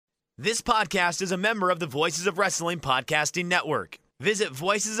This podcast is a member of the Voices of Wrestling Podcasting Network. Visit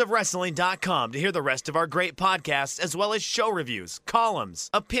voicesofwrestling.com to hear the rest of our great podcasts, as well as show reviews, columns,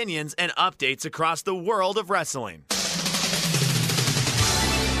 opinions, and updates across the world of wrestling.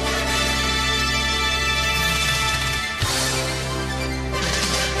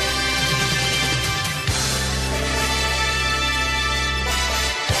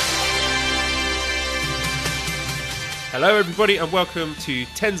 Hello everybody and welcome to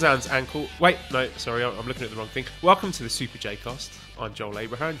Tenzan's Ankle. Wait, no, sorry, I'm looking at the wrong thing. Welcome to the Super J-Cast. I'm Joel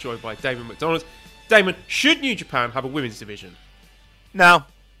Abraham, joined by Damon McDonald. Damon, should New Japan have a women's division? No.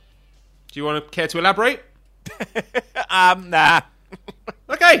 Do you want to care to elaborate? Nah.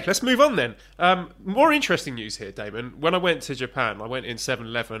 Okay, let's move on then. More interesting news here, Damon. When I went to Japan, I went in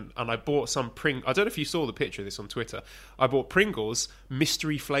 7-Eleven and I bought some Pringles. I don't know if you saw the picture of this on Twitter. I bought Pringles,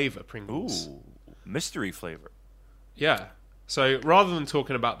 mystery flavour Pringles. Ooh, mystery flavor. Yeah. So rather than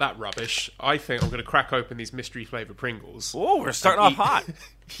talking about that rubbish, I think I'm going to crack open these mystery flavour Pringles. Oh, we're starting off hot.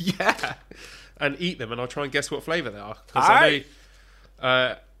 Yeah. And eat them, and I'll try and guess what flavour they are. All Because right. I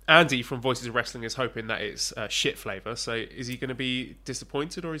know Andy from Voices of Wrestling is hoping that it's shit flavour. So is he going to be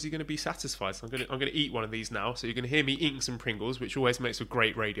disappointed or is he going to be satisfied? So I'm going to eat one of these now. So you're going to hear me eating some Pringles, which always makes for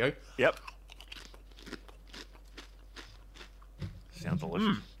great radio. Yep. Sounds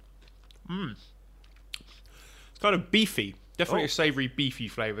delicious. It's kind of beefy. Definitely Oh. a savoury, beefy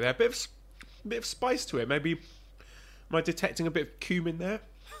flavour there. A bit of spice to it. Maybe, am I detecting a bit of cumin there?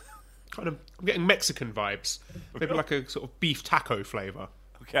 I'm getting Mexican vibes. Maybe like a sort of beef taco flavour.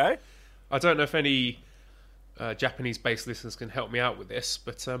 Okay. I don't know if any Japanese-based listeners can help me out with this,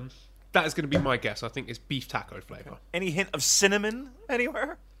 but that is going to be my guess. I think it's beef taco flavour. Any hint of cinnamon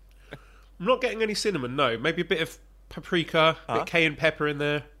anywhere? I'm not getting any cinnamon, no. Maybe a bit of paprika, a bit of cayenne pepper in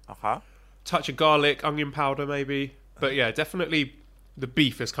there, Uh-huh. touch of garlic, onion powder maybe. But yeah, definitely the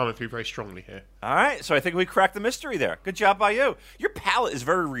beef is coming through very strongly here. All right, so I think we cracked the mystery there. Good job by you. Your palate is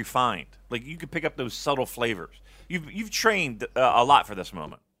very refined. Like, you can pick up those subtle flavors. You've trained a lot for this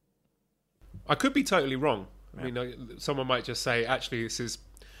moment. I could be totally wrong. I mean, someone might just say, actually, this is...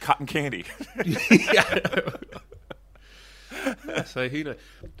 Cotton candy. So who knows?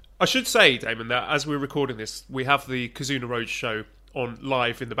 I should say, Damon, that as we're recording this, we have the Kazuna Road show on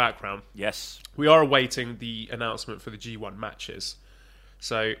live in the background. Yes. We are awaiting the announcement for the G1 matches.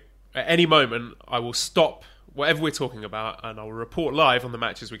 So at any moment, I will stop whatever we're talking about and I will report live on the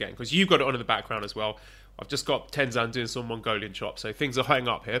matches we're getting. Because you've got it on in the background as well. I've just got Tenzan doing some Mongolian chop, so things are hanging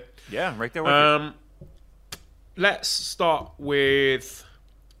up here. Yeah, right there with you. Let's start with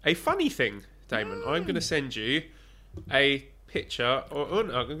a funny thing, Damon. I'm going to send you a picture, or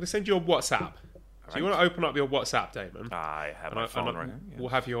no, I'm going to send you a WhatsApp. So you want to open up your WhatsApp, Damon? I have And my phone right here. Yeah. We'll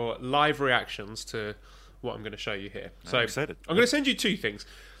have your live reactions to what I'm going to show you here. So excited. I'm going to send you two things.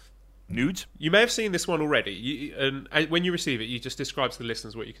 Nudes? You may have seen this one already. And when you receive it, you just describe to the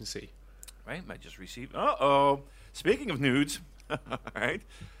listeners what you can see. Right, I just received. Uh-oh. Speaking of nudes, all right.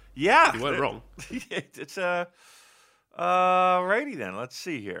 Yeah. You weren't wrong. It's righty then. Let's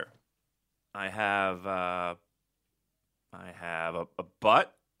see here. I have a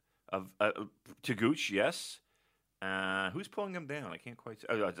butt of Taguchi, yes. Who's pulling them down? I can't quite.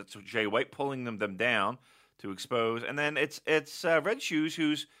 It's Jay White pulling them down to expose, and then it's Red Shoes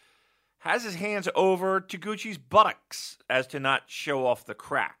who's has his hands over Taguchi's buttocks as to not show off the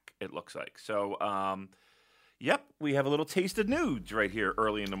crack. It looks like so. Yep, we have a little taste of nudes right here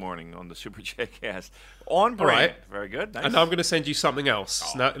early in the morning on the Super J-Cast. On brand. All right. Very good. Nice. And now I'm going to send you something else.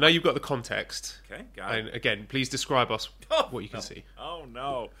 Now you've got the context. Okay, got it. And again, please describe us what you can see. Oh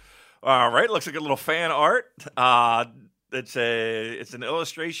no! All right, looks like a little fan art. It's an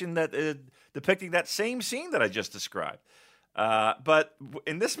illustration that depicting that same scene that I just described. But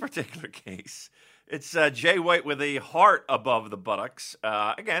in this particular case, it's Jay White with a heart above the buttocks.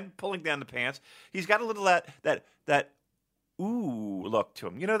 Again, pulling down the pants. He's got a little that ooh look to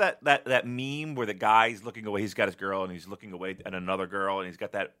him. You know that meme where the guy's looking away. He's got his girl and he's looking away at another girl, and he's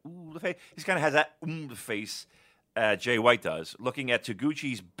got that ooh face. He kind of has that face. Jay White does, looking at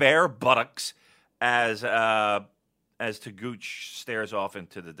Taguchi's bare buttocks as Taguchi stares off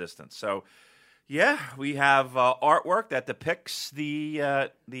into the distance. So, yeah, we have artwork that depicts the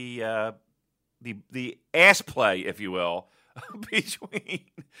ass play, if you will, between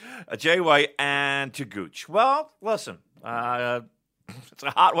Jay White and Taguchi. Well, listen, it's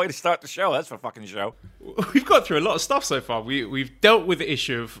a hot way to start the show. That's for fucking show. We've got through a lot of stuff so far. We've dealt with the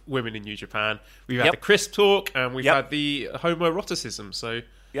issue of women in New Japan. We've had Yep. the crisp talk, and we've Yep. had the homoeroticism. So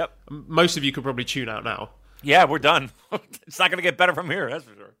Yep. most of you could probably tune out now. Yeah, we're done. It's not going to get better from here, that's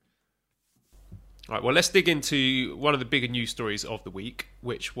for sure. All right, well, let's dig into one of the bigger news stories of the week,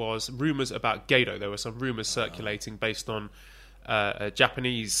 which was rumours about Gedo. There were some rumours circulating based on a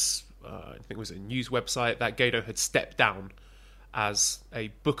Japanese, I think it was a news website, that Gedo had stepped down as a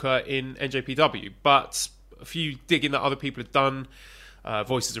booker in NJPW. But a few digging that other people had done,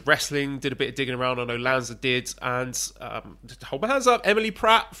 Voices of Wrestling did a bit of digging around. I know Lanza did, and hold my hands up, Emily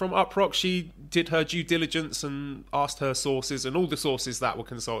Pratt from Uprock, she did her due diligence and asked her sources, and all the sources that were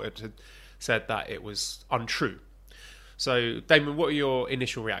consulted had said that it was untrue. So, Damon, what are your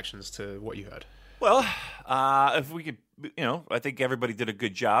initial reactions to what you heard? Well, if we could, I think everybody did a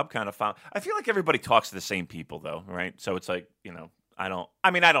good job. Kind of found. I feel like everybody talks to the same people, though, right? So it's like, I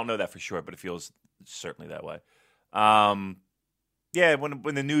don't know that for sure, but it feels certainly that way. Yeah,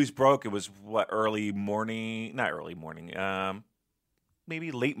 when the news broke, it was early morning, not early morning,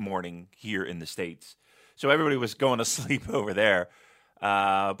 maybe late morning here in the States. So everybody was going to sleep over there.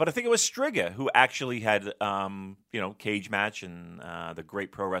 But I think it was Striga who actually had, Cage Match and the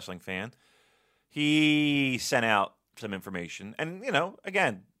Great Pro Wrestling Fan. He sent out some information. And,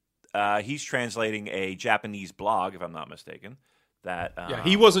 again, he's translating a Japanese blog, if I'm not mistaken. That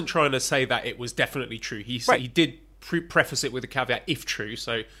he wasn't trying to say that it was definitely true. He Right. he did preface it with a caveat, if true.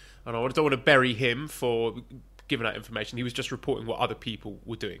 So, and I don't want to bury him for giving that information. He was just reporting what other people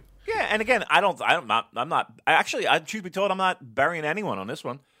were doing. Yeah, and again, truth be told, I'm not burying anyone on this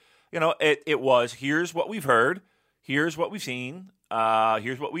one. It was, here's what we've heard, here's what we've seen,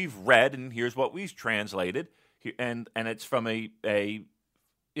 here's what we've read, and here's what we've translated. And it's from Striga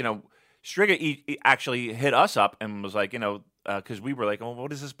he actually hit us up and was like, because we were like, oh,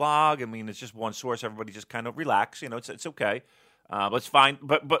 what is this blog? I mean, it's just one source. Everybody just kind of relax. It's okay. Let's find,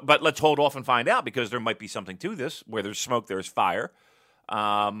 but let's hold off and find out, because there might be something to this. Where there's smoke, there's fire.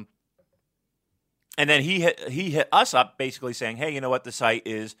 And then he hit us up, basically saying, hey, you know what? The site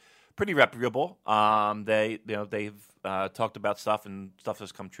is pretty reputable. They've talked about stuff, and stuff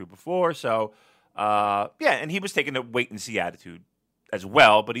has come true before. So and he was taking a wait and see attitude as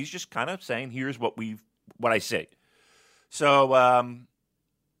well. But he's just kind of saying, here's what I see. So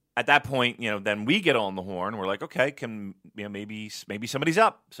at that point, then we get on the horn. We're like, okay, maybe somebody's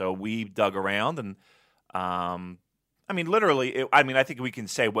up. So we dug around, and literally, I think we can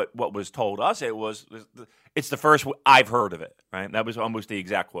say what was told us. It's the first I've heard of it, right? That was almost the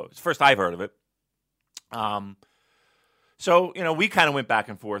exact quote. It's the first I've heard of it. So we kind of went back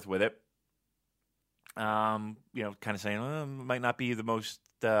and forth with it. Kind of saying, it might not be the most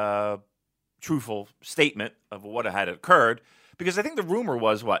truthful statement of what had occurred, because I think the rumor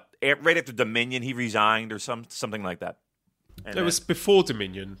was right after Dominion he resigned or something like that. And it was before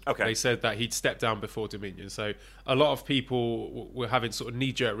Dominion. Okay. They said that he'd stepped down before Dominion. So a lot of people were having sort of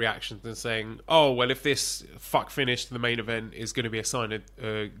knee-jerk reactions and saying, oh, well, if this fuck finish to the main event is going to be a sign of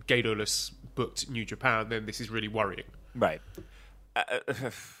Gedo-less booked New Japan, then this is really worrying. Right.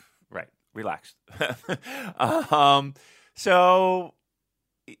 Right. Relaxed. So...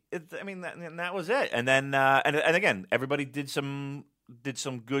 that was it, and then and again, everybody did some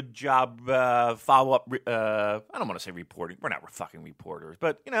good job follow up. I don't want to say reporting. We're not fucking reporters,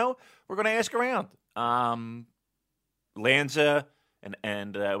 but we're going to ask around. Lanza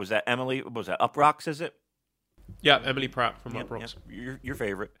and was that Emily? Was that Uprocks? Is it? Yeah, Emily Pratt from Uprocks. Your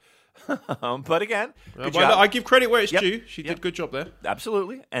favorite. But again, good well, job. I give credit where it's due. She did a good job there.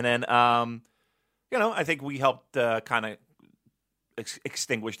 Absolutely, and then I think we helped kind of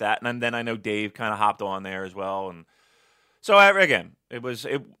extinguish that, and then I know Dave kind of hopped on there as well, and so again, it was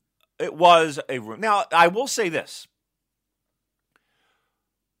a room. Now I will say this: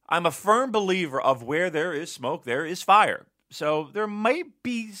 I'm a firm believer of where there is smoke, there is fire. So there might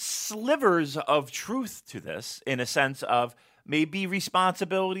be slivers of truth to this, in a sense of maybe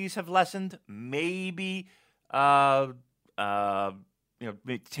responsibilities have lessened, maybe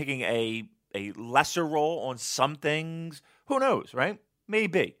taking a lesser role on some things. Who knows, right?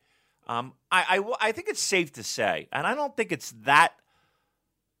 Maybe. I think it's safe to say, and I don't think it's that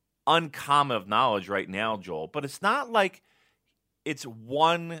uncommon of knowledge right now, Joel, but it's not like it's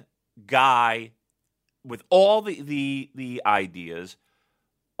one guy with all the ideas,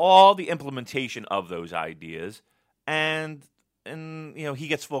 all the implementation of those ideas, and he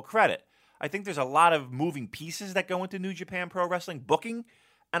gets full credit. I think there's a lot of moving pieces that go into New Japan Pro Wrestling booking,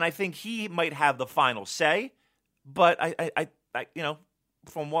 and I think he might have the final say. But I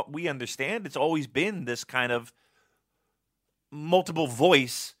from what we understand, it's always been this kind of multiple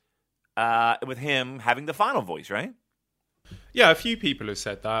voice with him having the final voice, right? Yeah, a few people have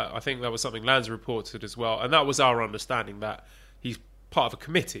said that. I think that was something Lanza reported as well, and that was our understanding, that he's part of a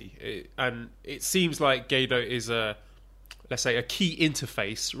committee. And it seems like Gedo is let's say, a key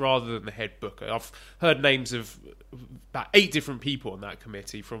interface rather than the head booker. I've heard names of about 8 different people on that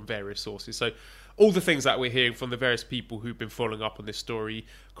committee from various sources. So all the things that we're hearing from the various people who've been following up on this story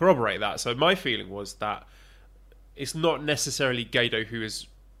corroborate that. So my feeling was that it's not necessarily Gedo who is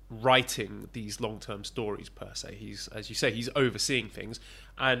writing these long-term stories per se. He's, as you say, he's overseeing things.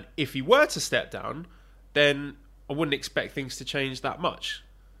 And if he were to step down, then I wouldn't expect things to change that much.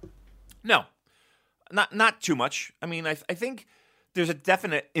 No, not too much. I mean, I think there's a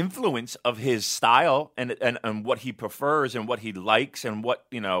definite influence of his style and what he prefers and what he likes and what,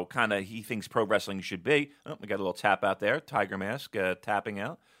 kind of he thinks pro wrestling should be. Oh, we got a little tap out there. Tiger Mask tapping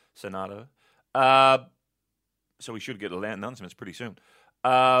out. Sonata. So we should get announcements pretty soon.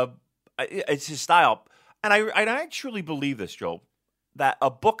 It's his style. And I truly believe this, Joel, that a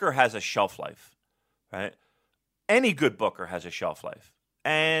booker has a shelf life, right? Any good booker has a shelf life.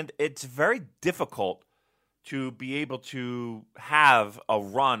 And it's very difficult to be able to have a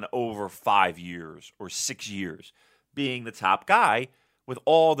run over 5 years or 6 years being the top guy with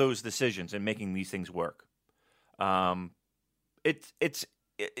all those decisions and making these things work. You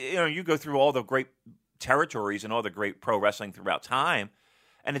go through all the great territories and all the great pro wrestling throughout time,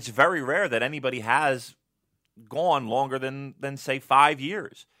 and it's very rare that anybody has gone longer than say 5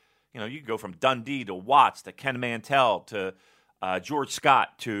 years. You can go from Dundee to Watts to Ken Mantell to George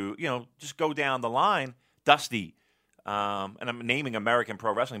Scott to, just go down the line. Dusty, and I'm naming American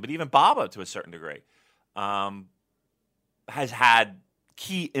pro wrestling, but even Baba to a certain degree, has had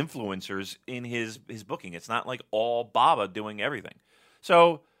key influencers in his booking. It's not like all Baba doing everything.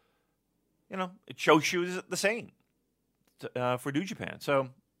 So, Choshu is the same for New Japan. So,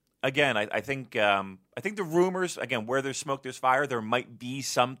 again, I think the rumors, again, where there's smoke, there's fire. There might be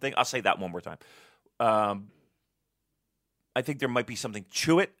something. I'll say that one more time. I think there might be something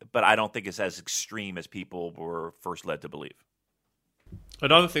to it, but I don't think it's as extreme as people were first led to believe.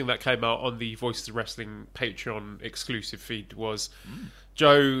 Another thing that came out on the Voices of Wrestling Patreon exclusive feed was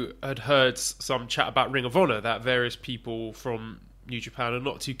Joe had heard some chat about Ring of Honor, that various people from New Japan are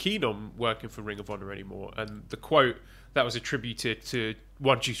not too keen on working for Ring of Honor anymore. And the quote that was attributed to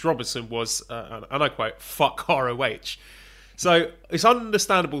one Juice Robinson was, and I quote, "fuck ROH." So it's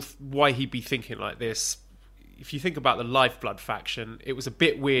understandable why he'd be thinking like this. If you think about the Lifeblood faction, it was a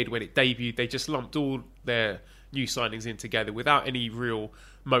bit weird when it debuted. They just lumped all their new signings in together without any real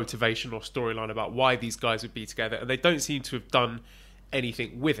motivation or storyline about why these guys would be together, and they don't seem to have done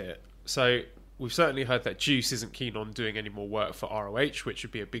anything with it. So we've certainly heard that Juice isn't keen on doing any more work for ROH, which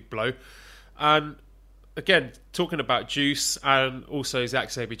would be a big blow. And again, talking about Juice and also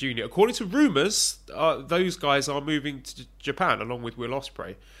Zack Sabre Jr., according to rumours, those guys are moving to Japan along with Will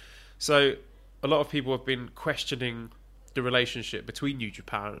Ospreay. So a lot of people have been questioning the relationship between New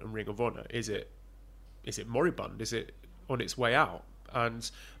Japan and Ring of Honor. Is it moribund? Is it on its way out? And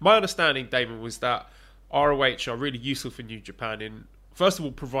my understanding, Damon, was that ROH are really useful for New Japan in, first of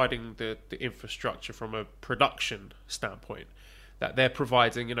all, providing the infrastructure from a production standpoint. That they're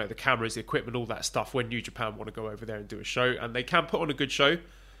providing, the cameras, the equipment, all that stuff when New Japan want to go over there and do a show. And they can put on a good show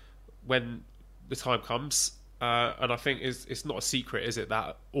when the time comes. And I think it's not a secret, is it,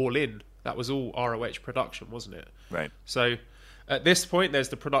 that All In, that was all ROH production, wasn't it? Right. So at this point, there's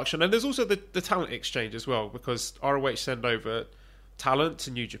the production, and there's also the talent exchange as well, because ROH send over talent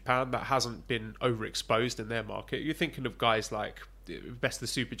to New Japan that hasn't been overexposed in their market. You're thinking of guys like Best of the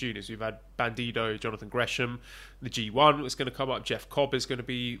Super Juniors. We've had Bandido, Jonathan Gresham, the G1 was going to come up. Jeff Cobb is going to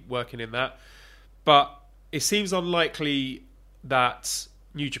be working in that. But it seems unlikely that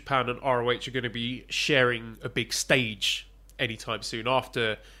New Japan and ROH are going to be sharing a big stage anytime soon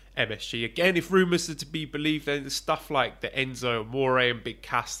after MSG. Again, if rumours are to be believed, then stuff like the Enzo Amore and big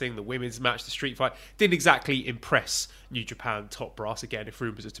casting, the women's match, the street fight, didn't exactly impress New Japan top brass, again, if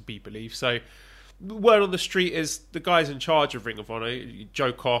rumours are to be believed. So word on the street is the guys in charge of Ring of Honor,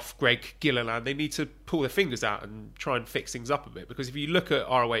 Joe Koff, Greg Gilliland, they need to pull their fingers out and try and fix things up a bit. Because if you look at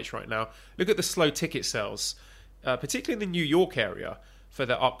ROH right now, look at the slow ticket sales, particularly in the New York area, for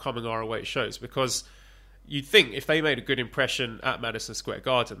their upcoming ROH shows. Because you'd think if they made a good impression at Madison Square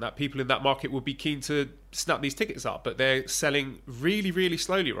Garden, that people in that market would be keen to snap these tickets up. But they're selling really, really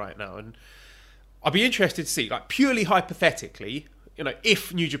slowly right now. And I'd be interested to see, like, purely hypothetically,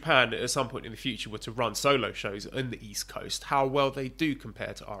 if New Japan at some point in the future were to run solo shows on the East Coast, how well they do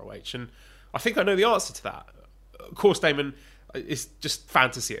compare to ROH. And I think I know the answer to that. Of course, Damon, it's just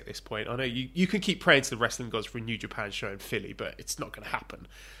fantasy at this point. I know you can keep praying to the wrestling gods for a New Japan show in Philly, but it's not going to happen.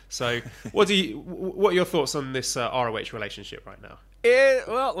 So what are your thoughts on this ROH relationship right now?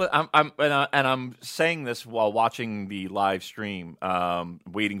 I'm saying this while watching the live stream,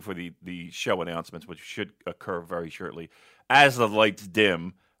 waiting for the show announcements, which should occur very shortly. as the lights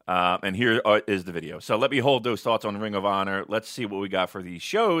dim. And here is the video. So let me hold those thoughts on Ring of Honor. Let's see what we got for these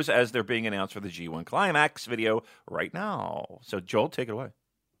shows as they're being announced for the G1 Climax video right now. So Joel, take it away.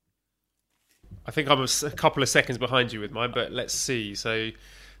 I think I'm a couple of seconds behind you with mine, but let's see. So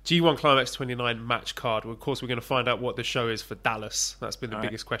G1 Climax 29 match card. Well, of course, we're going to find out what the show is for Dallas. That's been the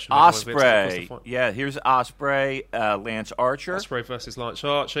biggest question. Ospreay. Yeah, here's Ospreay, Lance Archer. Ospreay versus Lance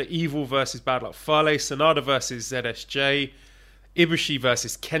Archer. Evil versus Bad Luck Fale. Sonata versus ZSJ. Ibushi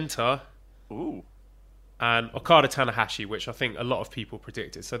versus Kenta. Ooh. And Okada Tanahashi, which I think a lot of people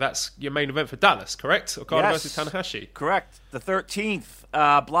predicted. So that's your main event for Dallas, correct? Okada versus Tanahashi. Correct. The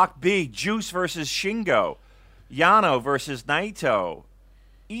 13th, Block B, Juice versus Shingo. Yano versus Naito.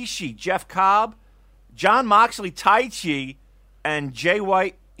 Ishii, Jeff Cobb. Jon Moxley, Taichi. And Jay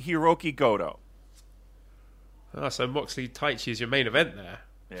White, Hiroki Goto. So Moxley Taichi is your main event there.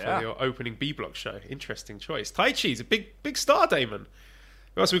 Yeah. For your opening B block show. Interesting choice. Taichi's a big star, Damon.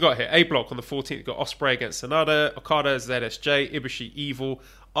 Who else we got here? A block on the 14th. We've got Ospreay against Sonata, Okada, ZSJ, Ibushi, Evil,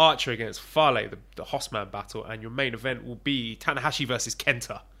 Archer against Fale, the Hossman battle, and your main event will be Tanahashi versus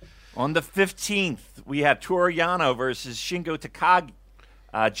Kenta. On the 15th, we have Toru Yano versus Shingo Takagi,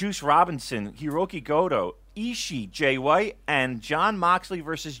 Juice Robinson, Hiroki Goto, Ishii, Jay White, and Jon Moxley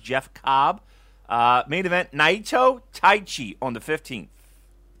versus Jeff Cobb. Main event, Naito, Taichi on the 15th.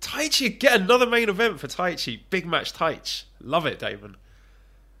 Taichi, get another main event for Taichi. Big match Taichi. Love it, Damon.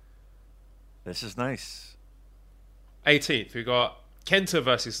 This is nice. 18th, we got Kenta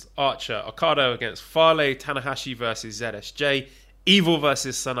versus Archer, Okada against Fale, Tanahashi versus ZSJ, Evil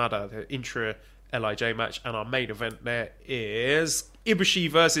versus Sanada, the intra LIJ match, and our main event there is Ibushi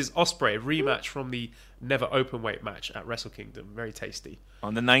versus Ospreay, a rematch from the Never Openweight match at Wrestle Kingdom. Very tasty.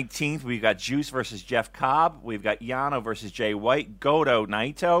 On the 19th, we've got Juice versus Jeff Cobb. We've got Yano versus Jay White, Goto,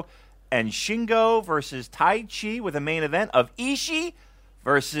 Naito, and Shingo versus Taichi with a main event of Ishii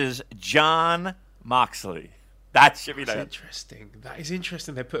versus Jon Moxley. That should be nice. Interesting. That is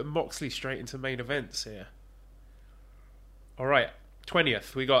interesting. They're putting Moxley straight into main events here. All right.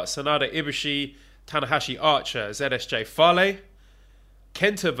 20th, we got Sanada, Ibushi, Tanahashi, Archer, ZSJ, Fale,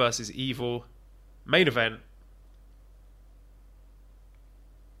 Kenta versus Evil. Main event,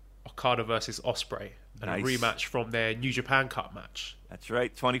 Okada versus Ospreay. And Nice. a rematch from their New Japan Cup match. That's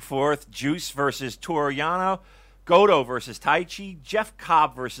right. 24th, Juice versus Toru Yano, Goto versus Taichi, Jeff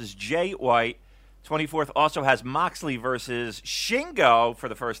Cobb versus Jay White. 24th also has Moxley versus Shingo for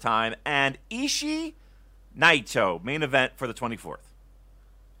the first time, and Ishii, Naito. Main event for the 24th.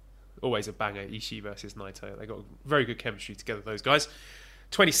 Always a banger, Ishii versus Naito. They got very good chemistry together, those guys.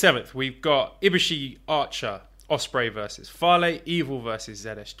 27th, we've got Ibushi, Archer, Ospreay versus Fale, Evil versus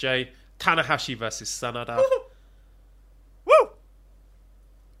ZSJ, Tanahashi versus Sanada. Woo!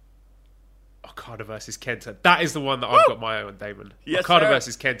 Okada versus Kenta. That is the one that I've got my eye on, Damon. Yes, Okada sir.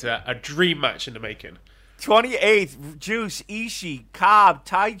 versus Kenta, a dream match in the making. 28th, Juice, Ishii, Cobb,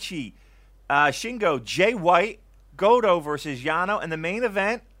 Taichi, Shingo, Jay White, Goto versus Yano, and the main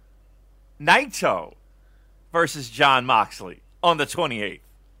event, Naito versus Jon Moxley on the 28th.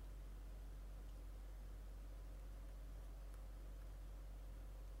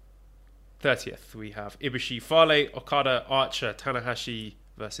 '30th, we have Ibushi, Fale, Okada, Archer, Tanahashi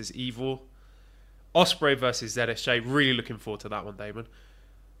versus Evil, Ospreay versus ZSJ. Really looking forward to that one, Damon.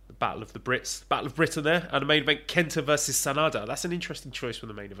 The Battle of the Brits, Battle of Britain there, and the main event Kenta versus Sanada. That's an interesting choice for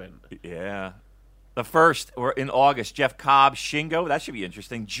the main event. Yeah. The first, or in August, Jeff Cobb, Shingo. That should be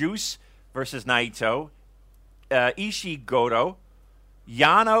interesting. Juice versus Naito. Ishii, Goto.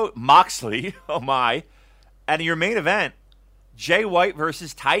 Yano, Moxley. Oh, my. And your main event, Jay White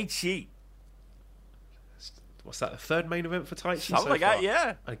versus Taichi. What's that, the third main event for Taichi Something so like far? that,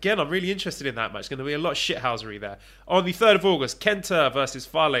 yeah. Again, I'm really interested in that match. It's going to be a lot of shithousery there. On the 3rd of August, Kenta versus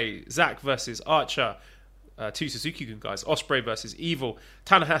Fale, Zack versus Archer, two Suzuki-gun guys, Ospreay versus Evil,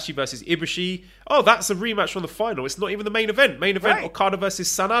 Tanahashi versus Ibushi. Oh, that's a rematch from the final. It's not even the main event. Main event, Right. Okada versus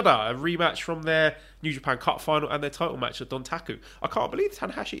Sanada, a rematch from their New Japan Cup final and their title match at Dontaku. I can't believe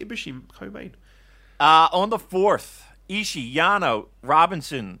Tanahashi Ibushi co-main. On the 4th, Ishii, Yano,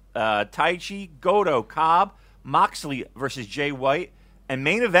 Robinson, Taichi, Goto, Cobb, Moxley versus Jay White. And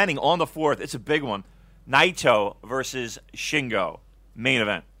main eventing on the 4th, it's a big one, Naito versus Shingo. Main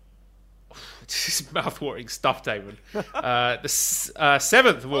event. This is mouth-watering stuff, Damon. The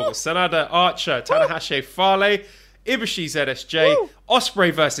 7th of August, Sanada, Archer, Tanahashi, Fale, Ibushi, ZSJ,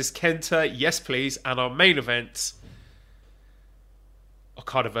 Ospreay versus Kenta, yes please, and our main event,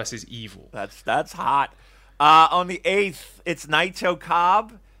 Okada versus Evil. That's hot. On the 8th, it's Naito,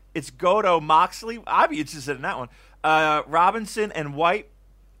 Cobb. It's Goto, Moxley. I'd be interested in that one. Robinson and White.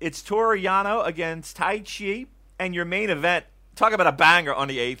 It's Toru Yano against Taichi. And your main event, talk about a banger on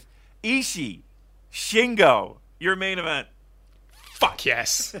the 8th, Ishii, Shingo, your main event. Fuck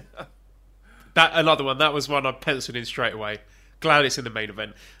yes. Another one. That was one I penciled in straight away. Glad it's in the main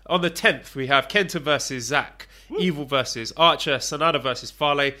event. On the 10th, we have Kenta versus Zack, Evil versus Archer, Sanada versus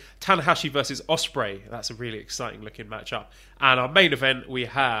Fale, Tanahashi versus Ospreay. That's a really exciting looking matchup. And our main event, we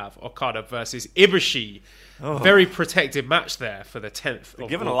have Okada versus Ibushi. Very protected match there for the 10th. They're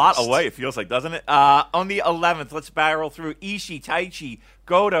giving a lot away, it feels like, doesn't it? On the 11th, let's barrel through Ishii, Taichi,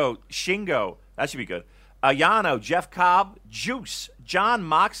 Goto, Shingo. That should be good. Yano, Jeff Cobb, Juice, John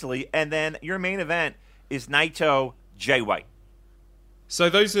Moxley, and then your main event is Naito, Jay White. So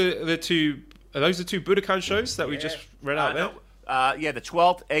those are the two. Are those the two Budokan shows that we just read out there? No. Yeah, the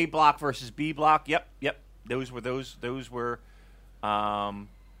 12th A block versus B block. Yep. Those were. Yeah,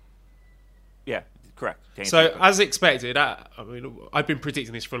 correct. So as expected, I mean, I've been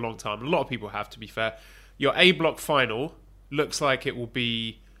predicting this for a long time. A lot of people have, to be fair. Your A block final looks like it will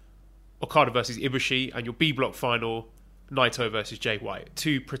be Okada versus Ibushi, and your B block final, Naito versus Jay White.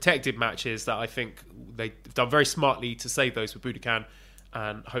 Two protected matches that I think they've done very smartly to save those for Budokan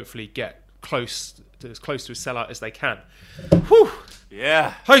and hopefully get as close to a sellout as they can. Whew!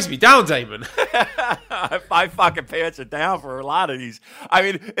 Yeah. Hose me down, Damon. My fucking pants are down for a lot of these. I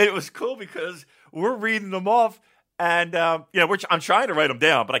mean, it was cool because we're reading them off, and I'm trying to write them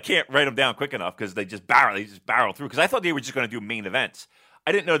down, but I can't write them down quick enough because they just barrel through. Because I thought they were just going to do main events.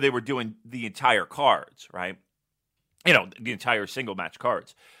 I didn't know they were doing the entire cards, right? The entire single match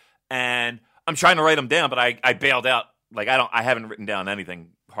cards. And I'm trying to write them down, but I bailed out. Like I haven't written down anything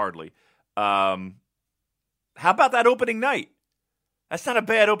hardly. How about that opening night? That's not a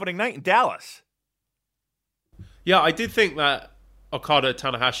bad opening night in Dallas. Yeah, I did think that Okada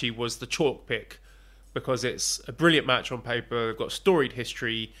Tanahashi was the chalk pick because it's a brilliant match on paper. They've got storied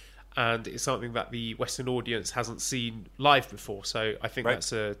history, and it's something that the Western audience hasn't seen live before. So I think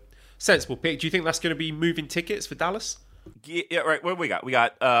that's a sensible pick. Do you think that's going to be moving tickets for Dallas? Yeah, right. What do we got? We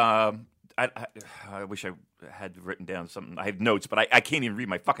got. I wish I had written down something. I have notes, but I can't even read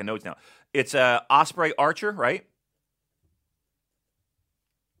my fucking notes now. It's Ospreay Archer, right?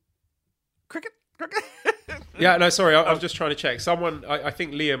 Cricket. Yeah, no, sorry. I was just trying to check. Someone, I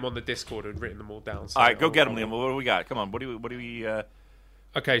think Liam on the Discord had written them all down. So all right, go get them, Liam. What do we got? Come on. What do we?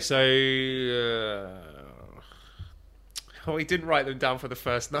 Okay, so he didn't write them down for the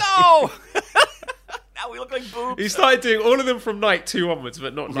first night. No. Now we look like boobs. He started doing all of them from night 2 onwards,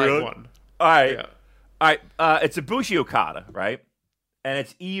 but not night 1. All right. Yeah. All right. It's Ibushi Okada, right? And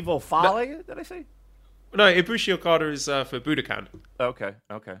it's Evil Fale, did I say? No, Ibushi Okada is for Budokan. Okay.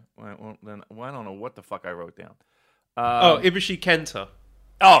 Well, then I don't know what the fuck I wrote down. Ibushi Kenta.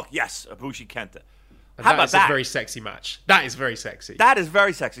 Oh, yes. Ibushi Kenta. And How about that? That's a very sexy match. That is very sexy. That is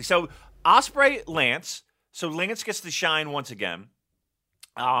very sexy. So, Ospreay, Lance. So, Lance gets to shine once again.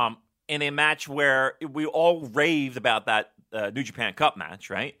 In a match where we all raved about that New Japan Cup match,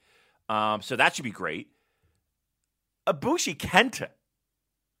 right? So that should be great. Ibushi Kenta.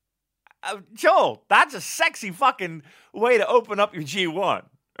 Joel, that's a sexy fucking way to open up your G1,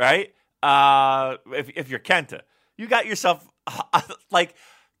 right? If you're Kenta. You got yourself like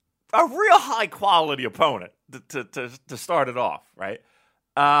a real high quality opponent to start it off, right?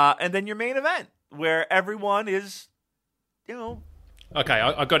 And then your main event where everyone is, Okay,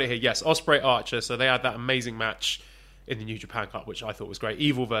 I got it here. Yes, Ospreay Archer. So they had that amazing match in the New Japan Cup, which I thought was great.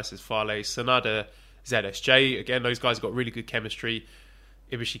 Evil versus Fale, Sanada, ZSJ. Again, those guys got really good chemistry.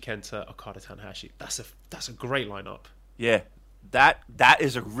 Ibushi Kenta, Okada Tanahashi. That's a great lineup. Yeah, that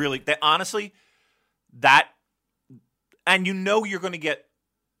is a really honestly and you're going to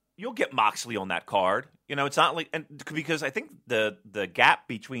you'll get Moxley on that card. It's not like because I think the gap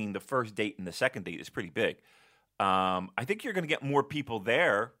between the first date and the second date is pretty big. I think you're going to get more people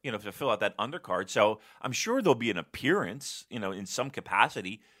there, to fill out that undercard. So I'm sure there'll be an appearance, in some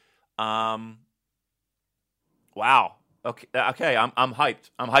capacity. Wow. Okay. I'm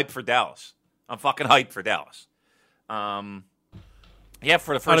hyped. I'm hyped for Dallas. I'm fucking hyped for Dallas. Yeah,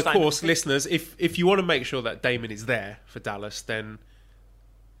 for the first time. And of course, listeners, if you want to make sure that Damon is there for Dallas, then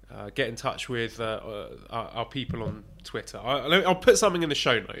get in touch with our people on Twitter. I'll put something in the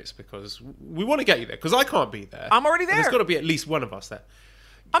show notes because we want to get you there because I can't be there. I'm already there. There's got to be at least one of us there.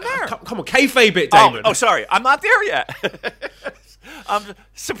 I'm there. Come on, kayfabe it, Damon. Oh, sorry. I'm not there yet. I'm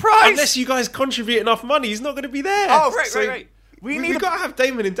surprised. Unless you guys contribute enough money, he's not going to be there. Oh, right. We've got to have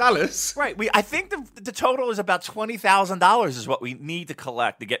Damon in Dallas. Right. I think the total is about $20,000 is what we need to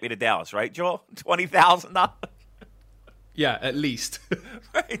collect to get me to Dallas, right, Joel? $20,000? Yeah, at least.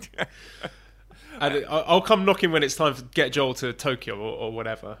 Right. And I'll come knocking when it's time to get Joel to Tokyo or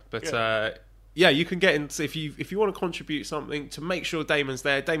whatever. But yeah, you can get into if you want to contribute something to make sure Damon's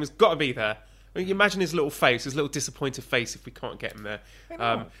there. Damon's got to be there. I mean, imagine his little face, his little disappointed face if we can't get him there.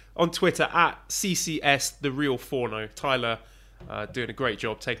 On Twitter at CCS the Real Forno, Tyler doing a great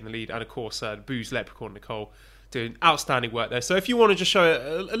job taking the lead, and of course Booze Leprechaun Nicole doing outstanding work there. So if you want to just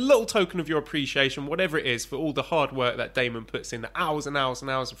show a little token of your appreciation, whatever it is, for all the hard work that Damon puts in, the hours and hours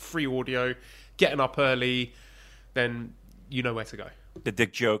and hours of free audio, getting up early, then you know where to go. The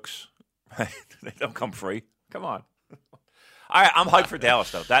dick jokes, they don't come free. Come on. All right, I'm hyped for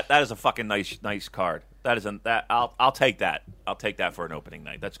Dallas though. That is a fucking nice card. I'll take that. I'll take that for an opening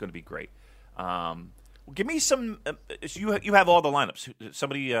night. That's going to be great. Give me some. You have all the lineups.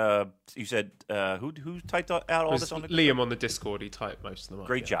 Somebody you said who typed out all this on the Liam on the Discord. He typed most of them up.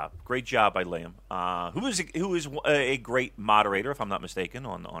 Great job by Liam. Who is a great moderator, if I'm not mistaken,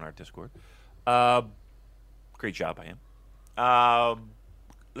 on our Discord. Great job by him.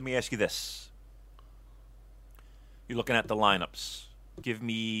 Let me ask you this. You're looking at the lineups. Give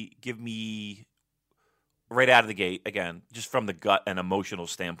me right out of the gate again, just from the gut and emotional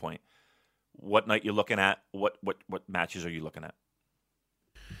standpoint. What night you're looking at? What matches are you looking at?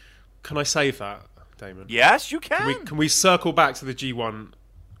 Can I save that, Damon? Yes, you can. Can we circle back to the G1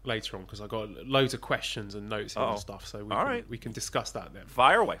 later on, because I got loads of questions and notes and stuff, so we can discuss that then.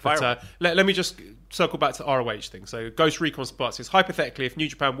 Fire away. Let me just circle back to ROH thing. So Ghost Recon Sports says, hypothetically, if New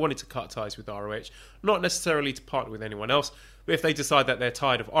Japan wanted to cut ties with ROH, not necessarily to partner with anyone else, but if they decide that they're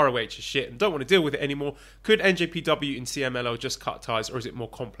tired of ROH's shit and don't want to deal with it anymore, could NJPW and CMLL just cut ties, or is it more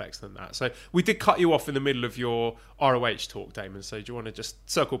complex than that? So we did cut you off in the middle of your ROH talk, Damon, so do you want to just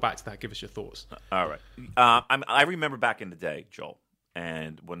circle back to that, give us your thoughts? All right. I remember back in the day, Joel,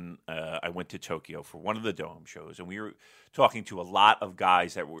 and when I went to Tokyo for one of the Dome shows, and we were talking to a lot of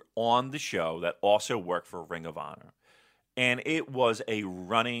guys that were on the show that also worked for Ring of Honor. And it was a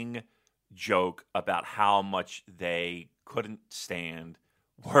running joke about how much they couldn't stand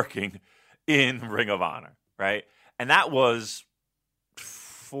working in Ring of Honor, right? And that was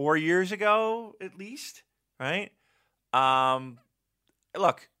 4 years ago, at least, right?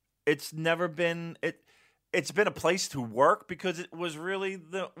 Look, it's never been... It's been a place to work because it was really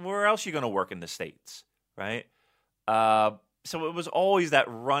where else are you going to work in the States, right? So it was always that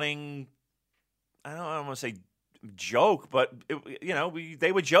running, I don't want to say joke, but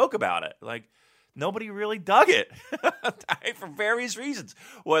they would joke about it. Like, nobody really dug it for various reasons,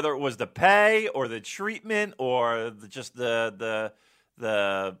 whether it was the pay or the treatment or just the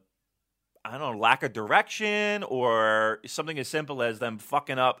I don't know, lack of direction, or something as simple as them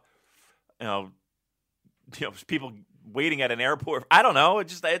fucking up, people waiting at an airport. I don't know. You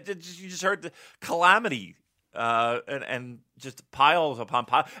just heard the calamity, and just piles upon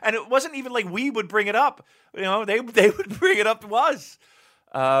piles. And it wasn't even like we would bring it up. They would bring it up to us.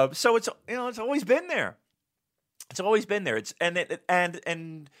 So it's always been there. It's always been there.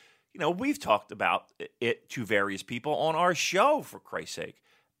 And we've talked about it to various people on our show, for Christ's sake.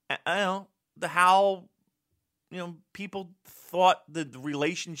 How people thought the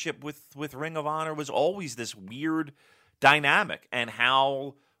relationship with Ring of Honor was always this weird dynamic, and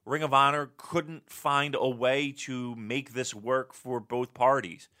how Ring of Honor couldn't find a way to make this work for both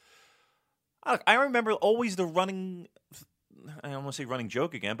parties. I remember always the running, I don't want to say running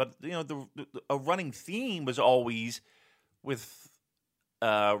joke again, but a running theme was always with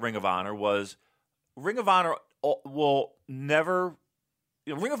Ring of Honor was Ring of Honor will never...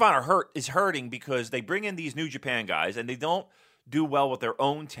 Ring of Honor is hurting because they bring in these New Japan guys and they don't do well with their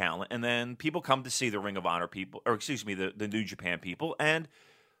own talent, and then people come to see the Ring of Honor people, or excuse me, the New Japan people, and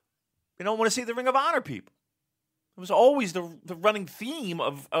they don't want to see the Ring of Honor people. It was always the running theme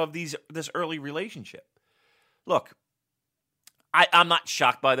of this early relationship. Look, I'm not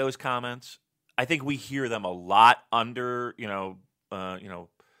shocked by those comments. I think we hear them a lot under,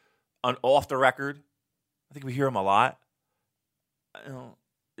 off the record. I think we hear them a lot.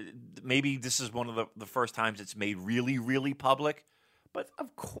 Maybe this is one of the first times it's made really, really public. But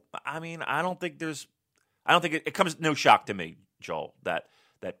of course, I don't think it comes no shock to me, Joel, that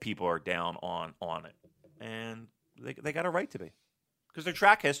people are down on it, and they got a right to be, because their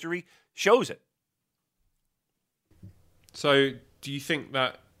track history shows it. So, do you think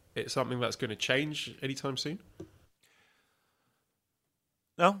that it's something that's going to change anytime soon?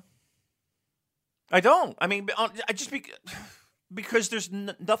 No, I don't. Because there's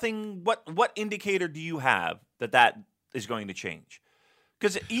nothing. What indicator do you have that is going to change?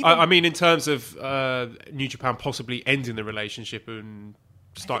 Because in terms of New Japan possibly ending the relationship and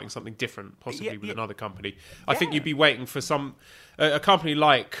starting something different, possibly with another company, I think you'd be waiting for a company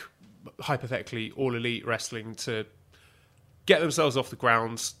like, hypothetically, All Elite Wrestling to get themselves off the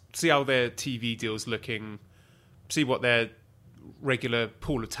ground, see how their TV deal's looking, see what their regular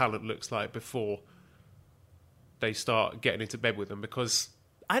pool of talent looks like before they start getting into bed with them, because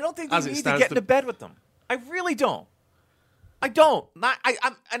I don't think they need to get into bed with them. I really don't. I don't.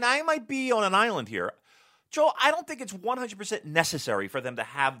 I might be on an island here. Joel, I don't think it's 100% necessary for them to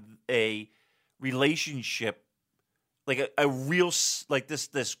have a relationship, like a real, like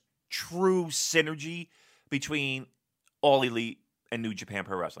this true synergy between All Elite and New Japan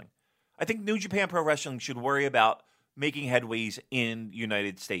Pro Wrestling. I think New Japan Pro Wrestling should worry about making headways in the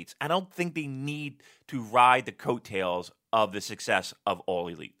United States. I don't think they need to ride the coattails of the success of All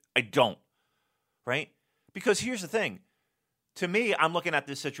Elite. I don't. Right? Because here's the thing. To me, I'm looking at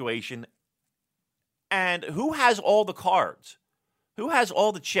this situation, and who has all the cards? Who has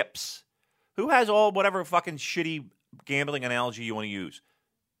all the chips? Who has all whatever fucking shitty gambling analogy you want to use?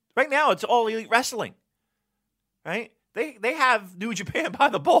 Right now, it's All Elite Wrestling. Right? They have New Japan by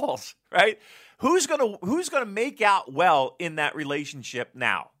the balls, right? Who's gonna make out well in that relationship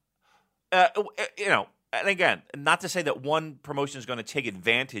now? And again, not to say that one promotion is going to take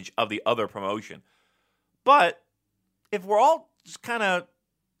advantage of the other promotion, but if we're all just kind of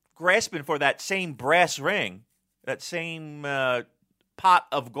grasping for that same brass ring, that same pot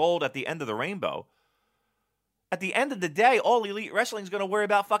of gold at the end of the rainbow, at the end of the day, All Elite Wrestling is going to worry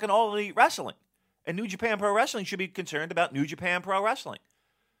about fucking All Elite Wrestling. And New Japan Pro Wrestling should be concerned about New Japan Pro Wrestling.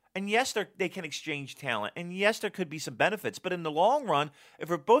 And yes, they can exchange talent. And yes, there could be some benefits. But in the long run, if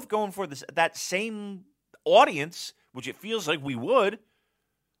we're both going for that same audience, which it feels like we would,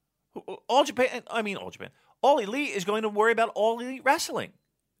 All Elite is going to worry about All Elite Wrestling.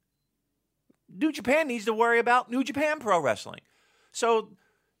 New Japan needs to worry about New Japan Pro Wrestling. So,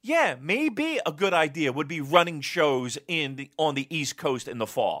 yeah, maybe a good idea would be running shows on the East Coast in the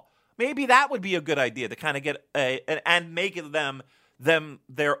fall. Maybe that would be a good idea to kind of get and make them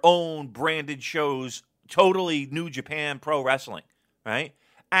their own branded shows, totally New Japan Pro Wrestling, right?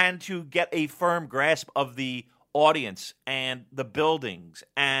 And to get a firm grasp of the audience and the buildings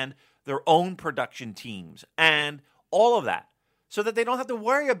and their own production teams and all of that, so that they don't have to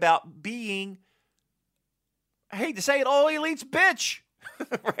worry about being, I hate to say it, All Elite's bitch,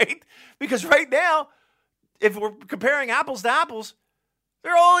 right? Because right now, if we're comparing apples to apples,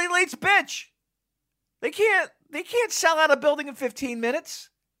 they're All Elite's bitch. They can't sell out a building in 15 minutes.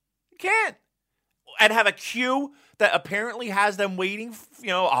 You can't. And have a queue that apparently has them waiting,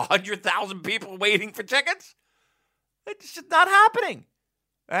 100,000 people waiting for tickets. It's just not happening,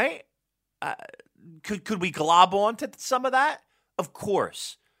 right? Could we glob on to some of that? Of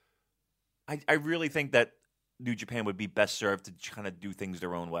course. I really think that New Japan would be best served to kind of do things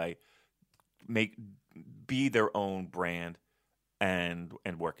their own way, be their own brand, and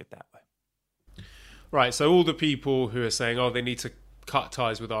work it that way. Right, so all the people who are saying, they need to cut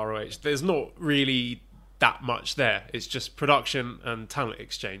ties with ROH, there's not really that much there. It's just production and talent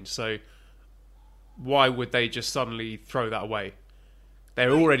exchange. So why would they just suddenly throw that away?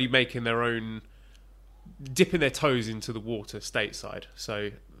 They're already making their own, dipping their toes into the water stateside.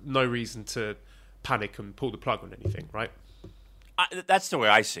 So no reason to panic and pull the plug on anything, right? That's the way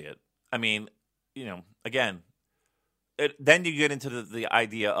I see it. I mean, again, then you get into the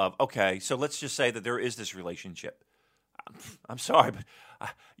idea of, okay, so let's just say that there is this relationship. I'm sorry, but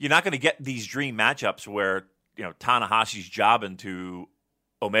you're not going to get these dream matchups where, Tanahashi's jobbing to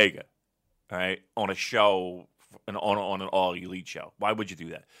Omega, right, on a show, on an All Elite show. Why would you do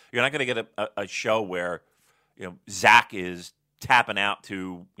that? You're not going to get a show where, Zack is tapping out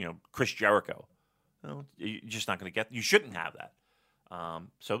to, Chris Jericho. You're just not going to you shouldn't have that.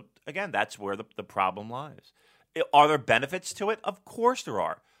 So, again, that's where the problem lies. Are there benefits to it? Of course there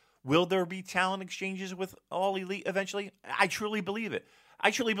are. Will there be talent exchanges with All Elite eventually? I truly believe it.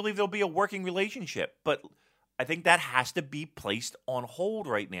 I truly believe there'll be a working relationship. But I think that has to be placed on hold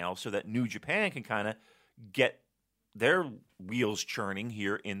right now so that New Japan can kind of get their wheels churning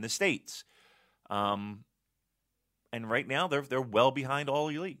here in the States. And right now, they're well behind All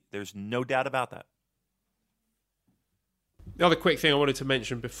Elite. There's no doubt about that. The other quick thing I wanted to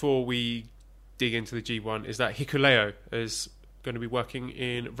mention before we dig into the G1 is that Hikuleo is going to be working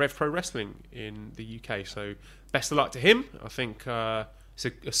in Rev Pro Wrestling in the UK. So best of luck to him. I think it's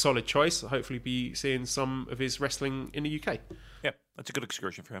a solid choice. I'll hopefully be seeing some of his wrestling in the UK. Yeah, that's a good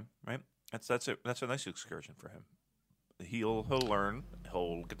excursion for him, right? That's a nice excursion for him. He'll learn.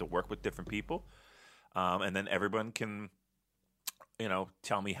 He'll get to work with different people, and then everyone can,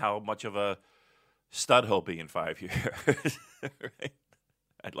 tell me how much of a stud he'll be in 5 years. Right?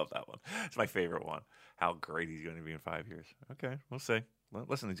 I love that one. It's my favorite one. How great he's going to be in 5 years. Okay, we'll see. Well,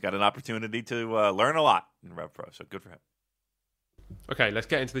 listen, he's got an opportunity to learn a lot in Rev Pro, so good for him. Okay, let's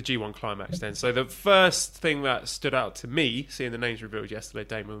get into the G1 Climax then. So the first thing that stood out to me, seeing the names revealed yesterday,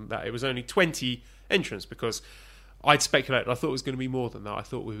 Damon, that it was only 20 entrants, because I'd speculated, I thought it was going to be more than that. I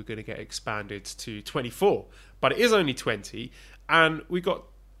thought we were going to get expanded to 24, but it is only 20, and we got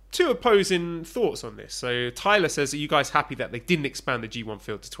two opposing thoughts on this. So Tyler says, are you guys happy that they didn't expand the G1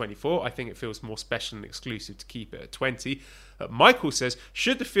 field to 24? I think it feels more special and exclusive to keep it at 20. Michael says,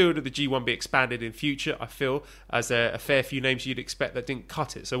 should the field of the G1 be expanded in future? I feel as a fair few names you'd expect that didn't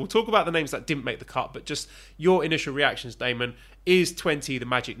cut it. So we'll talk about the names that didn't make the cut, but just your initial reactions, Damon. Is 20 the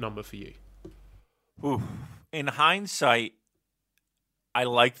magic number for you? Ooh. In hindsight, I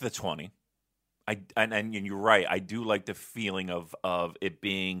like the 20. And you're right. I do like the feeling of it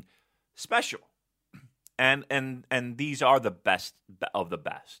being special, and these are the best of the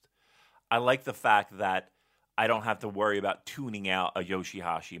best. I like the fact that I don't have to worry about tuning out a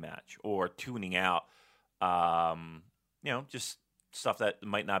Yoshihashi match or tuning out, just stuff that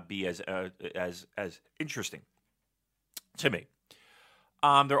might not be as interesting to me.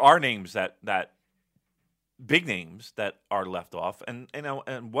 There are names that big names that are left off, and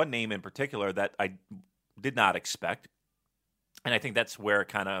one name in particular that I did not expect, and I think that's where it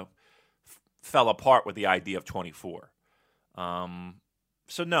kind of fell apart with the idea of 24.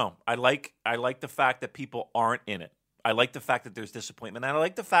 So no, I like the fact that people aren't in it. I like the fact that there's disappointment, and I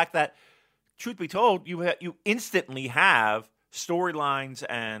like the fact that, truth be told, you instantly have storylines,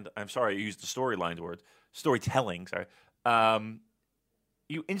 and I'm sorry I used the storylines word, storytelling. Sorry,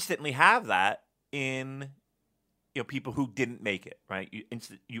 you instantly have that in people who didn't make it, right?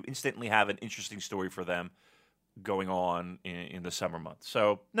 You instantly have an interesting story for them going on in the summer months.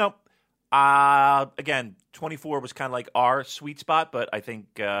 So, no. Again, 24 was kind of like our sweet spot, but I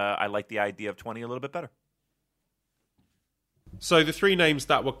think I like the idea of 20 a little bit better. So the three names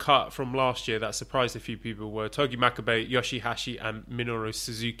that were cut from last year that surprised a few people were Togi Makabe, Yoshihashi, and Minoru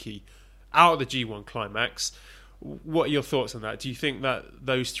Suzuki out of the G1 Climax. What are your thoughts on that? Do you think that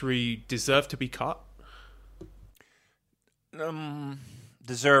those three deserve to be cut?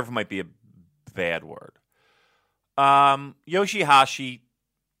 Deserve might be a bad word. Yoshihashi,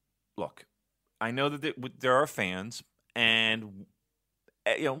 look, I know that there are fans, and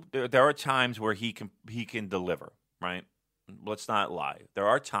there are times where he can deliver, right? Let's not lie. There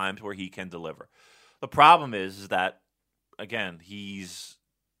are times where he can deliver. The problem is that, again, he's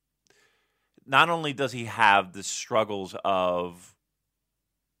not only does he have the struggles of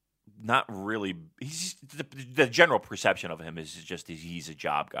not really. He's the general perception of him is just he's a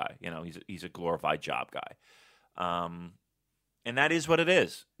job guy. He's a glorified job guy, and that is what it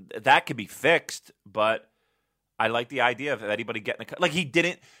is. That could be fixed, but I like the idea of anybody getting like he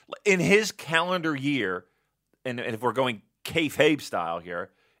didn't in his calendar year, and if we're going kayfabe style here,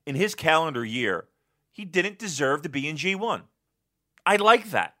 in his calendar year, he didn't deserve to be in G1. I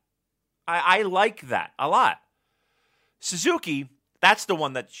like that. I like that a lot. Suzuki. That's the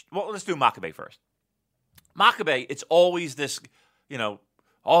one that. Well, let's do Makabe first. Makabe, it's always this, he's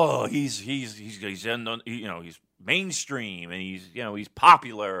in, he's mainstream and he's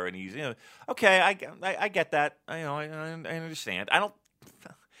popular and he's okay. I get that. I understand.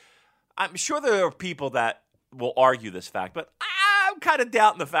 I'm sure there are people that will argue this fact, but I'm kind of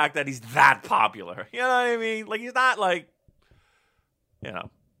doubting the fact that he's that popular. You know what I mean? Like he's not like,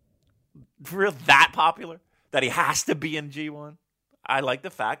 real that popular that he has to be in G1. I like the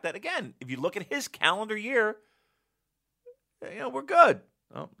fact that, again, if you look at his calendar year, we're good.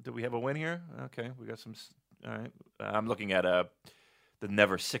 Oh, do we have a win here? Okay, we got some. All right, I'm looking at the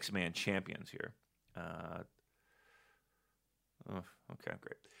Never Six-Man champions here. Okay,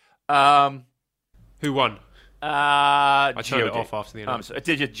 great. Who won? I turned it off after the announcement.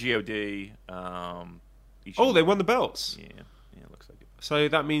 Did you God? They won the belts. Yeah, it looks like it. So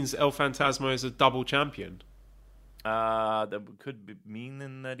that means El Phantasmo is a double champion. That could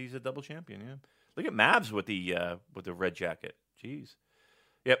mean that he's a double champion. Yeah, look at Mavs with the red jacket. Jeez.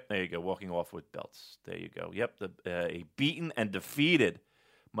 Yep, there you go. Walking off with belts. There you go. Yep, a beaten and defeated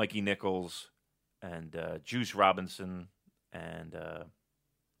Mikey Nichols and Juice Robinson and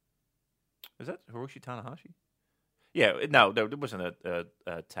is that Hiroshi Tanahashi? Yeah, no, there wasn't a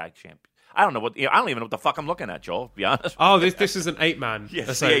tag champion. I don't know I don't even know what the fuck I'm looking at, Joel. To be honest. Oh, this is an 8-man.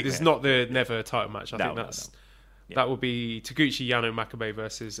 Yes, so this is not the Never title match. I think that's. No. Yeah. That would be Taguchi Yano Makabe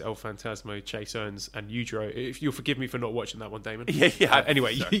versus El Phantasmo, Chase Owens, and Yujiro. If you'll forgive me for not watching that one, Damon. Yeah.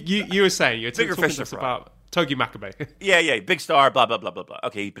 Anyway, you were saying you're talking to us about Togi Makabe. yeah, big star, blah blah blah blah blah.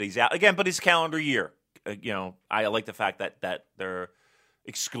 Okay, but he's out again. But his calendar year, I like the fact that they're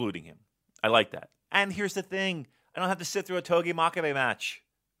excluding him. I like that. And here's the thing: I don't have to sit through a Togi Makabe match,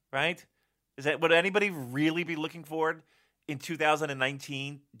 right? Would anybody really be looking forward in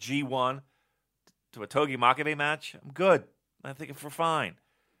 2019 G1 to a Togi Makabe match, I'm good. I think we're fine.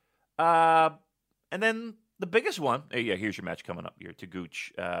 And then the biggest one, here's your match coming up here: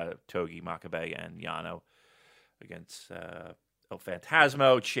 Taguchi, Togi Makabe, and Yano against El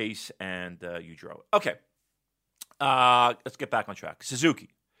Phantasmo, Chase, and Yujiro. Okay, let's get back on track. Suzuki.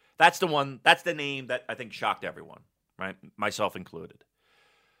 That's the one. That's the name that I think shocked everyone, right? Myself included.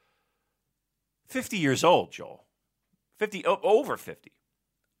 50 years old, Joel. Over 50.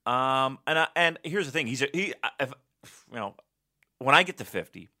 And here's the thing. When I get to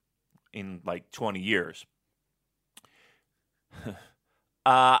 50 in like 20 years,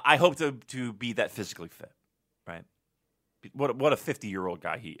 I hope to be that physically fit, right? What a 50-year-old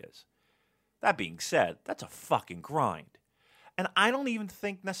guy he is. That being said, that's a fucking grind. And I don't even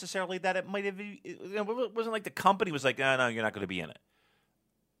think necessarily that it might have. It wasn't like the company was like, no, you're not going to be in it.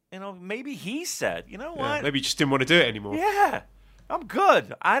 Maybe he said, you know what? Maybe he just didn't want to do it anymore. Yeah, I'm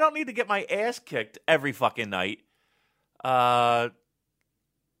good. I don't need to get my ass kicked every fucking night. For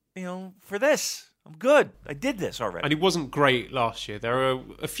this. I'm good. I did this already. And he wasn't great last year. There are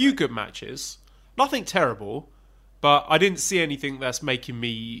a few good matches. Nothing terrible, but I didn't see anything that's making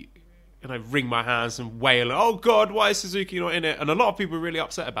me wring my hands and wail, oh God, why is Suzuki not in it? And a lot of people are really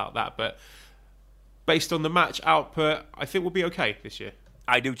upset about that, but based on the match output, I think we'll be okay this year.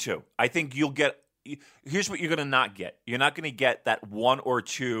 I do too. I think you'll get... Here's what you're going to not get. You're not going to get that one or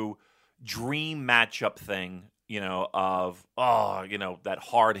two dream matchup thing, that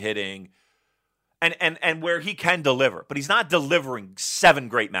hard-hitting... And where he can deliver. But he's not delivering 7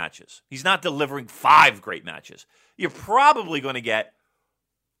 great matches. He's not delivering 5 great matches. You're probably going to get...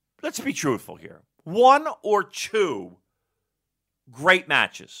 Let's be truthful here. 1 or 2 great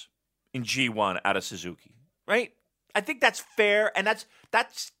matches in G1 out of Suzuki, right? I think that's fair, and that's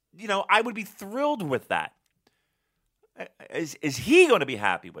I would be thrilled with that. Is he going to be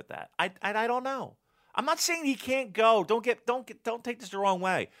happy with that? I don't know. I'm not saying he can't go. Don't take this the wrong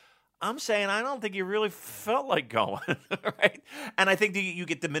way. I'm saying I don't think he really felt like going, right? And I think that you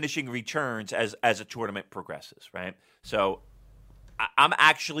get diminishing returns as a tournament progresses, right? So I'm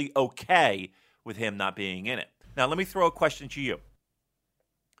actually okay with him not being in it. Now, let me throw a question to you.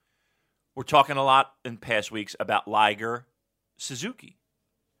 We're talking a lot in past weeks about Liger, Suzuki.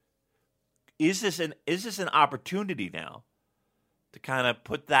 Is this an opportunity now to kind of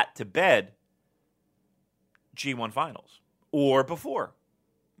put that to bed? G1 finals or before?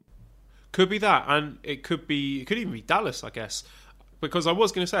 Could be that, and it could even be Dallas, I guess. Because I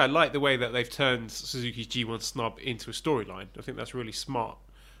was going to say, I like the way that they've turned Suzuki's G1 snub into a storyline. I think that's really smart.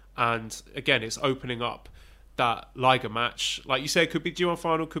 And again, it's opening up that Liger match. Like you say, it could be G1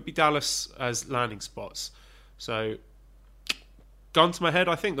 final, could be Dallas as landing spots. So, gun to my head,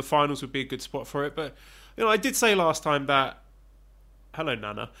 I think the finals would be a good spot for it. But, I did say last time that... Hello,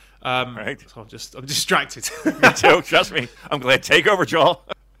 Nana. Right. So I'm distracted. Me too, trust me. I'm glad. Take over, Joel.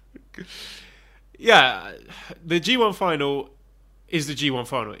 Yeah, the G1 final is the G1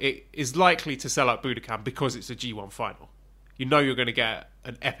 final. It is likely to sell out Budokan because it's a G1 final. You're going to get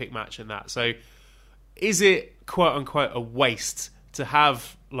an epic match in that. So is it, quote-unquote, a waste to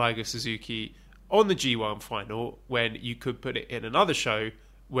have Liger Suzuki on the G1 final when you could put it in another show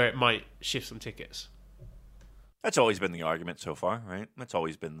where it might shift some tickets? That's always been the argument so far, right? That's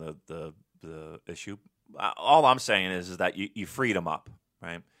always been the issue. All I'm saying is that you freed him up,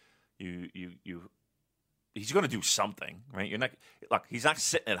 right? He's going to do something, right? He's not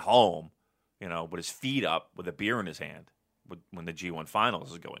sitting at home, with his feet up with a beer in his hand when the G1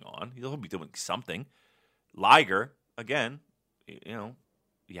 finals is going on. He'll be doing something. Liger, again,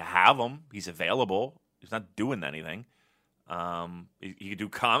 you have him. He's available. He's not doing anything. He could do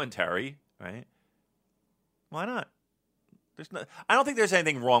commentary, right? Why not? I don't think there's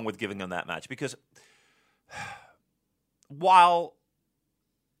anything wrong with giving him that match because while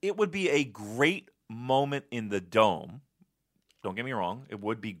it would be a great moment in the Dome, don't get me wrong, it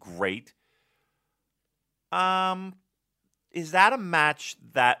would be great. Is that a match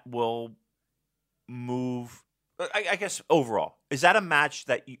that will move? I guess overall, is that a match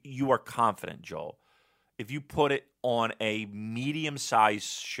that you are confident, Joel? If you put it on a medium-sized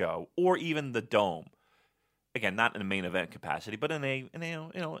show or even the Dome, again, not in a main event capacity, but in an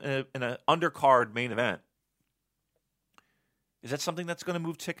undercard main event, is that something that's going to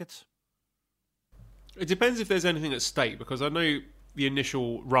move tickets? It depends if there's anything at stake, because I know the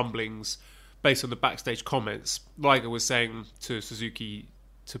initial rumblings, based on the backstage comments, Liger was saying to Suzuki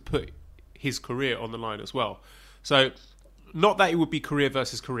to put his career on the line as well. So, not that it would be career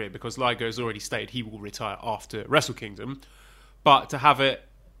versus career, because Liger has already stated he will retire after Wrestle Kingdom, but to have it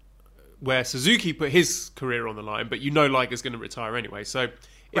where Suzuki put his career on the line, but Liger's going to retire anyway. So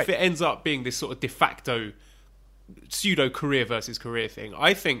if it ends up being this sort of de facto pseudo career versus career thing,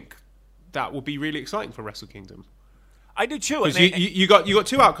 I think that will be really exciting for Wrestle Kingdom. I do too. Because you got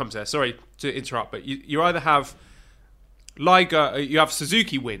two outcomes there. Sorry to interrupt, but you either have Liger, you have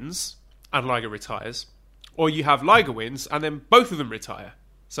Suzuki wins and Liger retires, or you have Liger wins and then both of them retire.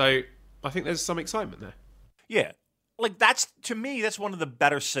 So I think there's some excitement there. Yeah. Like, to me, that's one of the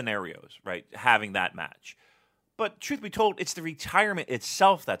better scenarios, right? Having that match. But truth be told, it's the retirement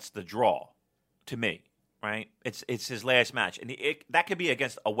itself that's the draw to me, right? It's his last match. And that could be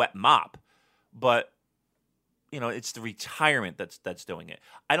against a wet mop, but, it's the retirement that's doing it.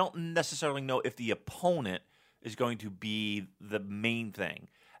 I don't necessarily know if the opponent is going to be the main thing.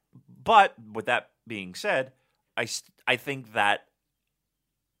 But with that being said, I think that,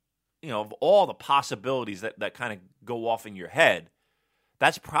 of all the possibilities that kind of go off in your head,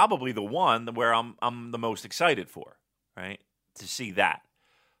 that's probably the one where I'm the most excited for, right? To see that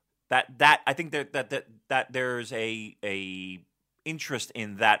I think that there's a interest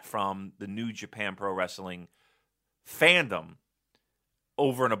in that from the New Japan Pro Wrestling fandom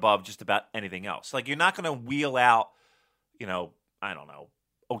over and above just about anything else. Like, you're not going to wheel out, I don't know,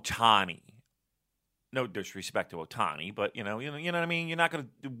 Otani. No disrespect to Otani, but you know what I mean. You're not going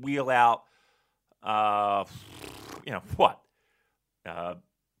to wheel out, what,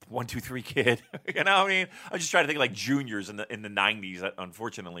 1, 2, 3 Kid. You know what I mean? I'm just trying to think of like juniors in the '90s that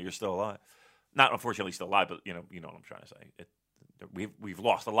unfortunately are still alive. Not unfortunately still alive, but you know what I'm trying to say. We've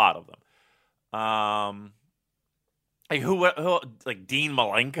lost a lot of them. Like who like Dean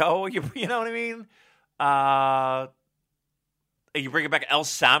Malenko? You know what I mean? You bring back El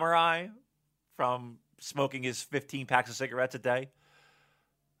Samurai from smoking his 15 packs of cigarettes a day,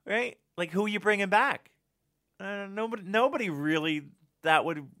 right? Like, who are you bringing back? Nobody really that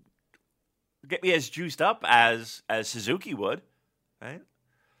would get me as juiced up as Suzuki would, right?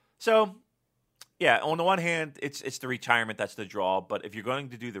 So, yeah, on the one hand, it's the retirement that's the draw, but if you're going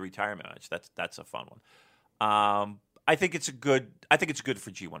to do the retirement match, that's a fun one. I think it's good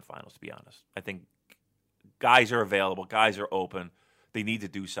for G1 finals, to be honest. I think guys are available, guys are open. They need to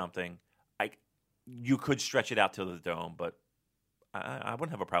do something. You could stretch it out to the Dome, but I wouldn't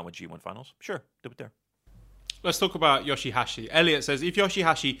have a problem with G1 finals. Sure, do it there. Let's talk about Yoshihashi. Elliot says, if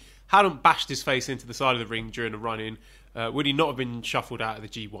Yoshihashi hadn't bashed his face into the side of the ring during a run-in, would he not have been shuffled out of the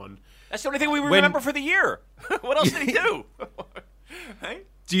G1? That's the only thing we remember for the year. What else did he do? Right?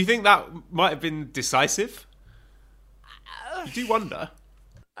 Do you think that might have been decisive? You do wonder.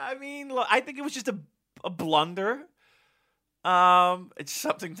 I mean, look, I think it was just a blunder. It's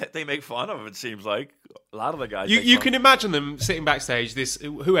something that they make fun of. It seems like a lot of the guys. You can imagine them sitting backstage. This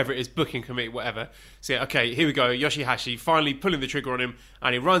whoever it is, booking committee, whatever. Say, okay, here we go. Yoshihashi finally pulling the trigger on him,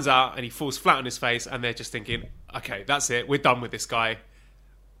 and he runs out and he falls flat on his face, and they're just thinking, okay, that's it. We're done with this guy.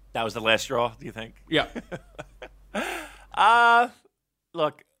 That was the last straw. Do you think? Yeah.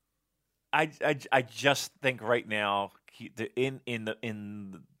 Look, I just think right now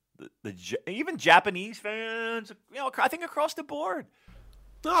even Japanese fans, I think across the board.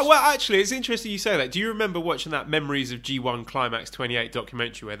 Oh, well, actually, it's interesting you say that. Do you remember watching that Memories of G1 Climax 28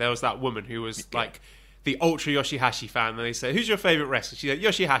 documentary where there was that woman who was like the ultra Yoshihashi fan, and they said, who's your favourite wrestler? She said,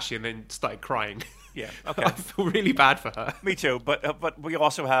 Yoshihashi, and then started crying. Yeah, okay. I feel really bad for her. Me too, but we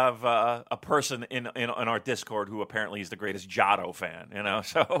also have a person in our Discord who apparently is the greatest Jado fan,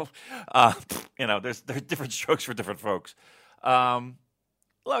 so, there's different strokes for different folks.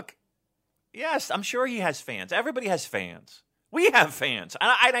 Look, yes, I'm sure he has fans. Everybody has fans. We have fans, and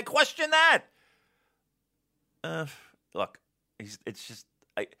I question that. Look,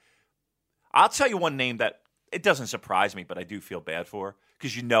 I'll tell you one name that it doesn't surprise me, but I do feel bad for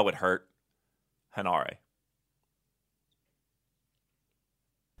because it hurt. Henare.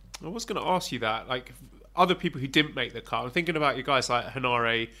 I was going to ask you that, like other people who didn't make the cut. I'm thinking about you guys like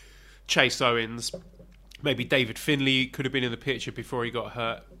Henare, Chase Owens, maybe David Finlay could have been in the picture before he got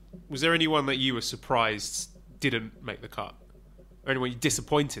hurt. Was there anyone that you were surprised didn't make the cut? Or anyone you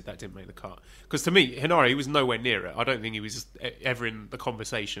disappointed that didn't make the cut? Because to me, Henare, he was nowhere near it. I don't think he was ever in the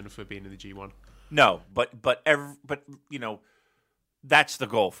conversation for being in the G1. No, but that's the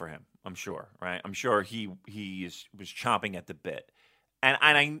goal for him. I'm sure, right? I'm sure he was chomping at the bit,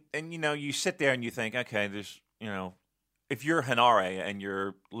 and you sit there and you think, okay, there's if you're Henare and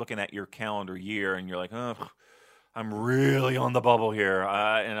you're looking at your calendar year and you're like, oh, I'm really on the bubble here,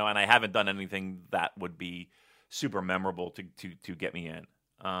 and I haven't done anything that would be super memorable to get me in.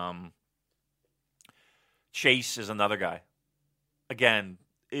 Chase is another guy. Again,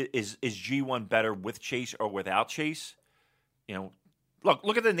 is G1 better with Chase or without Chase?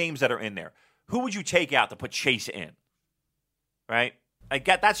 look at the names that are in there. Who would you take out to put Chase in? Right?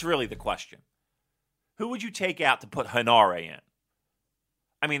 That's really the question. Who would you take out to put Henare in?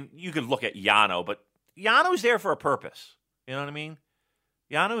 I mean, you could look at Yano, but Yano's there for a purpose. You know what I mean?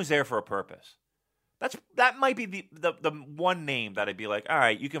 Yano's there for a purpose. That might be the one name that I'd be like, all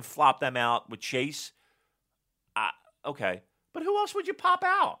right, you can flop them out with Chase. Okay. But who else would you pop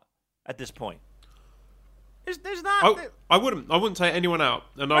out at this point? There's not. I wouldn't take anyone out.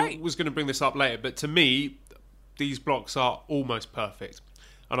 And right. I was going to bring this up later, but to me, these blocks are almost perfect.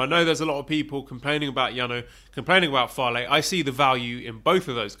 And I know there's a lot of people complaining about Yano, complaining about Fale. I see the value in both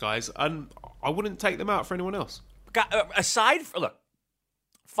of those guys, and I wouldn't take them out for anyone else. Look,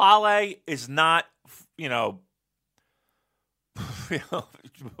 Fale is not, he's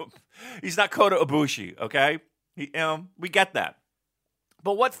not Kota Ibushi, okay? We get that.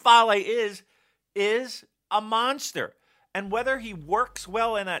 But what Fale is a monster. And whether he works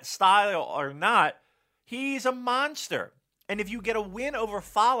well in that style or not, he's a monster. And if you get a win over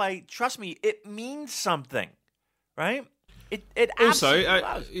Fale, trust me, it means something, right? It also,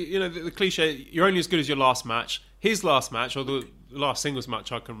 does. The cliche, you're only as good as your last match. His last match, or the last singles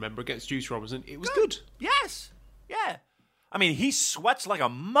match I can remember against Juice Robinson, it was good. Yes. Yeah. I mean, he sweats like a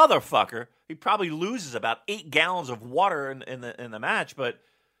motherfucker. He probably loses about 8 gallons of water in the match, but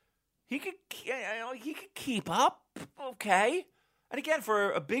he could keep up, okay. And again,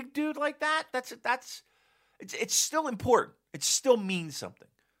 for a big dude like that, it's still important. It still means something.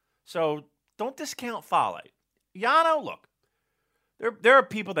 So don't discount Fale. Yano, look, there are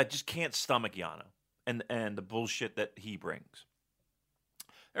people that just can't stomach Yano and the bullshit that he brings.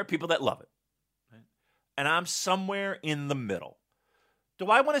 There are people that love it. Right? And I'm somewhere in the middle. Do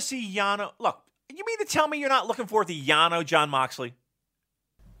I want to see Yano? Look, you mean to tell me you're not looking forward to Yano, John Moxley?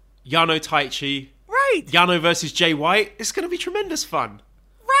 Yano Taichi. Right. Yano versus Jay White. It's going to be tremendous fun.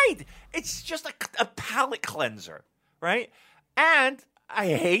 Right. It's just a palate cleanser, right? And I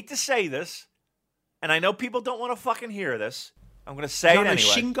hate to say this, and I know people don't want to fucking hear this. I'm going to say Yano it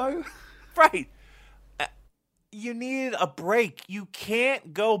anyway. Shingo? Right. You need a break. You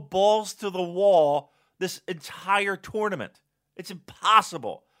can't go balls to the wall this entire tournament. It's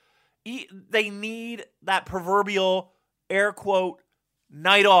impossible. They need that proverbial, air quote,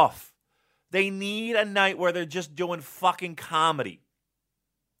 night off. They need a night where they're just doing fucking comedy.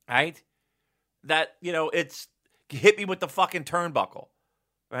 Right? That, it's hit me with the fucking turnbuckle.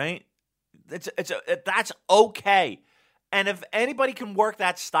 Right? That's okay. And if anybody can work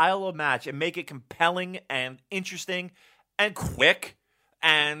that style of match and make it compelling and interesting and quick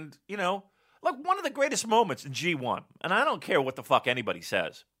and, like one of the greatest moments in G1, and I don't care what the fuck anybody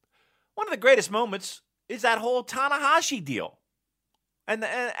says, one of the greatest moments is that whole Tanahashi deal. And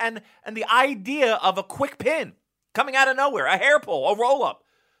the idea of a quick pin coming out of nowhere, a hair pull, a roll-up.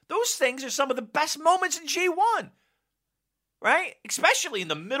 Those things are some of the best moments in G1. Right? Especially in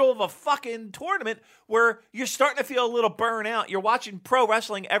the middle of a fucking tournament where you're starting to feel a little burnt out. You're watching pro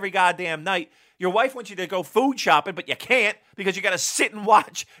wrestling every goddamn night. Your wife wants you to go food shopping, but you can't because you got to sit and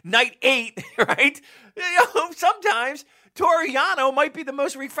watch Night 8, right? Sometimes Toru Yano might be the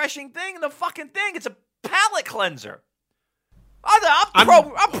most refreshing thing in the fucking thing. It's a palate cleanser. I'm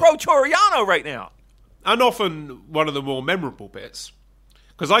pro Toru Yano right now. And often one of the more memorable bits.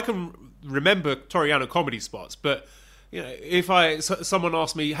 Because I can remember Toru Yano comedy spots, but if someone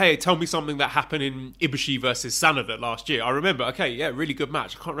asked me, hey, tell me something that happened in Ibushi versus Sanada last year, I remember, okay, yeah, really good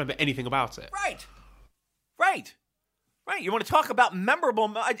match. I can't remember anything about it. Right. You want to talk about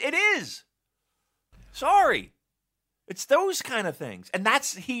memorable? It is. Sorry. It's those kind of things. And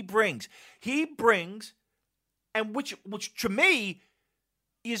that's he brings. And which to me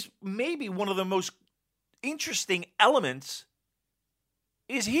is maybe one of the most interesting elements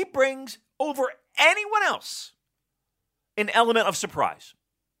is he brings over anyone else an element of surprise.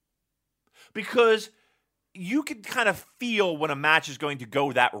 Because you can kind of feel when a match is going to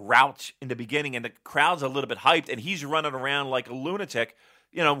go that route in the beginning and the crowd's a little bit hyped and he's running around like a lunatic,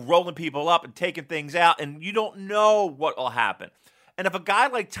 rolling people up and taking things out, and you don't know what will happen. And if a guy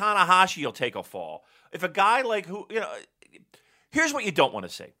like Tanahashi will take a fall, if a guy like here's what you don't want to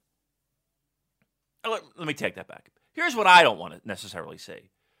see. Let me take that back. Here's what I don't want to necessarily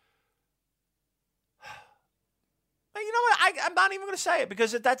see. You know what? I'm not even going to say it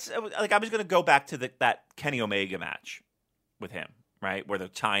because that's like I was going to go back to that Kenny Omega match with him, right? Where they're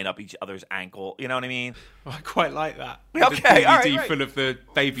tying up each other's ankle. You know what I mean? I quite like that. Okay, the all DVD right. full of the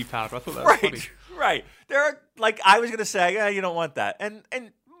baby powder. I thought that was funny. Right. There are I was going to say, you don't want that, and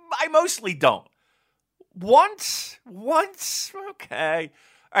I mostly don't. Once, okay,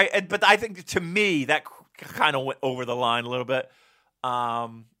 all right. But I think to me that kind of went over the line a little bit.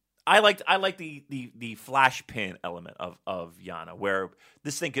 I like the flash pin element of Yana, where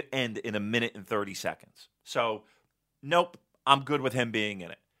this thing could end in 1 minute and 30 seconds. So, nope, I'm good with him being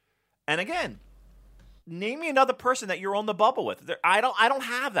in it. And again, name me another person that you're on the bubble with. I don't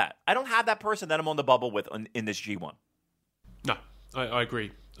have that. I don't have that person that I'm on the bubble with in this G1. No, I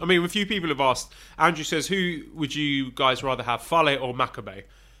agree. I mean, a few people have asked. Andrew says, who would you guys rather have, Fale or Makabe?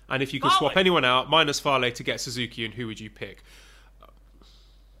 And if you could swap anyone out, minus Fale, to get Suzuki, and who would you pick?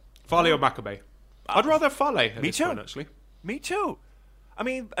 Fale or Makabe? I'd rather have Fale at this point, actually. Me too. I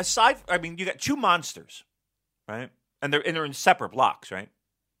mean, you got two monsters, right? And they're in separate blocks, right?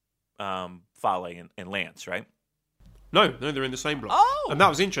 Fale and Lance, right? No, they're in the same block. Oh! And that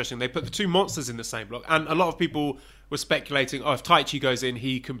was interesting. They put the two monsters in the same block. And a lot of people were speculating, if Taichi goes in,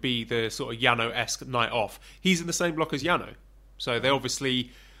 he can be the sort of Yano-esque night off. He's in the same block as Yano. So they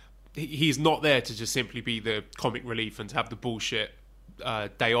obviously... He's not there to just simply be the comic relief and to have the bullshit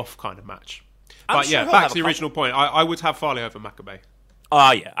day off kind of match. But sure back to the original point. I would have Fale over Makabe.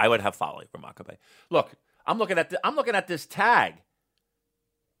 Oh yeah, I would have Fale over Makabe. Look, I'm looking at this tag.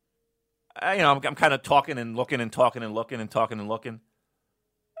 I'm kind of talking and looking and talking and looking and talking and looking.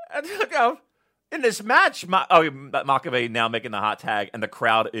 And in this match, Makabe now making the hot tag, and the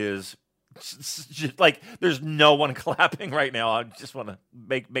crowd is just like, there's no one clapping right now. I just want to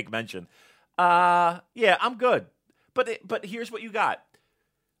make mention. Yeah, I'm good. But here's what you got.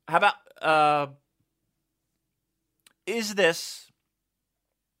 How about is this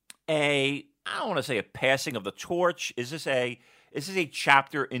I don't want to say a passing of the torch? Is this a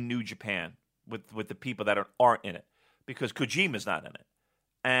chapter in New Japan with the people that aren't in it? Because Kojima's not in it,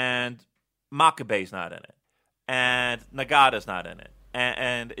 and Makabe's not in it, and Nagata's not in it.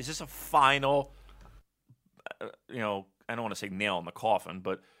 And is this a final, I don't want to say nail in the coffin,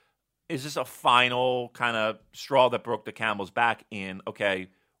 but is this a final kind of straw that broke the camel's back in, okay,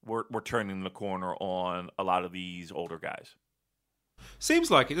 we're turning the corner on a lot of these older guys? Seems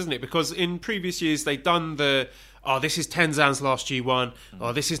like it, doesn't it? Because in previous years, they've done this is Tenzan's last G1,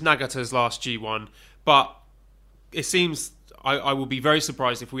 this is Nagata's last G1, but it seems, I will be very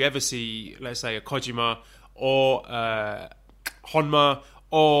surprised if we ever see, let's say, a Kojima or Honma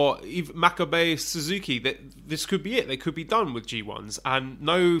or even Makabe, Suzuki. That this could be it. They could be done with G1s, and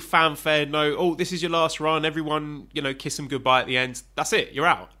no fanfare, no, this is your last run, everyone, kiss them goodbye at the end. That's it, you're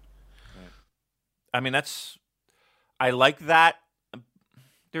out. I mean, I like that.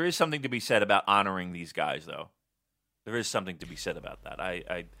 There is something to be said about honoring these guys, though. There is something to be said about that.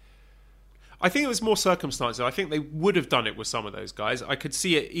 I think it was more circumstantial. I think they would have done it with some of those guys. I could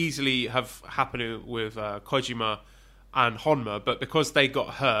see it easily have happened with Kojima and Honma, but because they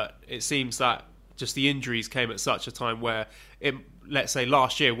got hurt, it seems that just the injuries came at such a time where, let's say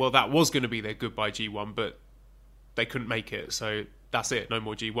last year, that was going to be their goodbye G1, but they couldn't make it, so that's it, no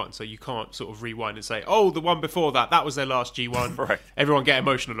more G1. So you can't sort of rewind and say, the one before that was their last G1. Right. Everyone get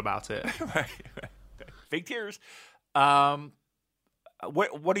emotional about it. Right. Fake tears.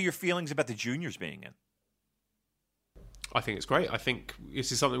 What are your feelings about the juniors being in? I think it's great. I think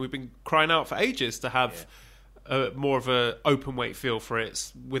this is something we've been crying out for ages, to have more of a open weight feel for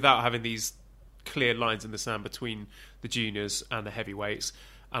it without having these clear lines in the sand between the juniors and the heavyweights.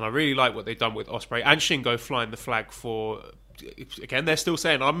 And I really like what they've done with Ospreay and Shingo flying the flag for, again, they're still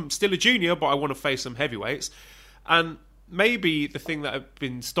saying, I'm still a junior, but I want to face some heavyweights. And maybe the thing that had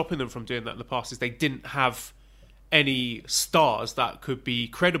been stopping them from doing that in the past is they didn't have any stars that could be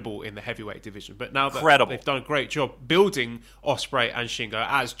credible in the heavyweight division. But now that they've done a great job building Ospreay and Shingo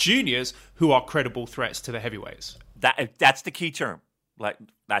as juniors who are credible threats to the heavyweights. That's the key term.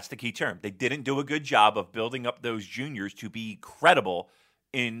 That's the key term. They didn't do a good job of building up those juniors to be credible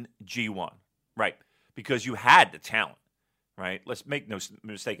in G1, right? Because you had the talent, right? Let's make no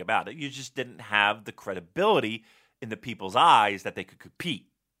mistake about it. You just didn't have the credibility in the people's eyes that they could compete.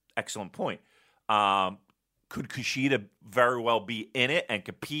 Excellent point. Could Kushida very well be in it and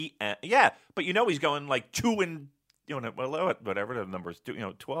compete? Yeah, but he's going like 2 and whatever the number is,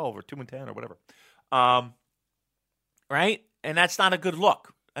 12 or 2 and 10 or whatever, right? And that's not a good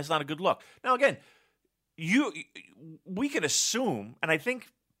look. That's not a good look. Now again, we can assume, and I think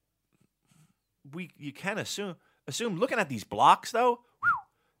you can assume. Looking at these blocks though,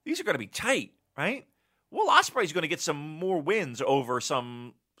 these are going to be tight, right? Will Ospreay's going to get some more wins over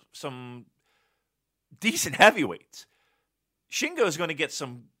some decent heavyweights. Shingo's going to get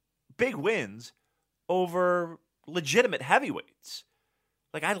some big wins over legitimate heavyweights.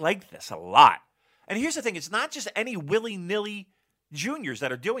 I like this a lot. And here's the thing, it's not just any willy-nilly juniors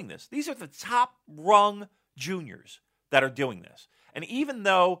that are doing this. These are the top-rung juniors that are doing this. And even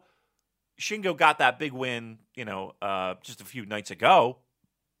though Shingo got that big win, just a few nights ago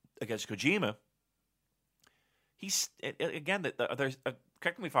against Kojima. He's again. There's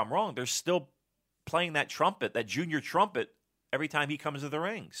correct me if I'm wrong. They're still playing that trumpet, that junior trumpet, every time he comes to the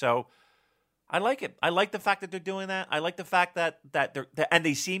ring. So I like it. I like the fact that they're doing that. I like the fact that and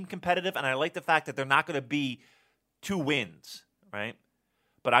they seem competitive, and I like the fact that they're not going to be 2 wins, right?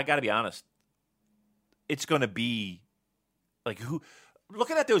 But I got to be honest. It's going to be like who?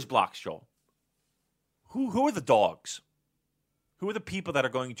 Looking at those blocks, Joel. Who are the dogs? Who are the people that are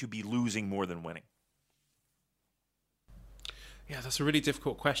going to be losing more than winning? Yeah, that's a really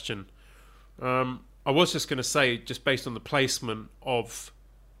difficult question. I was just going to say, just based on the placement of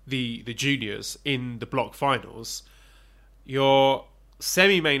the juniors in the block finals, your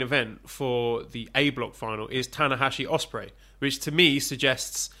semi-main event for the A block final is Tanahashi Ospreay, which to me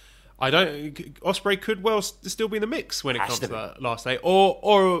suggests Ospreay could well still be in the mix when it comes to that last day,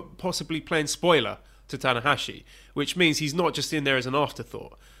 or possibly playing spoiler to Tanahashi, which means he's not just in there as an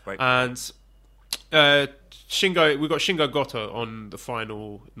afterthought. Right. And we've got Shingo Goto on the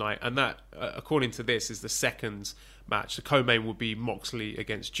final night, and that, according to this, is the second match. The co-main will be Moxley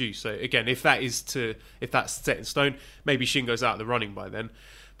against Juice. So again, if that's set in stone, maybe Shingo's out of the running by then.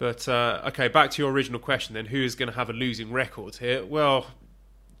 But okay, back to your original question then. Who is going to have a losing record here? Well,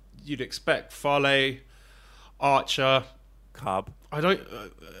 you'd expect Fale, Archer, Cobb. I don't.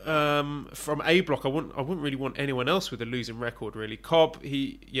 From A block, I wouldn't really want anyone else with a losing record. Really, Cobb.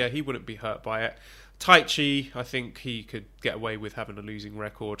 He wouldn't be hurt by it. Taichi, I think he could get away with having a losing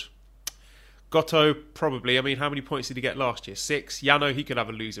record. Goto, probably. I mean, how many points did he get last year? 6. Yano, he could have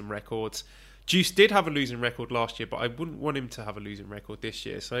a losing record. Juice did have a losing record last year, but I wouldn't want him to have a losing record this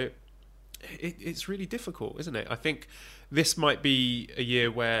year. So it's really difficult, isn't it? I think this might be a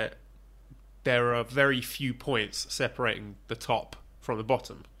year where there are very few points separating the top from the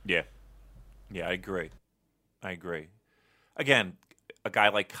bottom. Yeah, I agree. Again, a guy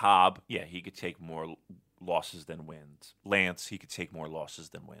like Cobb, yeah, he could take more losses than wins. Lance, he could take more losses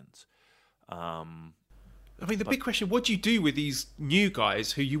than wins. I mean, the big question, what do you do with these new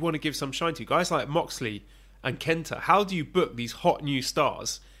guys who you want to give some shine to? Guys like Moxley and Kenta, how do you book these hot new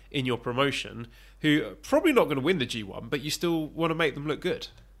stars in your promotion who are probably not going to win the G1, but you still want to make them look good?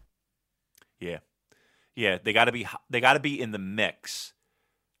 Yeah, they got to be in the mix.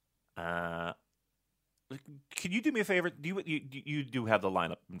 Can you do me a favor? You do have the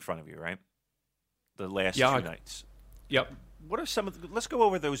lineup in front of you, right? The last 2 nights. Yep. What are some of let's go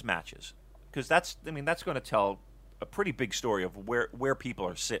over those matches, because that's going to tell a pretty big story of where people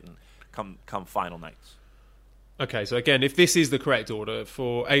are sitting come final nights. Okay, so again, if this is the correct order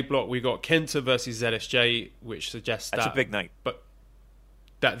for A block, we got Kenta versus ZSJ, which suggests that's a big night. But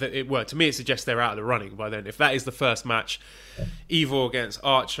to me, it suggests they're out of the running by then. If that is the first match, Evil against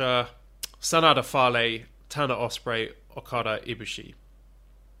Archer, Sanada Fale, Tana Ospreay, Okada Ibushi.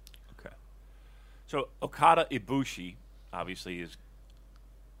 Okay, so Okada Ibushi obviously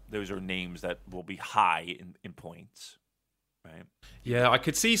those are names that will be high in points, right? Yeah, I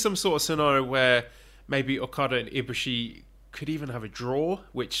could see some sort of scenario where maybe Okada and Ibushi could even have a draw,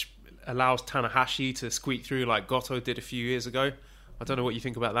 which allows Tanahashi to squeak through like Goto did a few years ago. I don't know what you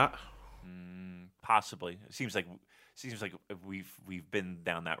think about that. Possibly. It seems like we've been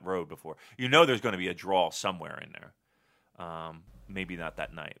down that road before. There's going to be a draw somewhere in there. Maybe not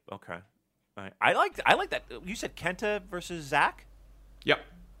that night. Okay. All right. I like that. You said Kenta versus Zack? Yep.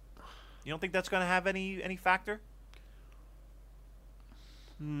 You don't think that's going to have any factor?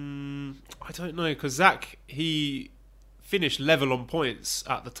 I don't know, because Zack, he finished level on points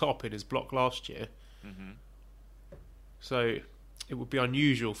at the top in his block last year. Mm-hmm. So it would be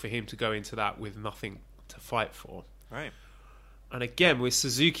unusual for him to go into that with nothing to fight for. Right. And again, with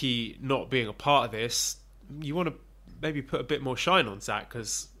Suzuki not being a part of this, you want to maybe put a bit more shine on Zack,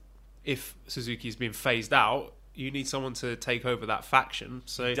 because if Suzuki's been phased out, you need someone to take over that faction.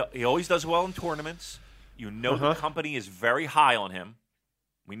 So he always does well in tournaments. The company is very high on him.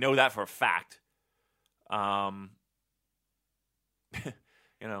 We know that for a fact. I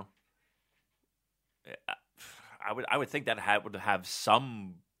would think that would have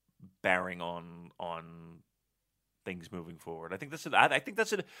some bearing on things moving forward. I think it's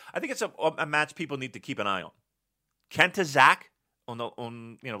a match people need to keep an eye on. Kenta Zack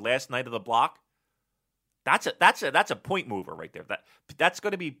on last night of the block. That's a point mover right there. That's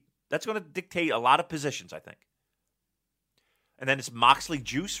going to dictate a lot of positions, I think. And then it's Moxley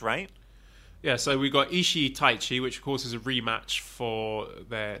Juice, right? Yeah, so we got Ishii Taichi, which of course is a rematch for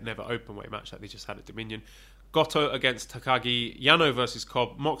their never openweight match that they just had at Dominion. Goto against Takagi, Yano versus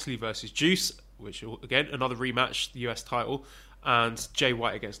Cobb, Moxley versus Juice, which again another rematch, the US title, and Jay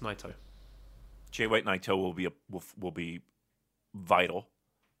White against Naito. Jay White Naito will be vital,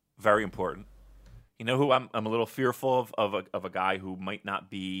 very important. You know who I'm a little fearful of a guy who might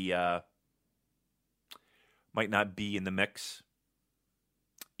not be in the mix.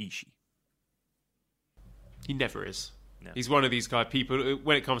 Ishii. He never is. No. He's one of these guys. People,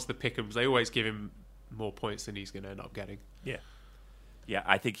 when it comes to the pick'ems, they always give him more points than he's going to end up getting. Yeah.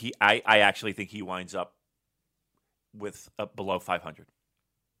 I think I actually think he winds up with below 500.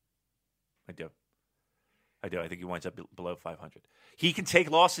 I do. I think he winds up below 500. He can take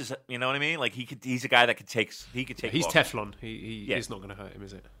losses. You know what I mean? Like he's a guy that could take. He could take. He's losses. Teflon. He is not going to hurt him,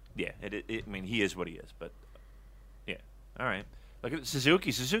 is it? Yeah. I mean, he is what he is. But yeah. All right. Look at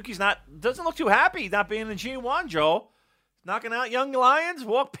Suzuki. Suzuki's doesn't look too happy not being in G1. Joel knocking out young lions.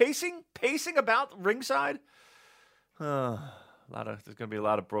 Pacing about ringside. There's going to be a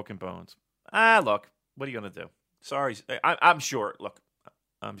lot of broken bones. Look. What are you going to do? Sorry. I'm sure. Look.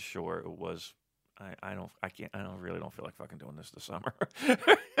 I'm sure it was. I really don't feel like fucking doing this summer.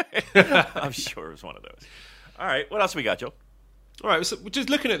 I'm sure it was one of those. All right, what else we got, Joe? All right, so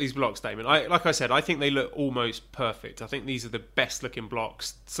just looking at these blocks, Damon, like I said, I think they look almost perfect. I think these are the best looking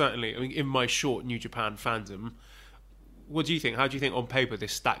blocks, certainly. I mean, in my short New Japan fandom. What do you think? How do you think on paper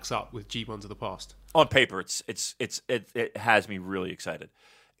this stacks up with G1s of the past? On paper, it has me really excited,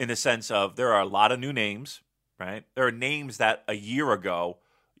 in the sense of there are a lot of new names, right? There are names that a year ago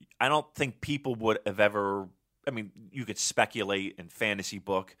I don't think people would have ever. I mean, you could speculate and fantasy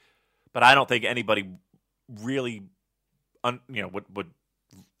book, but I don't think anybody really, would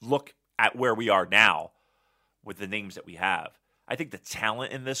look at where we are now with the names that we have. I think the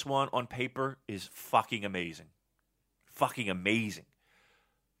talent in this one on paper is fucking amazing,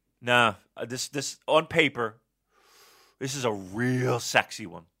 Nah, this on paper, this is a real sexy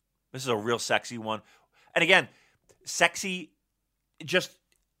one. And again, sexy, just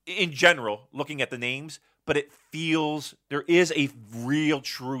in general, looking at the names, but it feels there is a real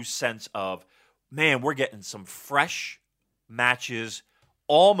true sense of, man, we're getting some fresh matches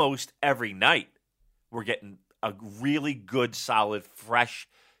almost every night. We're getting a really good, solid, fresh,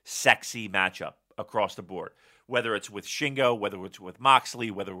 sexy matchup across the board. Whether it's with Shingo, whether it's with Moxley,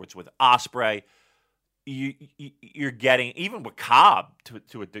 whether it's with Ospreay, you're getting, even with Cobb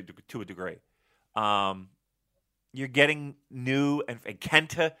to a degree. You're getting new and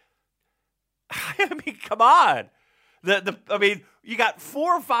Kenta. I mean, come on. I mean, you got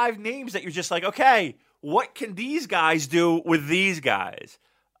 4 or 5 names that you're just like, okay, what can these guys do with these guys?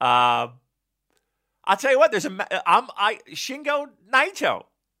 I'll tell you what. Shingo Naito.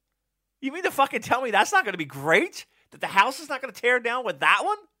 You mean to fucking tell me that's not going to be great? That the house is not going to tear down with that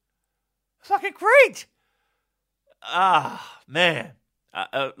one? Fucking great. Man.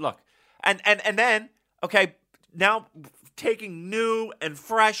 Look, and then okay. Now, taking new and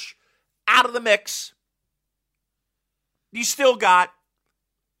fresh out of the mix, you still got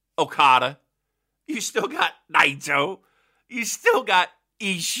Okada. You still got Naito. You still got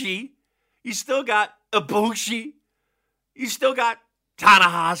Ishii. You still got Ibushi. You still got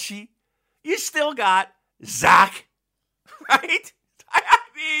Tanahashi. You still got Zack. Right? I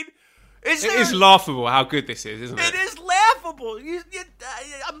mean, it is laughable how good this is, isn't it? It is laughable.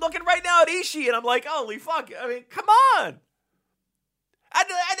 I'm looking right now at Ishii, and I'm like, holy fuck. I mean, come on.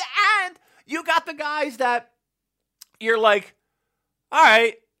 And you got the guys that you're like, all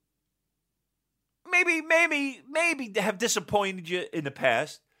right, maybe they have disappointed you in the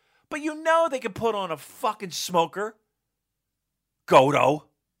past, but you know they can put on a fucking smoker. Goto.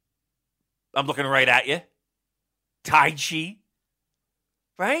 I'm looking right at you. Taichi.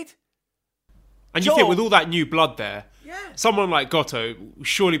 Right? And you think with all that new blood there, yeah, someone like Goto will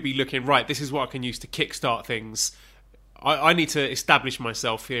surely be looking, right, this is what I can use to kickstart things. I need to establish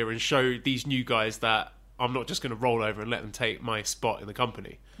myself here and show these new guys that I'm not just going to roll over and let them take my spot in the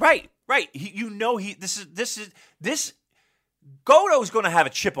company. Right. Goto's going to have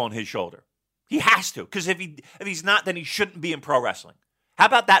a chip on his shoulder. He has to, because if he's not, then he shouldn't be in pro wrestling. How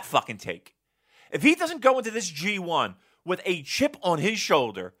about that fucking take? If he doesn't go into this G1 with a chip on his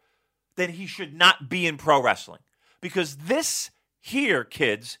shoulder, then he should not be in pro wrestling. Because this here,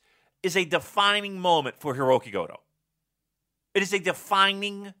 kids, is a defining moment for Hiroki Goto. It is a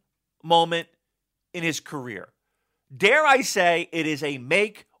defining moment in his career. Dare I say it is a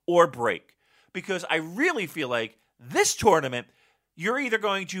make or break. Because I really feel like this tournament, you're either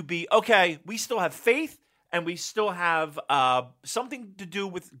going to be, okay, we still have faith and we still have something to do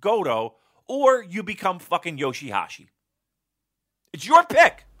with Goto, or you become fucking Yoshihashi. It's your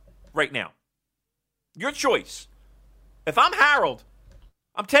pick right now. Your choice. If I'm Harold,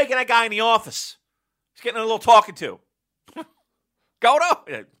 I'm taking that guy in the office. He's getting a little talking to. Goto?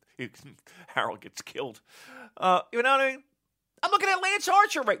 Harold gets killed. You know what I mean? I'm looking at Lance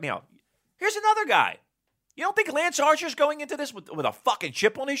Archer right now. Here's another guy. You don't think Lance Archer's going into this with a fucking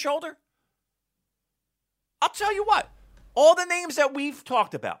chip on his shoulder? I'll tell you what. All the names that we've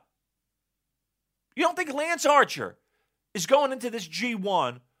talked about. You don't think Lance Archer is going into this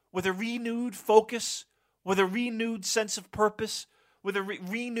G1 with a renewed focus, with a renewed sense of purpose, with a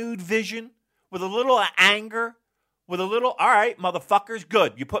renewed vision, with a little anger, with a little, all right, motherfuckers,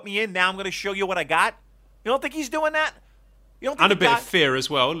 good. You put me in, now I'm going to show you what I got? You don't think he's doing that? You don't think and a bit of fear as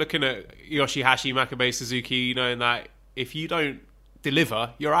well, looking at Yoshihashi, Makabe Suzuki, knowing that if you don't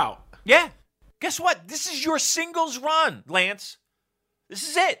deliver, you're out. Yeah. Guess what? This is your singles run, Lance. This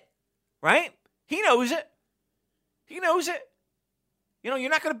is it, right? He knows it. He knows it. You know, you're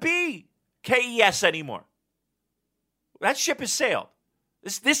not going to be KES anymore. That ship has sailed.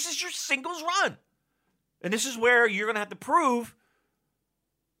 This is your singles run. And this is where you're going to have to prove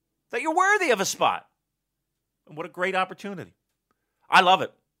that you're worthy of a spot. And what a great opportunity. I love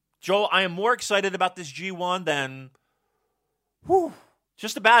it. Joel, I am more excited about this G1 than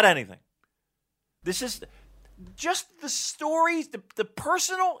just about anything. This is just the stories, the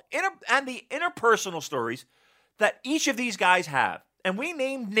personal and the interpersonal stories that each of these guys have. And we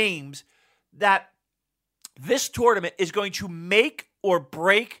named names that this tournament is going to make or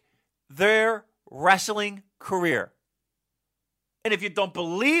break their wrestling career. And if you don't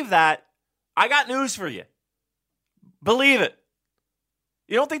believe that, I got news for you. Believe it.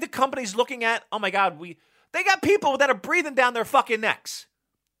 You don't think the company's looking at, oh my God, they got people that are breathing down their fucking necks.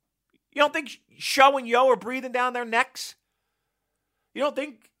 You don't think Show and Yo are breathing down their necks? You don't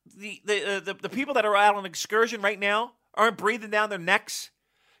think the people that are out on excursion right now aren't breathing down their necks?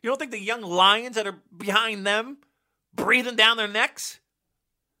 You don't think the young lions that are behind them breathing down their necks?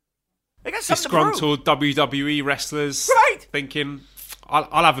 They got something disgruntled WWE wrestlers, right? Thinking,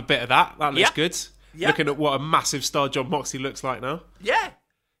 I'll have a bit of that. That looks good. Yep. Looking at what a massive star Jon Moxley looks like now. Yeah.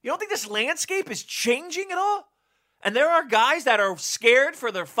 You don't think this landscape is changing at all? And there are guys that are scared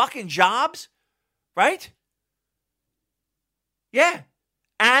for their fucking jobs, right? Yeah.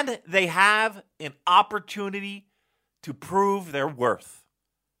 And they have an opportunity to prove their worth.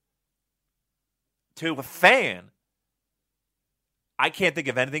 To a fan, I can't think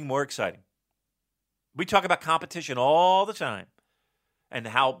of anything more exciting. We talk about competition all the time and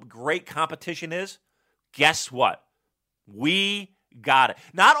how great competition is. Guess what? We got it.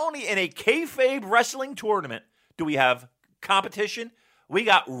 Not only in a kayfabe wrestling tournament do we have competition, we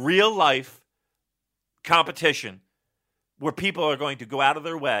got real life competition where people are going to go out of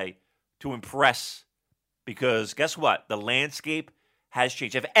their way to impress, because guess what? The landscape has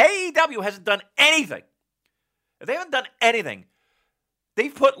changed. If AEW hasn't done anything, if they haven't done anything,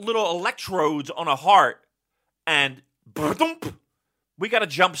 they've put little electrodes on a heart and we got a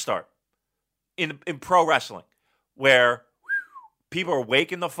jump start in pro wrestling where people are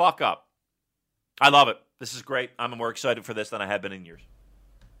waking the fuck up. I love it. This is great. I'm more excited for this than I have been in years.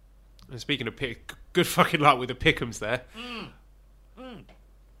 And speaking of good fucking luck with the pick'ems there.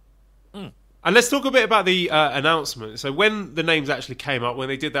 And let's talk a bit about the announcement. So when the names actually came up, when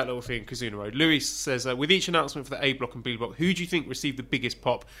they did that little thing in Kazuna Road, Louis says, with each announcement for the A block and B block, who do you think received the biggest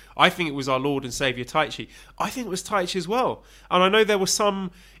pop? I think it was our Lord and Saviour Taichi. I think it was Taichi as well. And I know there were some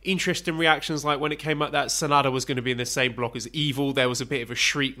interesting reactions, like when it came out that Sanada was going to be in the same block as Evil, there was a bit of a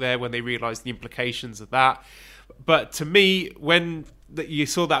shriek there when they realised the implications of that. But to me, when you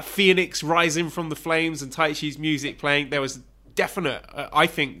saw that Phoenix rising from the flames and Taichi's music playing, there was definite, I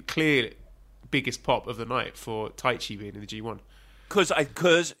think, clear biggest pop of the night for Taichi being in the G1.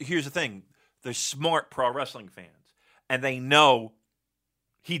 Because here's the thing. They're smart pro wrestling fans. And they know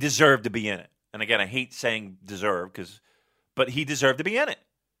he deserved to be in it. And again, I hate saying deserve, but he deserved to be in it.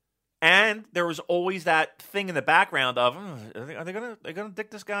 And there was always that thing in the background of, are they gonna dick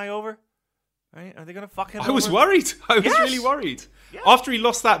this guy over? Right? Are they gonna fuck him over? I was worried. I was really worried. Yes. After he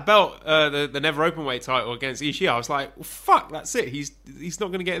lost that belt, the Never Openweight title against Ishii, I was like, well, fuck, that's it. He's not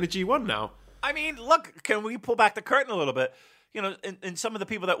going to get in the G1 now. I mean, look, can we pull back the curtain a little bit? You know, in some of the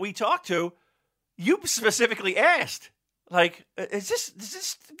people that we talked to, you specifically asked, like, is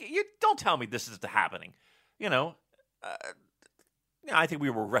this, you don't tell me this is happening. You know, I think we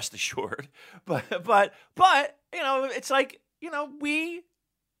were rest assured. But you know, it's like, you know, we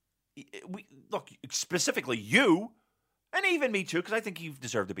look, specifically you, and even me too, because I think you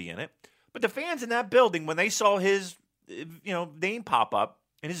deserve to be in it. But the fans in that building, when they saw his, you know, name pop up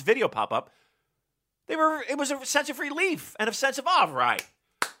and his video pop up, it was a sense of relief and a sense of, all right.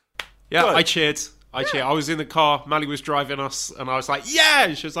 Yeah, good. I cheered. I was in the car. Mally was driving us, and I was like, "Yeah!"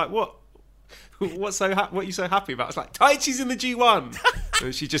 And she was like, "What? What are you so happy about?" I was like, "Taichi's in the G1."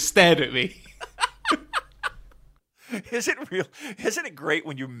 She just stared at me. Isn't it great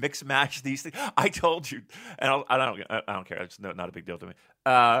when you mix match these things? I told you, and I don't care. It's not a big deal to me.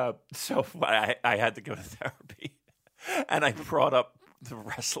 So I had to go to therapy, and I brought up the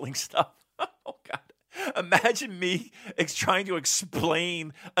wrestling stuff. Oh God! Imagine me trying to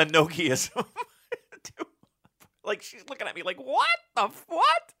explain Inokiism. Like she's looking at me like, what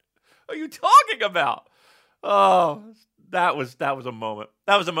are you talking about? Oh, that was a moment.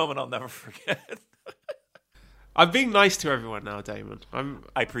 That was a moment I'll never forget. I'm being nice to everyone now, Damon.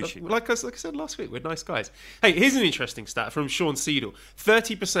 I appreciate it. Like I said last week, we're nice guys. Hey, here's an interesting stat from Sean Seidel.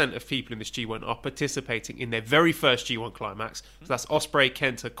 30% of people in this G1 are participating in their very first G1 climax. So that's Ospreay,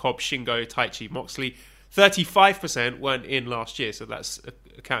 Kenta, Cobb, Shingo, Taichi, Moxley. 35% weren't in last year, so that's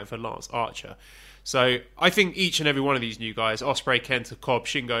accounting for Lance Archer. So I think each and every one of these new guys, Ospreay, Kenta, Cobb,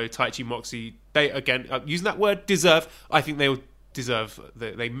 Shingo, Taichi, Moxley, they, again, using that word deserve, I think they will deserve,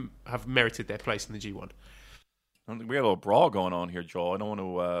 they have merited their place in the G1. We have a little brawl going on here, Joel. I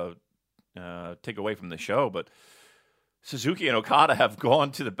don't want to take away from the show, but Suzuki and Okada have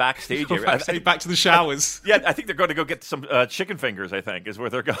gone to the backstage area. Back to the showers. I think they're going to go get some chicken fingers, I think, is where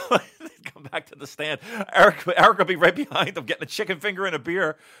they're going. Come back to the stand. Eric will be right behind them getting a chicken finger and a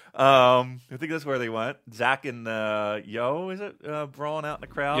beer. I think that's where they went. Zach and Yo, is it? Brawling out in the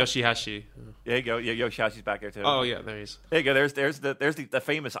crowd. Yoshihashi. There you go. Yoshihashi's back there, too. Oh, yeah, there he is. There you go. There's the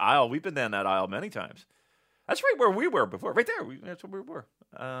famous aisle. We've been down that aisle many times. That's right where we were before. Right there. That's where we were.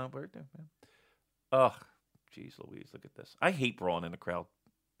 Oh, jeez Louise, look at this. I hate brawling in the crowd.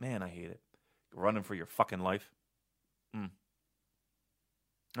 Man, I hate it. Running for your fucking life. All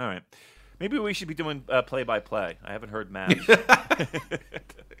right. Maybe we should be doing play-by-play. I haven't heard Matt.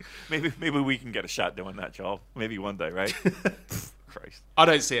 maybe we can get a shot doing that, Joel. Maybe one day, right? Christ. I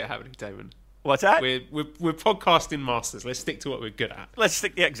don't see it happening, Damon. What's that? We're podcasting masters. Let's stick to what we're good at.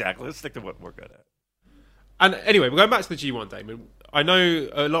 Exactly. Let's stick to what we're good at. And anyway, we're going back to the G1, Damon. I know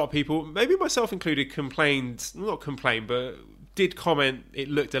a lot of people, maybe myself included, but did comment it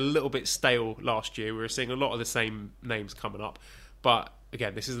looked a little bit stale last year. We were seeing a lot of the same names coming up. But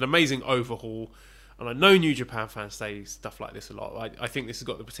again, this is an amazing overhaul. And I know New Japan fans say stuff like this a lot. I think this has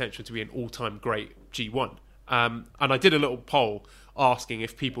got the potential to be an all-time great G1. And I did a little poll asking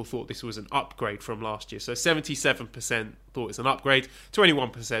if people thought this was an upgrade from last year. So 77% thought it's an upgrade,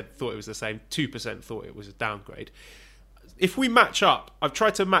 21% thought it was the same, 2% thought it was a downgrade. If we match up, I've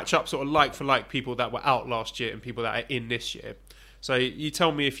tried to match up sort of like for like people that were out last year and people that are in this year. So you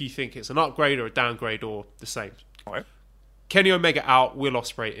tell me if you think it's an upgrade or a downgrade or the same. All right. Kenny Omega out, Will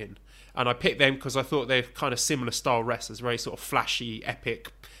Ospreay in. And I picked them because I thought they're kind of similar style wrestlers, very sort of flashy,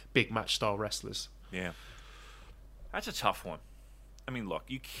 epic, big match style wrestlers. Yeah. That's a tough one. I mean, look,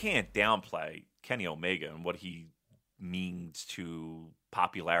 you can't downplay Kenny Omega and what he means to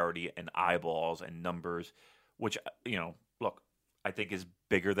popularity and eyeballs and numbers, which, look, I think is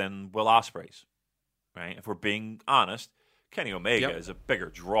bigger than Will Ospreay's, right? If we're being honest, Kenny Omega is a bigger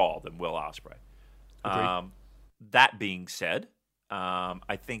draw than Will Ospreay. That being said,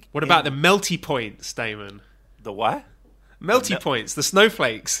 I think... What about the melty points, Damon? The what? Melty points, the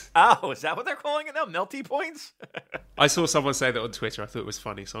snowflakes. Oh, is that what they're calling it now? Melty points? I saw someone say that on Twitter. I thought it was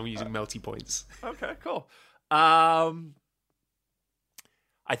funny, so I'm using melty points. Okay, cool. I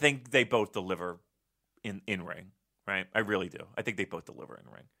think they both deliver in ring, right? I really do. I think they both deliver in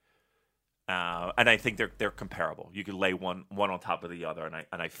ring. And I think they're comparable. You could lay one on top of the other, and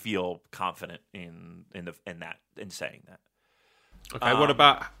I feel confident in saying that. Okay, what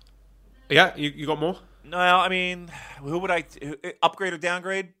about... Yeah, you got more? No, I mean, who would I upgrade or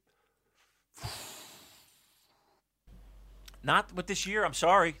downgrade? Not with this year. I'm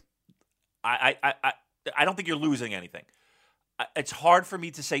sorry. I don't think you're losing anything. It's hard for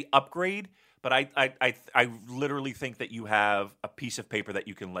me to say upgrade, but I literally think that you have a piece of paper that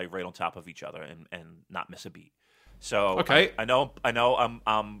you can lay right on top of each other and not miss a beat. So okay, I know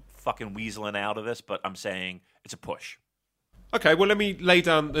I'm fucking weaseling out of this, but I'm saying it's a push. Okay, well, let me lay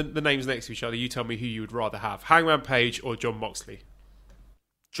down the names next to each other. You tell me who you would rather have, Hangman Page or Jon Moxley?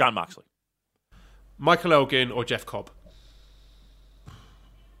 Jon Moxley. Michael Elgin or Jeff Cobb?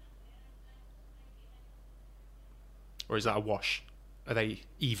 Or is that a wash? Are they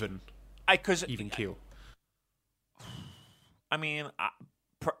even keel? I mean,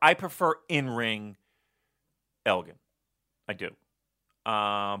 I prefer in-ring Elgin. I do.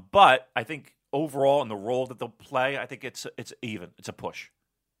 But I think... overall, in the role that they'll play, I think it's even. It's a push.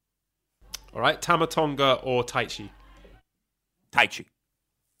 All right, Tama Tonga or Taichi? Taichi.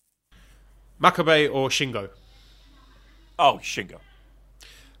 Makabe or Shingo? Oh, Shingo.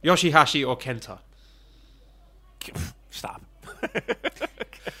 Yoshihashi or Kenta? Stop.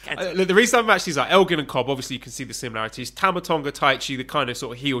 The reason I've matched these are Elgin and Cobb. Obviously, you can see the similarities. Tamatonga Taichi, the kind of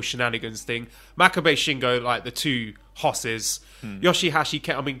sort of heel shenanigans thing. Makabe Shingo, like the two hosses.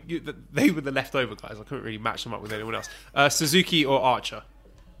 Yoshihashi, I mean, they were the leftover guys. I couldn't really match them up with anyone else. Suzuki or Archer?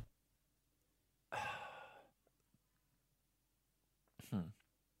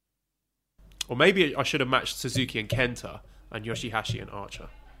 Or maybe I should have matched Suzuki and Kenta and Yoshihashi and Archer.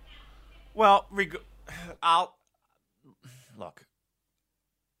 Well, I'll look.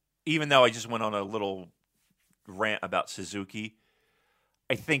 Even though I just went on a little rant about Suzuki,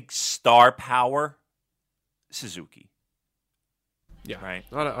 I think star power, Suzuki. Yeah, right.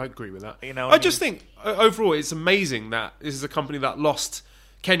 I agree with that. You know, I just think overall it's amazing that this is a company that lost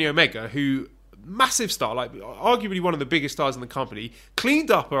Kenny Omega, who massive star, like arguably one of the biggest stars in the company,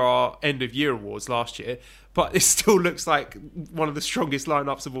 cleaned up our end of year awards last year, but it still looks like one of the strongest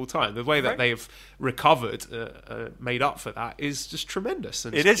lineups of all time. The way that they've recovered, made up for that, is just tremendous.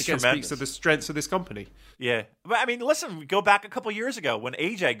 And it is tremendous. Speaks to the strengths of this company. Yeah, but I mean, listen, go back a couple years ago when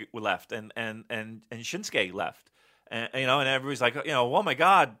AJ left and Shinsuke left, and you know, and everybody's like, you know, oh my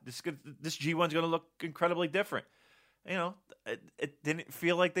God, this G1's going to look incredibly different. You know, it didn't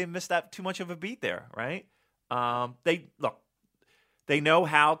feel like they missed that too much of a beat there, right? They know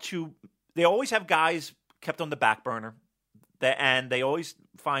how to. They always have guys kept on the back burner, and they always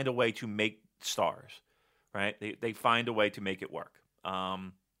find a way to make stars, right? They find a way to make it work.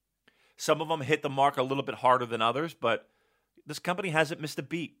 Some of them hit the mark a little bit harder than others, but this company hasn't missed a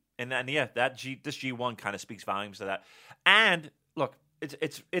beat, and yeah, this G1 kind of speaks volumes to that. And look,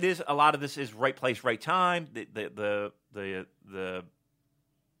 it is a lot of this is right place, right time. The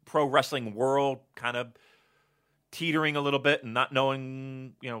pro wrestling world kind of teetering a little bit and not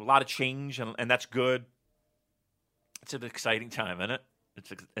knowing, you know, a lot of change, and that's good. It's an exciting time, isn't it?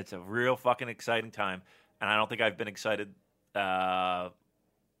 It's a real fucking exciting time, and I don't think I've been excited at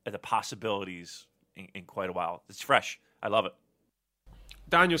the possibilities in quite a while. It's fresh. I love it.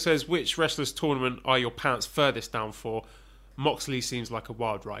 Daniel says, which wrestlers tournament are your pants furthest down for? Moxley seems like a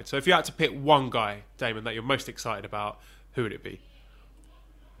wild ride. So if you had to pick one guy, Damon, that you're most excited about, who would it be?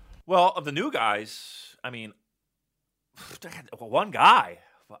 Well, of the new guys, I mean, one guy.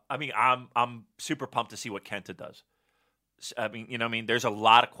 I mean, I'm super pumped to see what Kenta does. I mean, you know, there's a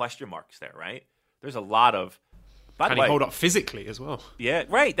lot of question marks there, right? There's a lot of. Can he hold up physically as well? Yeah,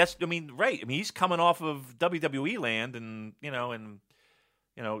 right. Right. I mean, he's coming off of WWE land, and you know,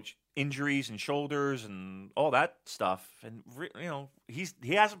 injuries and shoulders and all that stuff, and you know, he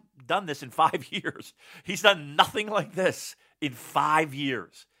hasn't done this in 5 years. He's done nothing like this in 5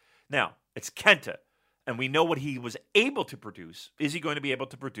 years. Now it's Kenta, and we know what he was able to produce. Is he going to be able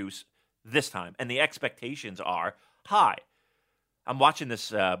to produce this time? And the expectations are high. I'm watching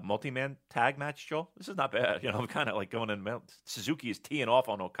this multi-man tag match, Joel. This is not bad. You know, I'm kind of like going in. Suzuki is teeing off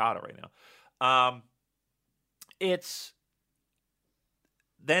on Okada right now. It's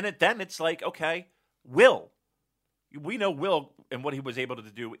like, okay, Will. We know Will and what he was able to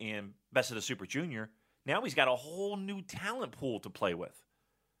do in Best of the Super Junior. Now he's got a whole new talent pool to play with.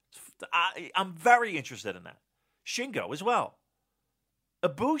 I'm very interested in that. Shingo as well.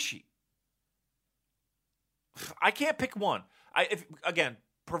 Ibushi. I can't pick one. Again,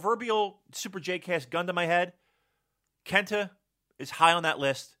 proverbial Super J-Cast gun to my head. Kenta is high on that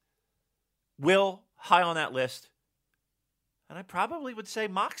list. Will, high on that list. And I probably would say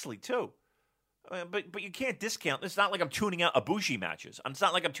Moxley, too. But you can't discount. It's not like I'm tuning out Ibushi matches. It's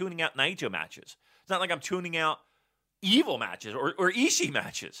not like I'm tuning out Naito matches. It's not like I'm tuning out Evil matches or Ishii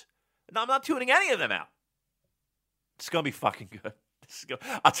matches. No, I'm not tuning any of them out. It's going to be fucking good.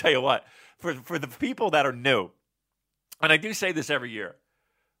 I'll tell you what. For the people that are new, and I do say this every year,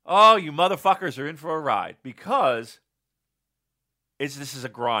 oh, you motherfuckers are in for a ride, because this is a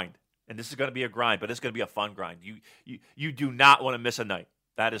grind. And this is going to be a grind, but it's going to be a fun grind. You do not want to miss a night.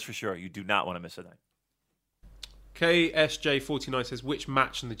 That is for sure. You do not want to miss a night. KSJ49 says, which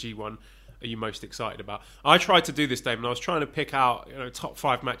match in the G1 are you most excited about? I tried to do this, Dave, and I was trying to pick out, you know, top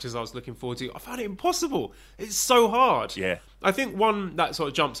 5 matches I was looking forward to. I found it impossible. It's so hard. Yeah. I think one that sort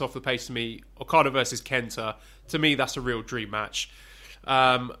of jumps off the page to me, Okada versus Kenta. To me, that's a real dream match.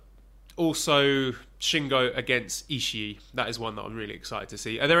 Also, Shingo against Ishii. That is one that I'm really excited to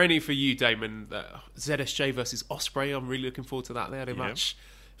see. Are there any for you, Damon? ZSJ versus Ospreay. I'm really looking forward to that. They had a match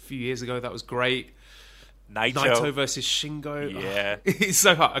a few years ago. That was great. Naito versus Shingo. Yeah. It's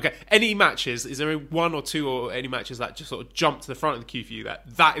so hard. Okay. Any matches? Is there one or two or any matches that just sort of jump to the front of the queue for you?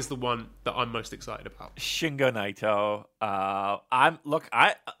 That is the one that I'm most excited about. Shingo Naito.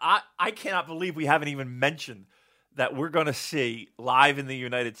 I cannot believe we haven't even mentioned that we're going to see live in the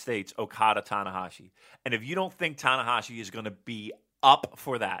United States Okada Tanahashi. And if you don't think Tanahashi is going to be up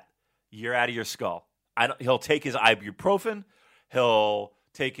for that, you're out of your skull. He'll take his ibuprofen. He'll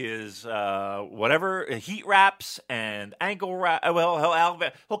take his whatever heat wraps and ankle wrap. Well,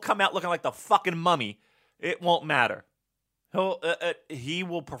 he'll come out looking like the fucking mummy. It won't matter. He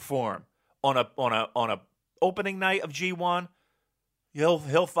will perform on a opening night of G1.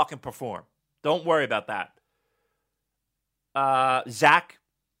 He'll fucking perform. Don't worry about that. Zach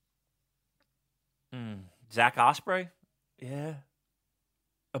Ospreay, yeah.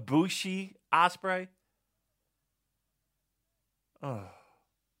 Ibushi Ospreay. Oh.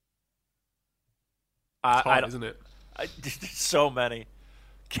 It's hard, isn't it? So many.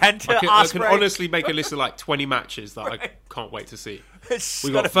 Kenta Ospreay. I can honestly make a list of like 20 matches that I can't wait to see.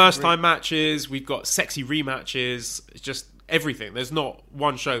 We've got first-time matches. We've got sexy rematches. It's just everything. There's not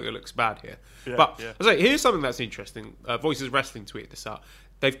one show that looks bad here. Here's something that's interesting. Voices Wrestling tweeted this out.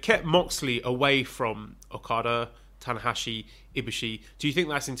 They've kept Moxley away from Okada, Tanahashi, Ibushi. Do you think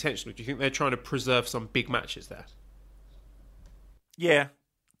that's intentional? Do you think they're trying to preserve some big matches there? Yeah,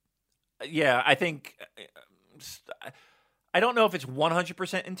 I think. I don't know if it's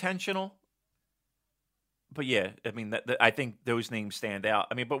 100% intentional, but yeah, I mean, I think those names stand out.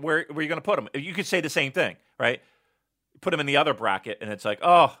 I mean, but where are you going to put them? You could say the same thing, right? Put them in the other bracket, and it's like,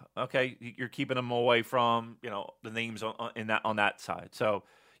 oh, okay, you're keeping them away from the names on that side. So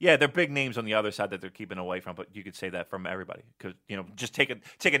yeah, they're big names on the other side that they're keeping away from, but you could say that from everybody because just take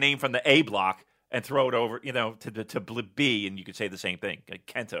a name from the A block and throw it over to B, and you could say the same thing, like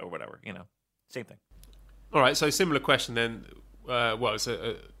Kenta or whatever, same thing. All right, so similar question then. It's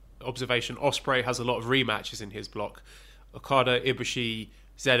an observation. Ospreay has a lot of rematches in his block. Okada, Ibushi,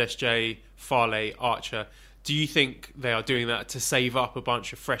 ZSJ, Fale, Archer. Do you think they are doing that to save up a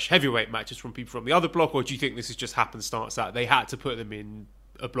bunch of fresh heavyweight matches from people from the other block, or do you think this is just happenstance that they had to put them in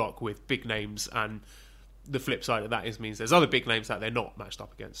a block with big names, and the flip side of that means there's other big names that they're not matched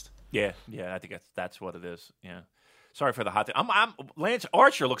up against? Yeah, I think that's what it is. Yeah. Sorry for the hot thing. Lance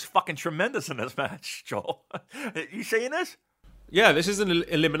Archer looks fucking tremendous in this match, Joel. You saying this? Yeah, this is an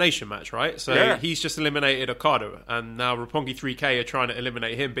elimination match, right? So yeah. He's just eliminated Okada, and now Roppongi 3K are trying to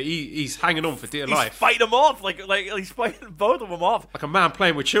eliminate him, but he's hanging on for dear life. He's fighting them off, like he's fighting both of them off. Like a man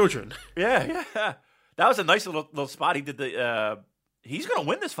playing with children. Yeah. That was a nice little spot. He did he's going to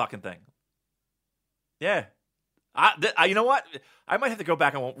win this fucking thing. Yeah. You know what? I might have to go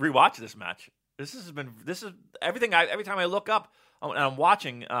back and rewatch this match. This is everything. Every time I look up and I'm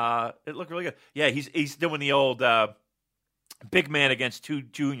watching, it looked really good. Yeah, he's doing the old big man against two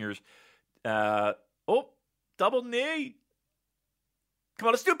juniors. Double knee. Come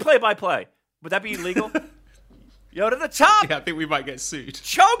on, let's do play-by-play. Would that be illegal? Yo, to the top. Yeah, I think we might get sued.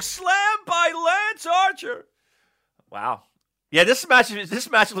 Choke slam by Lance Archer. Wow. Yeah, this match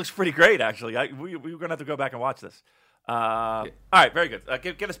looks pretty great. Actually, we're gonna have to go back and watch this. All right, very good.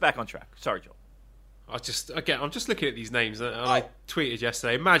 Get us back on track. Sorry, Joel. I'm just looking at these names, and I tweeted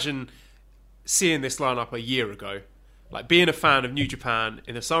yesterday. Imagine seeing this lineup a year ago, like being a fan of New Japan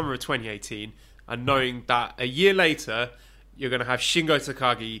in the summer of 2018, and knowing that a year later you're going to have Shingo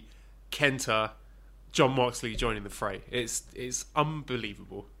Takagi, Kenta, Jon Moxley joining the fray. It's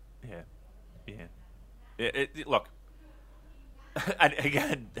unbelievable. Yeah. Look, and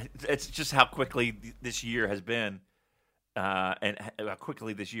again, it's just how quickly this year has been. And how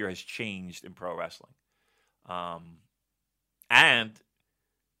quickly this year has changed in pro wrestling. And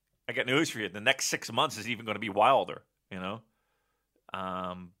I got news for you. The next 6 months is even going to be wilder, There's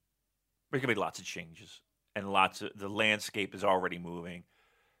going to be lots of changes. And the landscape is already moving.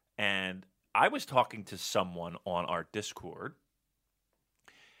 And I was talking to someone on our Discord.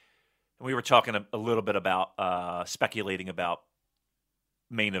 And we were talking a little bit about speculating about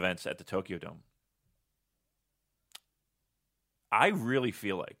main events at the Tokyo Dome. I really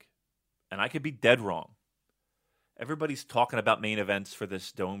feel like, and I could be dead wrong, everybody's talking about main events for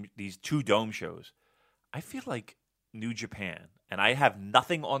these two dome shows. I feel like New Japan, and I have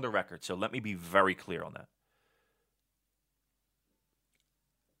nothing on the record, so let me be very clear on that.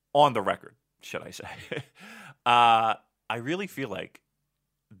 On the record, should I say. I really feel like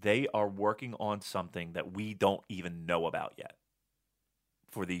they are working on something that we don't even know about yet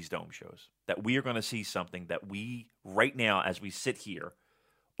for these dome shows. That we are going to see something that we, right now, as we sit here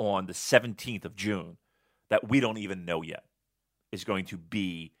on the 17th of June, that we don't even know yet is going to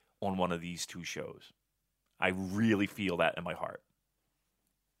be on one of these two shows. I really feel that in my heart.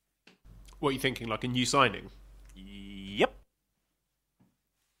 What are you thinking, like a new signing? Yep.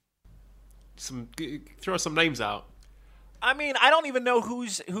 Throw some names out. I mean, I don't even know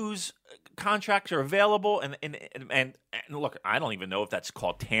who's contracts are available, and look, I don't even know if that's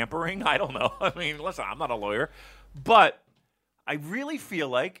called tampering. I don't know. I mean, listen, I'm not a lawyer, but I really feel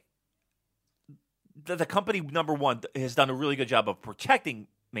like the company, number one, has done a really good job of protecting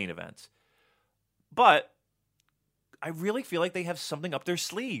main events, but I really feel like they have something up their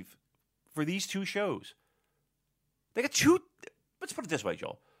sleeve for these two shows. They got two. Let's put it this way,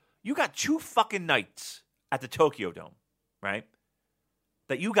 Joel. You got 2 fucking nights at the Tokyo Dome, right?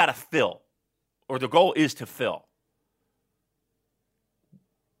 That you got to fill, or the goal is to fill.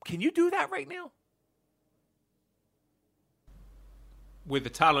 Can you do that right now? With the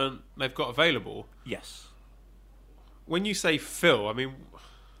talent they've got available? Yes. When you say fill, I mean...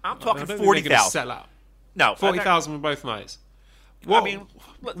 I'm talking 40,000. Sell out. No. 40,000 for both nights. What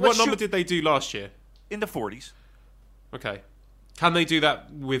number shoot did they do last year? in the 40s. Okay. Can they do that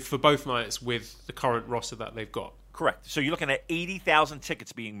for both nights with the current roster that they've got? Correct. So you're looking at 80,000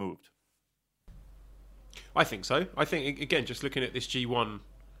 tickets being moved. I think so. I think, again, just looking at this G1,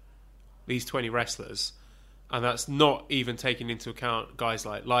 these 20 wrestlers, and that's not even taking into account guys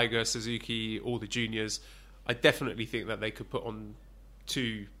like Liger, Suzuki, all the juniors, I definitely think that they could put on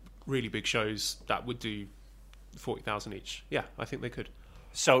 2 really big shows that would do 40,000 each. Yeah, I think they could.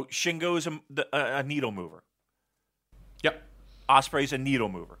 So Shingo's a needle mover. Yep. Osprey's a needle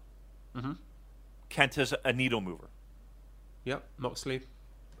mover. Mm-hmm. Kenta's a needle mover. Yep, Moxley.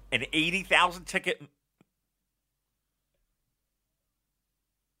 An 80,000 ticket.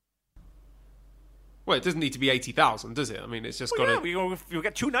 Well, it doesn't need to be 80,000, does it? I mean, it's just got to... You'll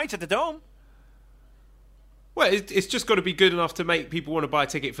get 2 nights at the Dome. Well, it's just got to be good enough to make people want to buy a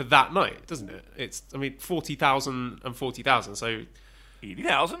ticket for that night, doesn't it? It's, I mean, 40,000 and 40,000, so...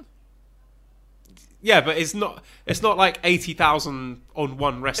 80,000? Yeah, but it's not like 80,000 on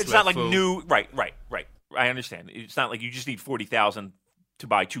one wrestler. It's not like new... Right. I understand. It's not like you just need 40,000 to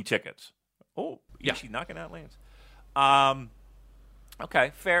buy 2 tickets. Oh, yeah. She's knocking out Lance.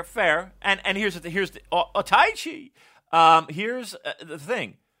 Okay, fair. And here's the Taichi. Here's the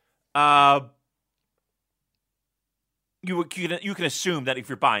thing. You can assume that if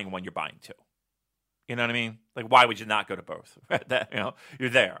you're buying one, you're buying 2. You know what I mean? Like, why would you not go to both? You're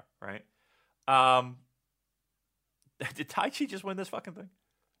there, right? Did Taichi just win this fucking thing?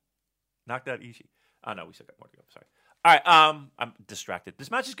 Knocked out Ishii. Oh no, we still got more to go. Sorry. All right. I'm distracted.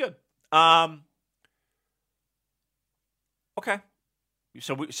 This match is good. Okay.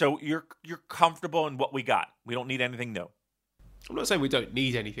 So you're comfortable in what we got. We don't need anything new. I'm not saying we don't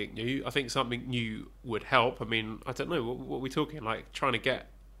need anything new. I think something new would help. I mean, I don't know. What are we talking? Like trying to get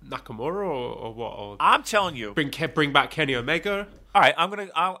Nakamura or what? Or I'm telling you, bring back Kenny Omega. All right.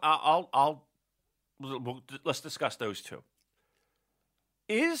 Let's discuss those 2.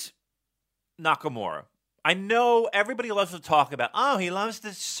 Is Nakamura? I know everybody loves to talk about. Oh, he loves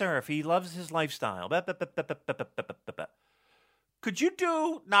to surf. He loves his lifestyle. Could you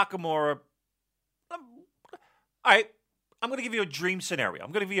do Nakamura? All right. I'm going to give you a dream scenario.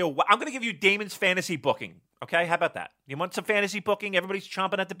 I'm going to give you Damon's fantasy booking. Okay, how about that? You want some fantasy booking? Everybody's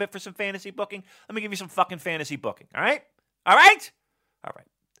chomping at the bit for some fantasy booking. Let me give you some fucking fantasy booking. All right. How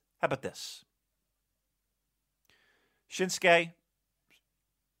about this? Shinsuke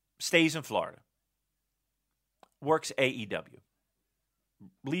stays in Florida. Works AEW.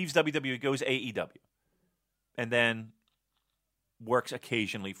 Leaves WWE, goes AEW. And then works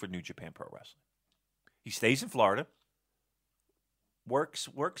occasionally for New Japan Pro Wrestling. He stays in Florida. Works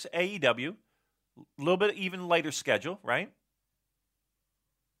AEW. A little bit even lighter schedule, right?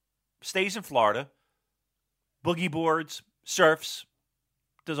 Stays in Florida. Boogie boards, surfs,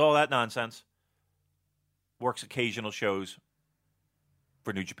 does all that nonsense. Works occasional shows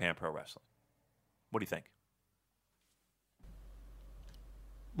for New Japan Pro Wrestling. What do you think?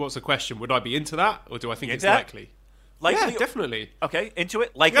 What's the question? Would I be into that, or do I think it's that? likely? Likely? Yeah, definitely. Okay, into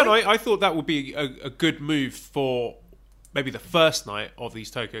it? Likely? Yeah, no, I thought that would be a good move for maybe the first night of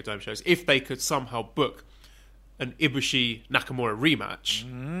these Tokyo Dome shows. If they could somehow book an Ibushi-Nakamura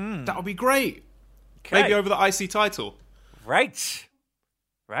rematch, that would be great. Okay. Maybe over the IC title. Right.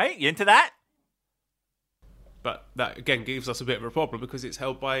 You into that? But that, again, gives us a bit of a problem because it's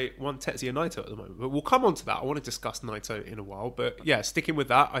held by one Tetsuya Naito at the moment. But we'll come on to that. I want to discuss Naito in a while. But yeah, sticking with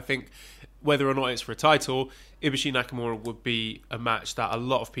that, I think whether or not it's for a title, Ibushi-Nakamura would be a match that a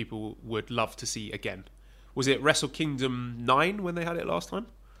lot of people would love to see again. Was it Wrestle Kingdom 9 when they had it last time?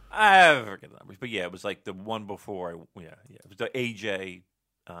 I forget the numbers. But yeah, it was like the one before. Yeah. It was the AJ.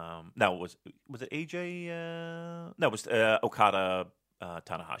 No, was it AJ? No, it was Okada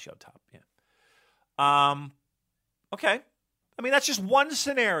Tanahashi on top. Yeah. Okay. I mean, that's just one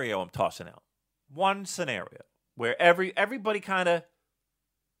scenario I'm tossing out. One scenario where everybody kind of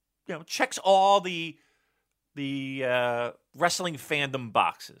checks all the wrestling fandom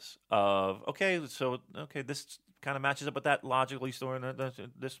boxes of this kind of matches up with that logically story.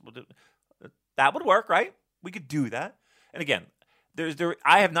 That would work, right? We could do that. And again,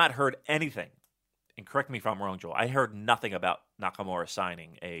 I have not heard anything. And correct me if I'm wrong, Joel. I heard nothing about Nakamura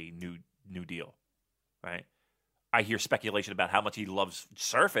signing a new deal, right? I hear speculation about how much he loves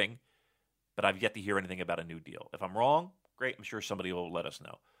surfing, but I've yet to hear anything about a new deal. If I'm wrong, great. I'm sure somebody will let us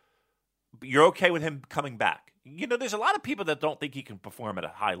know. But you're okay with him coming back? There's a lot of people that don't think he can perform at a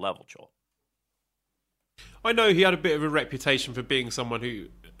high level, Joel. I know he had a bit of a reputation for being someone who,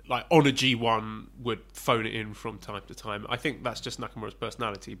 like, on a G1 would phone it in from time to time. I think that's just Nakamura's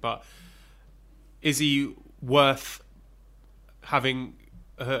personality. But is he worth having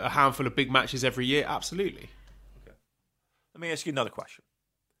a handful of big matches every year? Absolutely. Okay. Let me ask you another question.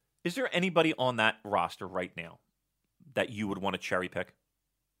 Is there anybody on that roster right now that you would want to cherry pick?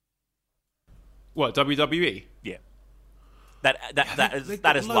 What, WWE? Yeah.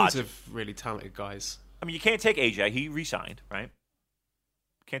 That is loads logic. of really talented guys. I mean, you can't take AJ. He re-signed, right?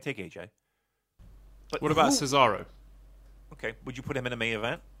 Can't take AJ. But what about Cesaro? Okay. Would you put him in a main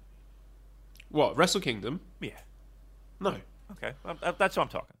event? What, Wrestle Kingdom? Yeah. No. Okay. That's what I'm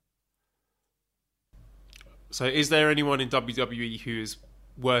talking. So is there anyone in WWE who is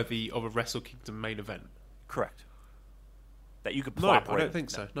worthy of a Wrestle Kingdom main event? Correct. That you could No, plop I don't think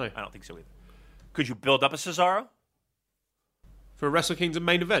so. No. I don't think so either. Could you build up a Cesaro? For a Wrestle Kingdom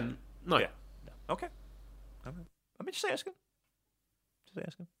main event? No. Yeah. No. Okay. All right. I'm just asking.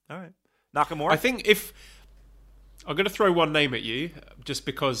 All right. Nakamura? I think if... I'm going to throw one name at you, just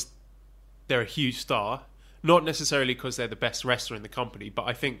because they're a huge star. Not necessarily because they're the best wrestler in the company, but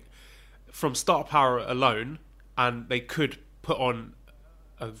I think from star power alone, and they could put on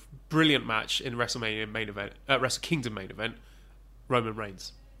a brilliant match in WrestleMania main event, Wrestle Kingdom main event, Roman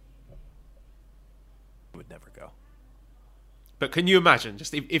Reigns. Would never go. But can you imagine,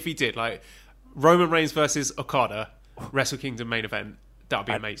 just if he did, like, Roman Reigns versus Okada, Wrestle Kingdom main event, that would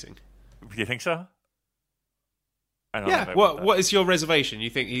be amazing. Do you think so? I don't Yeah, know what is your reservation? You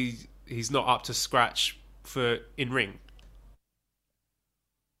think he's not up to scratch for in-ring?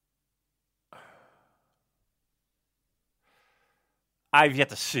 I've yet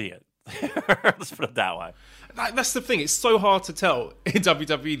to see it. Let's put it that way. That's the thing. It's so hard to tell in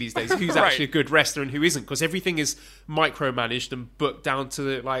WWE these days who's Right. actually a good wrestler and who isn't, because everything is micromanaged and booked down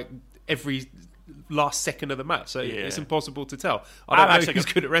to like every last second of the match. So it's impossible to tell. I don't know who's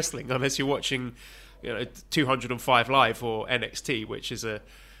good at wrestling unless you're watching, 205 Live or NXT, which is a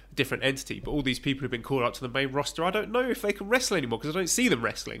different entity. But all these people who've been called up to the main roster, I don't know if they can wrestle anymore because I don't see them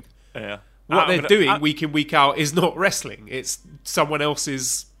wrestling. Yeah. What they're doing week in, week out is not wrestling. It's someone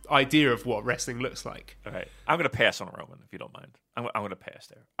else's idea of what wrestling looks like. All right. I'm going to pass on Roman, if you don't mind. I'm going to pass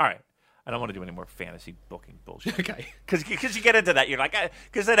there. All right. I don't want to do any more fantasy booking bullshit. Okay. Because you get into that, you're like,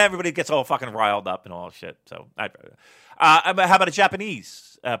 because then everybody gets all fucking riled up and all shit. So, how about a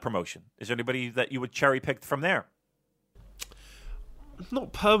Japanese promotion? Is there anybody that you would cherry pick from there?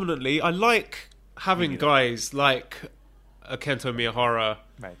 Not permanently. I like having guys like a Kento Miyahara,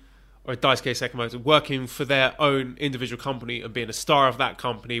 right, or Daisuke Sekimoto working for their own individual company and being a star of that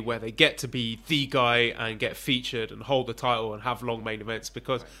company, where they get to be the guy and get featured and hold the title and have long main events,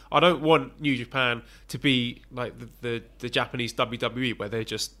 because I don't want New Japan to be like the Japanese WWE, where they're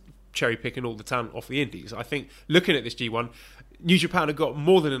just cherry picking all the talent off the indies. I think looking at this G1, New Japan have got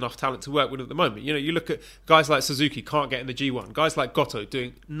more than enough talent to work with at the moment. You look at guys like Suzuki can't get in the G1, guys like Goto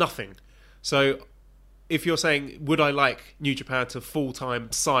doing nothing. So if you're saying, would I like New Japan to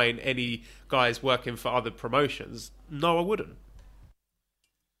full-time sign any guys working for other promotions? No, I wouldn't.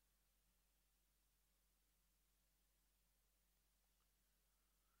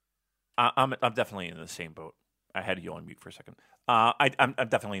 I'm definitely in the same boat. I had you on mute for a second. I'm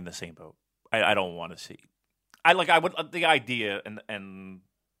definitely in the same boat. I don't want to see. I would the idea and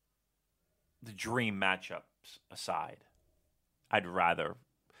the dream matchups aside. I'd rather,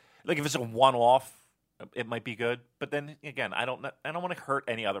 like, if it's a one-off, it might be good. But then again, I don't want to hurt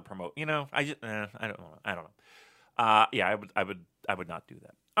any other promote. I don't know. Yeah, I would not do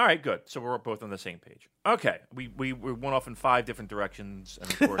that. All right, good. So we're both on the same page. Okay, we went off in 5 different directions,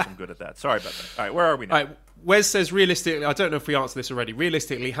 and of course I'm good at that. Sorry about that. All right, where are we now? All right, Wes says, realistically, I don't know if we answered this already.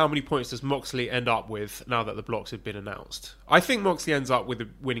 Realistically, how many points does Moxley end up with now that the blocks have been announced? I think Moxley ends up with a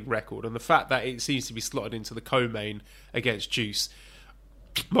winning record, and the fact that it seems to be slotted into the co-main against Juice,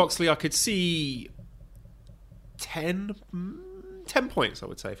 Moxley, I could see 10 points, I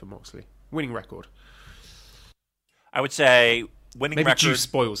would say, for Moxley. Winning record. I would say winning Maybe record. Juice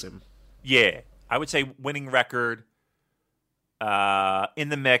spoils him. Yeah, I would say winning record. in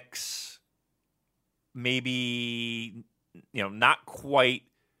the mix. Maybe not quite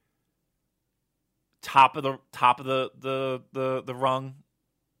top of the rung,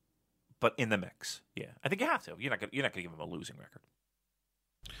 but in the mix. Yeah, I think you have to. You're not gonna give him a losing record.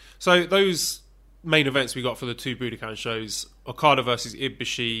 So those main events we got for the two Budokan shows, Okada versus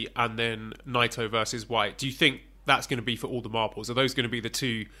Ibushi and then Naito versus White. Do you think that's going to be for all the marbles? Are those going to be the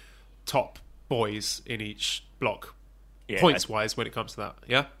two top boys in each block, points-wise, when it comes to that?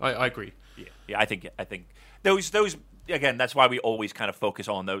 Yeah, I agree. Yeah. I think those again. That's why we always kind of focus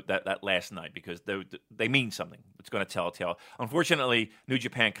on that last night, because they mean something. It's going to tell a tale. Unfortunately, New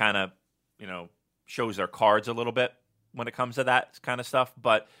Japan kind of shows their cards a little bit when it comes to that kind of stuff,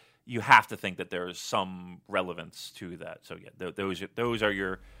 but you have to think that there's some relevance to that. So yeah, those are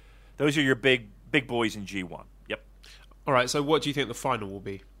your big boys in G1. Yep. All right. So what do you think the final will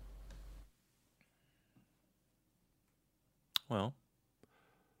be? Well,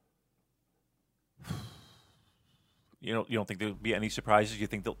 you don't think there'll be any surprises? You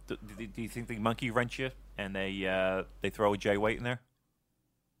think do you think they monkey wrench you and they throw a Jay White in there?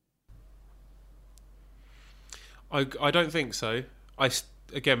 I don't think so.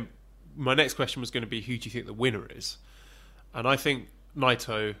 Again, my next question was going to be, who do you think the winner is? And I think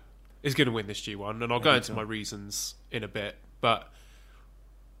Naito is going to win this G1, and I'll go into my reasons in a bit. But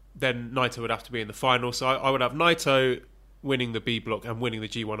then Naito would have to be in the final, so I would have Naito winning the B block and winning the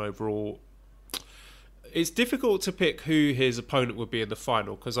G1 overall. It's difficult to pick who his opponent would be in the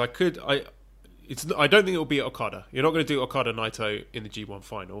final, because I don't think it will be Okada. You're not going to do Okada Naito in the G1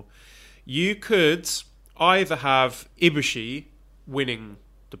 final. You could either have Ibushi winning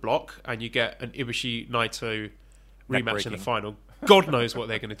the block and you get an Ibushi Naito rematch in the final. God knows what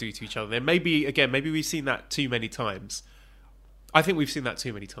they're going to do to each other. Then maybe we've seen that too many times. I think we've seen that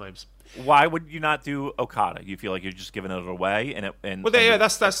too many times. Why would you not do Okada? You feel like you're just giving it away,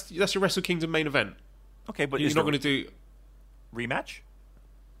 that's your Wrestle Kingdom main event. Okay, but you're not going to do rematch,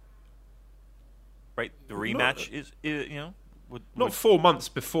 right? The rematch is not 4 months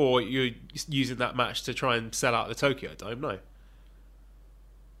before you're using that match to try and sell out the Tokyo Dome. No.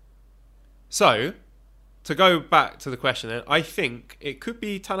 So, to go back to the question then, I think it could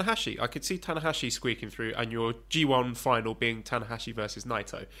be Tanahashi. I could see Tanahashi squeaking through and your G1 final being Tanahashi versus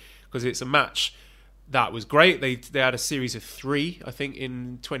Naito, because it's a match that was great. They had a series of 3, I think,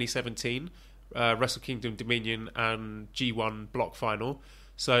 in 2017, Wrestle Kingdom Dominion and G1 block final.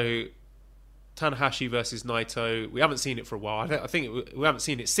 So Tanahashi versus Naito, we haven't seen it for a while. I think we haven't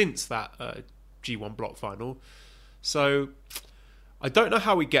seen it since that G1 block final. So I don't know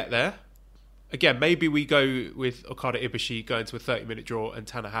how we get there. Again, maybe we go with Okada Ibushi going to a 30-minute draw and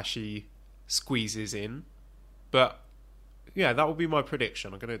Tanahashi squeezes in. But yeah, that will be my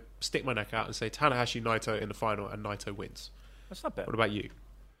prediction. I'm going to stick my neck out and say Tanahashi Naito in the final and Naito wins. That's not bad. What about you?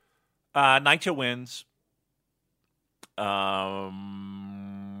 Naito wins. I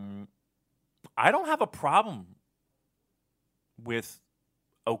don't have a problem with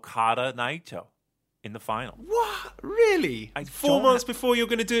Okada Naito in the final. What? Really? 4 months before you're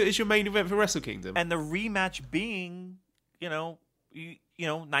going to do it as your main event for Wrestle Kingdom? And the rematch being, Naito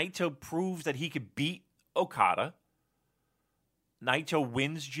proves that he could beat Okada. Naito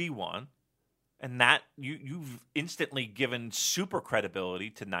wins G1. And that you've instantly given super credibility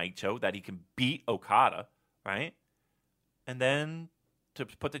to Naito that he can beat Okada, right? And then to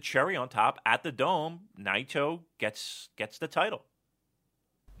put the cherry on top, at the Dome, Naito gets the title.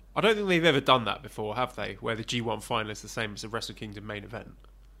 I don't think they've ever done that before, have they? Where the G1 final is the same as the Wrestle Kingdom main event.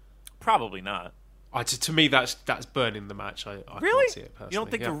 Probably not. To me, that's burning the match. I really? Can't see it personally. You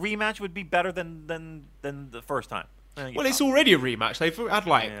don't think the rematch would be better than the first time? Well, it's already a rematch. They've had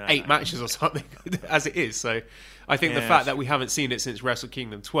 8 matches or something as it is. So I think the fact that we haven't seen it since Wrestle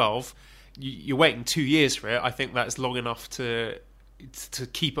Kingdom 12, you're waiting 2 years for it. I think that's long enough to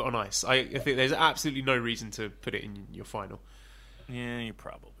keep it on ice. I think there's absolutely no reason to put it in your final. Yeah, you're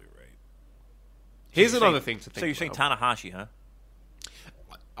probably right. Here's another thing to think about. So you're saying Tanahashi, huh?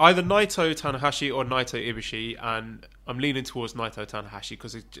 Either Naito Tanahashi or Naito Ibushi, and I'm leaning towards Naito Tanahashi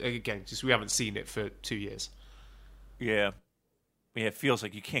because, again, just we haven't seen it for 2 years. Yeah. It feels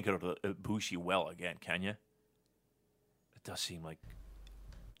like you can't go to Ibushi well again, can you? It does seem like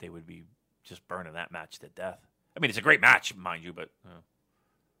they would be just burning that match to death. I mean, it's a great match, mind you, but...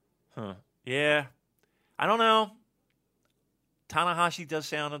 Yeah. I don't know. Tanahashi does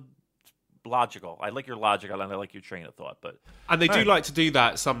sound logical. I like your logic. I like your train of thought. And they do like to do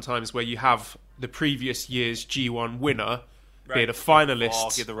that sometimes where you have the previous year's G1 winner be the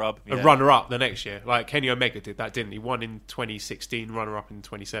finalist, give the rub. a runner-up the next year. Like Kenny Omega did that, didn't he? Won in 2016, runner-up in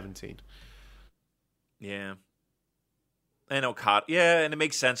 2017. Yeah. And Okada. Yeah, and it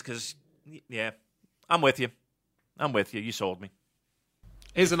makes sense because, yeah, I'm with you. You sold me.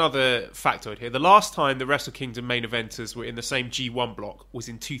 Here's another factoid here. The last time the Wrestle Kingdom main eventers were in the same G1 block was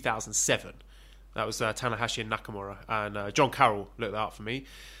in 2007. That was Tanahashi and Nakamura. And John Carroll looked that up for me.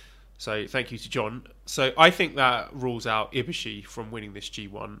 So thank you to John. So I think that rules out Ibushi from winning this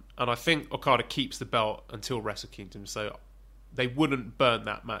G1. And I think Okada keeps the belt until Wrestle Kingdom. So they wouldn't burn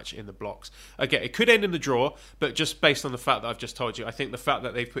that match in the blocks. Again, it could end in the draw, but just based on the fact that I've just told you, I think the fact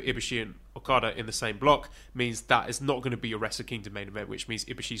that they've put Ibushi and Okada in the same block means that is not going to be a Wrestle Kingdom main event, which means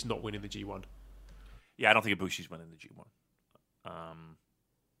Ibushi's not winning the G1. Yeah, I don't think Ibushi's winning the G1.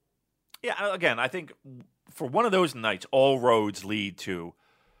 Yeah, again, I think for one of those nights, all roads lead to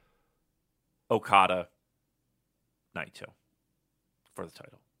Okada Naito for the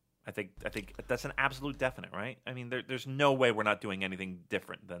title. I think that's an absolute definite, right? I mean, there's no way we're not doing anything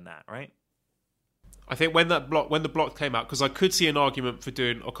different than that, right? I think when the block came out, because I could see an argument for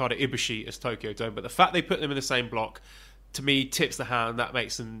doing Okada Ibushi as Tokyo Dome, but the fact they put them in the same block, to me, tips the hand. That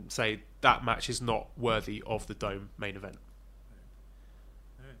makes them say that match is not worthy of the Dome main event.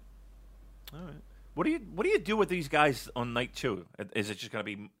 All right. What do you do with these guys on night 2? Is it just going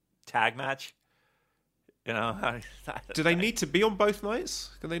to be tag match? You know, do they need to be on both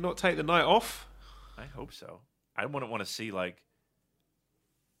nights? Can they not take the night off? I hope so. I wouldn't want to see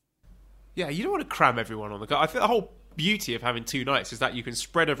Yeah, you don't want to cram everyone on the go. I think the whole beauty of having 2 nights is that you can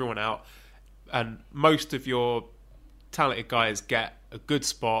spread everyone out, and most of your talented guys get a good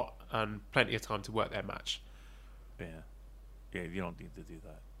spot and plenty of time to work their match. Yeah, you don't need to do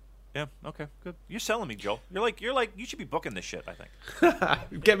that. Yeah, okay, good. You're selling me, Joel. You're like, you should be booking this shit, I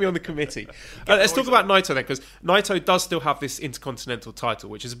think. Get me on the committee. Let's talk about Naito then, because Naito does still have this Intercontinental title,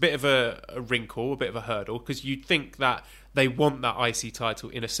 which is a bit of a wrinkle, a bit of a hurdle, because you'd think that they want that IC title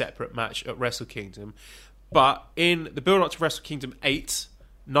in a separate match at Wrestle Kingdom. But in the build-up to Wrestle Kingdom 8,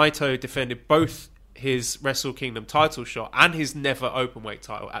 Naito defended both his Wrestle Kingdom title shot and his Never Openweight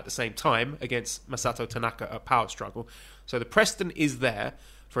title at the same time against Masato Tanaka at Power Struggle. So the precedent is there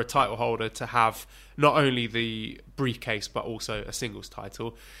for a title holder to have not only the briefcase but also a singles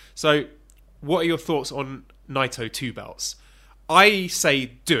title. So what are your thoughts on Naito 2 belts? I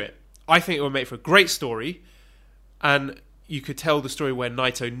say do it. I think it would make for a great story, and you could tell the story where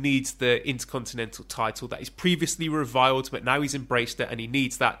Naito needs the Intercontinental title that he's previously reviled, but now he's embraced it and he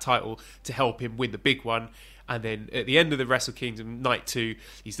needs that title to help him win the big one. And then at the end of the Wrestle Kingdom Night 2,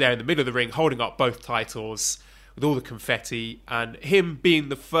 he's there in the middle of the ring holding up both titles with all the confetti, and him being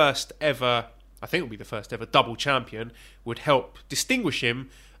the first ever, I think it will be the first ever double champion, would help distinguish him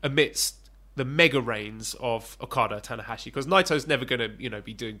amidst the mega reigns of Okada Tanahashi, because Naito's never going to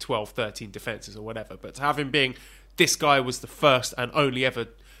be doing 12, 13 defenses or whatever, but to have him being this guy was the first and only ever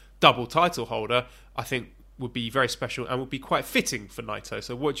double title holder, I think would be very special and would be quite fitting for Naito.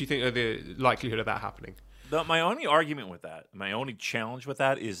 So what do you think of the likelihood of that happening? My only argument with that, my only challenge with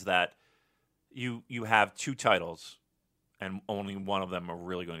that is that you have 2 titles, and only one of them are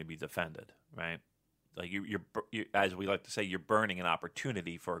really going to be defended, right? Like you're as we like to say, you're burning an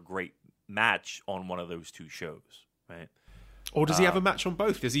opportunity for a great match on one of those 2 shows, right? Or does he have a match on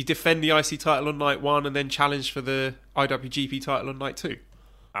both? Does he defend the IC title on night 1 and then challenge for the IWGP title on night 2?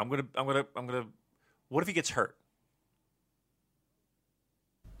 I'm gonna. What if he gets hurt?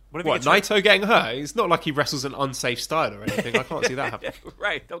 What, Naito getting hurt? It's not like he wrestles an unsafe style or anything. I can't see that happening.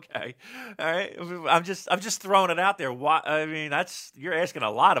 Right, okay. All right. I'm just throwing it out there. I mean, you're asking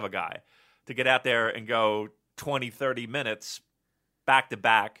a lot of a guy to get out there and go 20, 30 minutes back to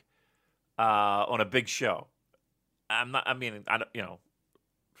back on a big show.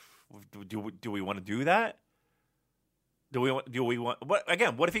 Do we want to do that? Do we want what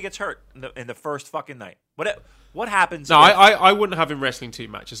again? What if he gets hurt in the first fucking night? What happens? No, I wouldn't have him wrestling 2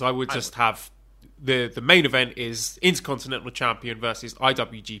 matches. I would just have the main event is Intercontinental Champion versus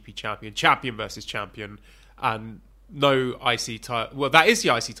IWGP Champion versus Champion, and no IC title. Well, that is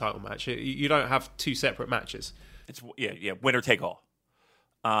the IC title match. You don't have 2 separate matches. It's winner take all.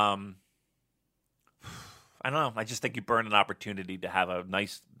 I don't know. I just think you burn an opportunity to have a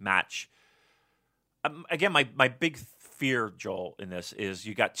nice match. Again, my big fear, Joel, in this is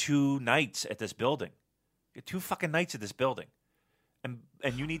you got 2 nights at this building. You got 2 fucking nights at this building. And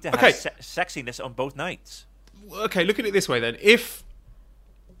you need to have sexiness on both nights. Okay, look at it this way then. If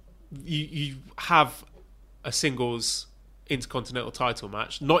you have a singles Intercontinental title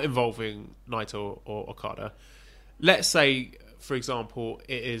match, not involving Naito or Okada, let's say, for example,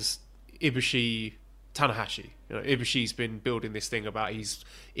 it is Ibushi Tanahashi. Ibushi's been building this thing about he's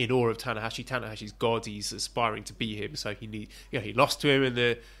in awe of Tanahashi. Tanahashi's god. He's aspiring to be him. So he lost to him in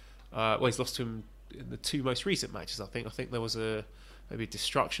the. He's lost to him in the two most recent matches. I think there was maybe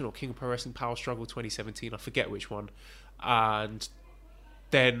Destruction or King of Pro Wrestling Power Struggle 2017. I forget which one, and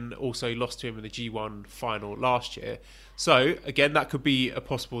then also lost to him in the G1 final last year. So again, that could be a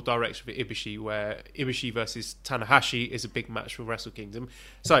possible direction for Ibushi, where Ibushi versus Tanahashi is a big match for Wrestle Kingdom.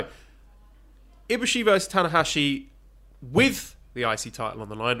 So Ibushi versus Tanahashi with the IC title on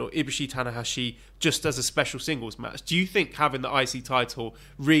the line, or Ibushi Tanahashi just as a special singles match. Do you think having the IC title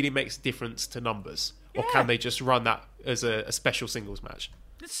really makes a difference to numbers, or can they just run that as a special singles match?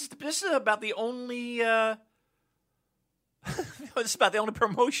 This is about the only. This is about the only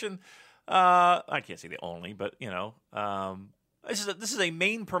promotion. I can't say the only, but this is a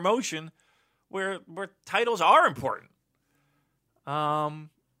main promotion where titles are important.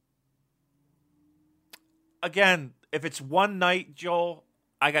 Again, if it's one night, Joel,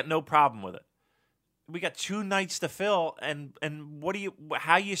 I got no problem with it. We got 2 nights to fill, and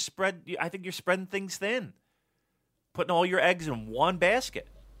how you spread? I think you're spreading things thin, putting all your eggs in one basket.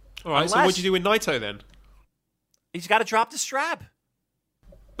 All right. So what'd you do with Naito then? He's got to drop the strap.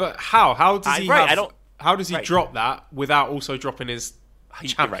 But how? How does he? How does he Right. drop that without also dropping his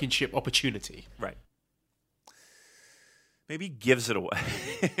championship opportunity? Right. Maybe he gives it away.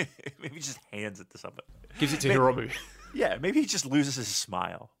 Maybe he just hands it to somebody. Gives it to Hiromu. Yeah, maybe he just loses his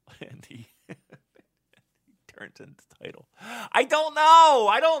smile and he turns into the title. I don't know.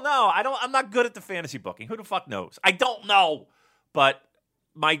 I'm not good at the fantasy booking. Who the fuck knows? I don't know. But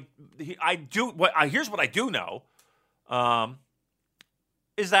here's what I do know.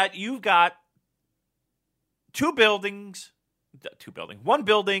 Is that you've got one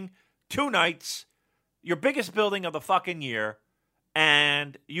building, 2 nights, your biggest building of the fucking year,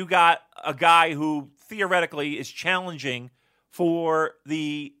 and you got a guy who theoretically is challenging for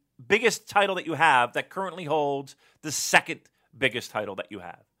the biggest title that you have that currently holds the second biggest title that you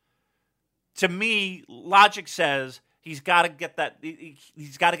have. To me, logic says he's got to get that.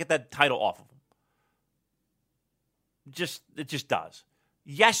 He's got to get that title off of him. It just does.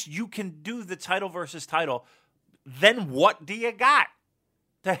 Yes, you can do the title versus title. Then what do you got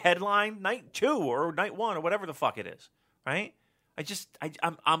to headline night 2 or night 1 or whatever the fuck it is, right?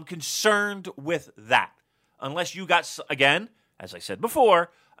 I'm concerned with that. Unless you got, again, as I said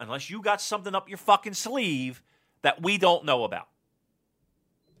before, unless you got something up your fucking sleeve that we don't know about.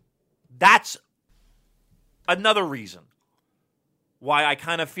 That's another reason why I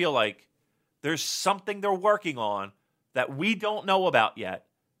kind of feel like there's something they're working on that we don't know about yet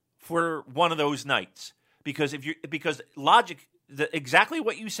for one of those nights. Because logic, exactly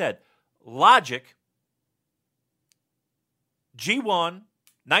what you said, logic, G1,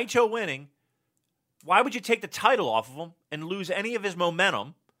 Naito winning, why would you take the title off of him and lose any of his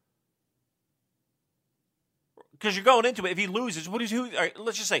momentum? Because you're going into it, if he loses, all right,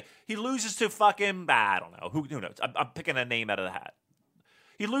 let's just say he loses to fucking, I don't know, who knows? I'm picking a name out of the hat.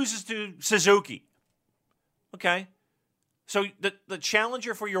 He loses to Suzuki. Okay. So the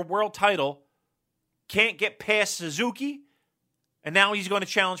challenger for your world title can't get past Suzuki, and now he's going to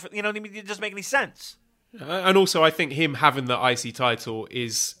challenge for, you know what I mean? It doesn't make any sense. And also, I think him having the IC title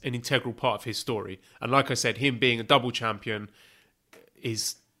is an integral part of his story. And like I said, him being a double champion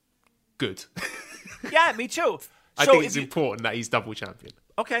is good. Yeah, me too. I think it's important that he's double champion.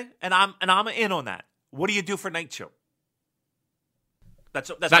 Okay, and I'm in on that. What do you do for night 2? That's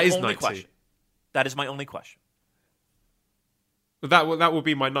That my is only night 2. question. That is my only question. That will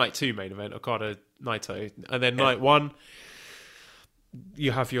be my night 2 main event, Okada Naito. And then night 1,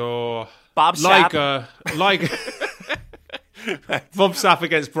 you have your Bob Sapp. Liger Bob Sapp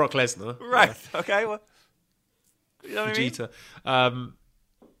against Brock Lesnar. Right. Okay. Well, you know what Vegeta. I mean?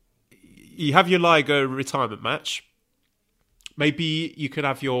 You have your Liger retirement match. Maybe you could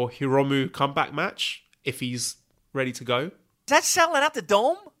have your Hiromu comeback match if he's ready to go. Is that selling out the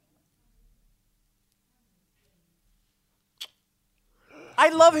Dome? I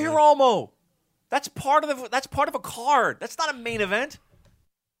love Hiromu. That's part of a card. That's not a main event.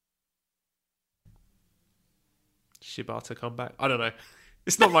 Shibata comeback? I don't know.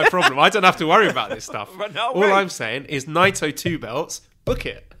 It's not my problem. I don't have to worry about this stuff. All I'm saying is Naito 2 belts, book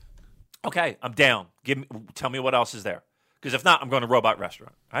it. Okay, I'm down. Tell me what else is there. Because if not, I'm going to Robot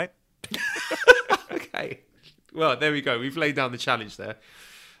Restaurant. All right? Okay. Well, there we go. We've laid down the challenge there.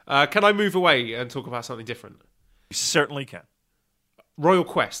 Can I move away and talk about something different? You certainly can. Royal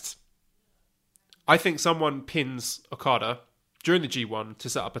Quest. I think someone pins Okada during the G1 to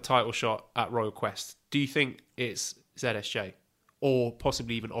set up a title shot at Royal Quest. Do you think it's ZSJ? Or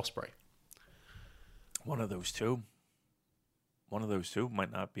possibly even Ospreay? One of those two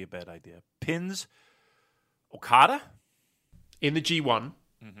might not be a bad idea. Pins Okada? In the G1.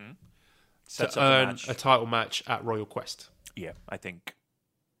 Mm-hmm. Sets to up the earn match. a title match at Royal Quest. Yeah, I think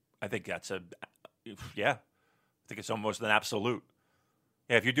that's I think it's almost an absolute.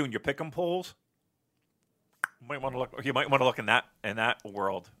 Yeah, if you're doing your pick'em polls, you might want to look in that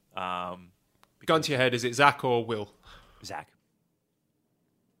world. Gun to your head, is it Zach or Will? Zach,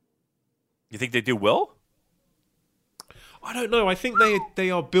 you think they do Will? I don't know. I think they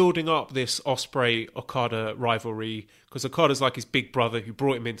are building up this Ospreay-Okada rivalry because Okada's like his big brother who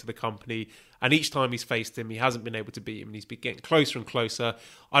brought him into the company, and each time he's faced him, he hasn't been able to beat him, and he's been getting closer and closer.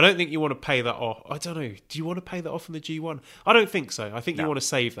 I don't think you want to pay that off. I don't know. Do you want to pay that off in the G1? I don't think so. I think you want to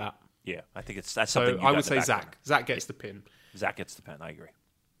save that. Yeah, I think that's So something. I would say Zach. Zach gets the pin. Zach gets the pin. I agree.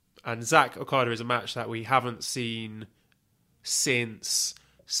 And Zach Okada is a match that we haven't seen since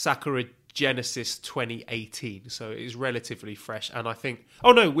Sakura Genesis 2018, so it is relatively fresh. And I think,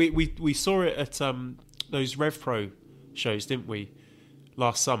 we saw it at those Rev Pro shows, didn't we,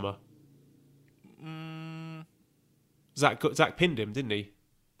 last summer? Zach pinned him, didn't he?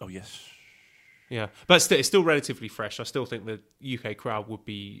 Oh yes. Yeah, but it's still relatively fresh. I still think the UK crowd would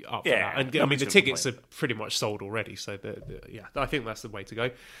be up for that. And I mean, the tickets are pretty much sold already, so I think that's the way to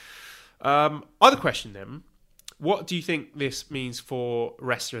go. Other question then. What do you think this means for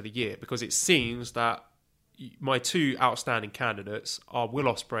Wrestler of the Year? Because it seems that my two outstanding candidates are Will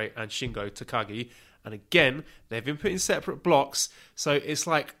Ospreay and Shingo Takagi. And again, they've been put in separate blocks. So it's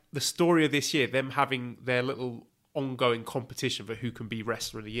like the story of this year, them having their little ongoing competition for who can be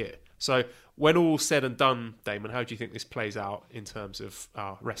Wrestler of the Year. So when all's said and done, Damon, how do you think this plays out in terms of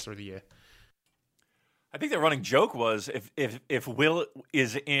Wrestler of the Year? I think the running joke was if Will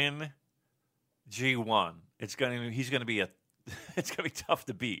is in G1, it's gonna be tough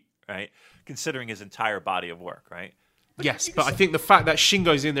to beat, right? Considering his entire body of work, right? Yes, but I think the fact that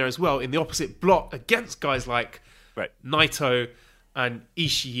Shingo's in there as well in the opposite block against guys like Naito and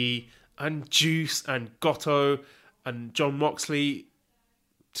Ishii and Juice and Goto and John Moxley,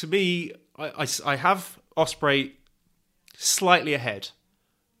 to me, I have Ospreay slightly ahead,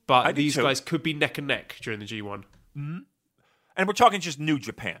 but these guys could be neck and neck during the G1. Mm-hmm. And we're talking just New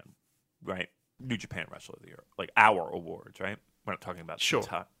Japan, right? New Japan Wrestler of the Year, like our awards, right? We're not talking about sure.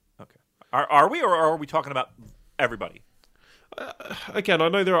 Okay, are we, or are we talking about everybody? Again, I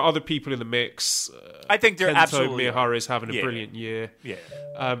know there are other people in the mix. I think they're absolutely. Miyahara is having a brilliant year. Yeah.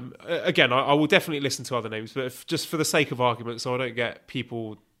 Again, I will definitely listen to other names, but just for the sake of argument, so I don't get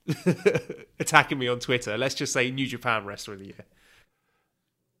people attacking me on Twitter, let's just say New Japan Wrestler of the Year.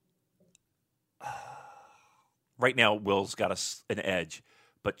 Right now, Will's got an edge,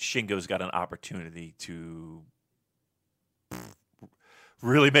 but Shingo's got an opportunity to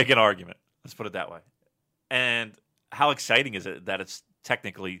really make an argument. Let's put it that way. And how exciting is it that it's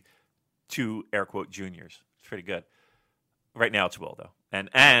technically two air quote juniors? It's pretty good. Right now it's Will though.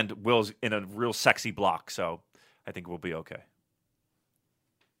 And Will's in a real sexy block, so I think we'll be okay.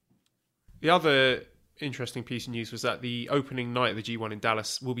 The other interesting piece of news was that the opening night of the G1 in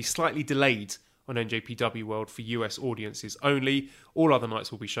Dallas will be slightly delayed on NJPW World for US audiences only. All other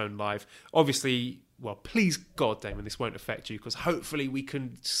nights will be shown live. Obviously, well, please God, Damon, this won't affect you because hopefully we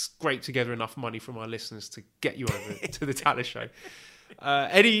can scrape together enough money from our listeners to get you over to the Dallas show.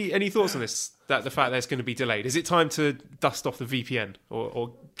 Any thoughts on this? That the fact that it's going to be delayed? Is it time to dust off the VPN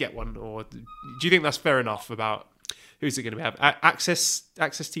or get one? Or do you think that's fair enough about who's it going to have? Access TV?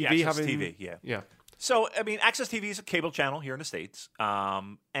 Access TV, yeah. So, I mean, Access TV is a cable channel here in the States.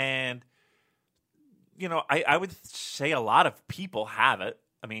 And, you know, I would say a lot of people have it.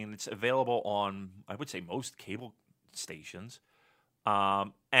 I mean, it's available on, I would say, most cable stations.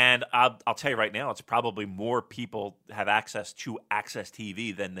 And I'll tell you right now, it's probably more people have access to Access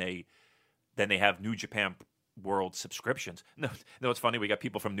TV than they have New Japan World subscriptions. No, it's funny. We got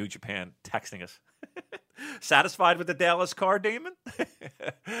people from New Japan texting us. Satisfied with the Dallas card, Damon?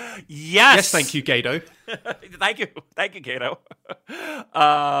 Yes. Yes, thank you, Gato. Thank you, Gato.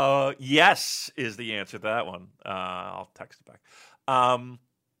 Yes is the answer to that one. I'll text it back.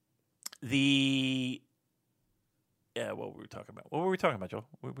 What were we talking about? What were we talking about, Joe?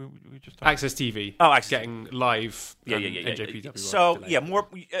 We just talking Access TV. Oh, Access getting live. Yeah. NJPW. So more.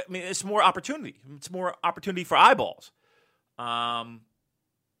 I mean, it's more opportunity. It's more opportunity for eyeballs.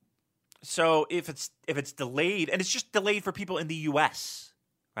 So if it's delayed, and it's just delayed for people in the U.S.,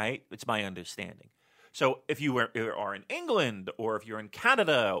 right? It's my understanding. So if you are in England, or if you're in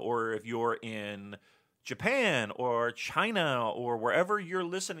Canada, or if you're in Japan or China or wherever you're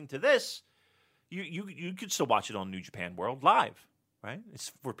listening to this, you could still watch it on New Japan World live, right?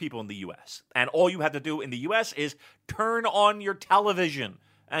 It's for people in the U.S. And all you have to do in the U.S. is turn on your television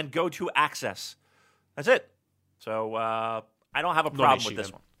and go to Access. That's it. So I don't have a problem with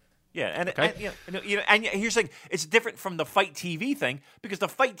this one. Yeah, and, Okay. and here's the thing: it's different from the Fight TV thing because the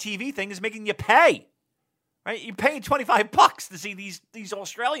Fight TV thing is making you pay, right? You're paying $25 to see these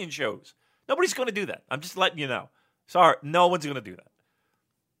Australian shows. Nobody's going to do that. I'm just letting you know. Sorry, no one's going to do that.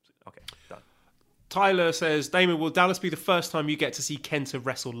 Okay, done. Tyler says, Damon, will Dallas be the first time you get to see Kenta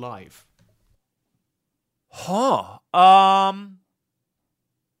wrestle live? Huh. I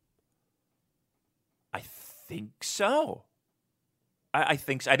think so. I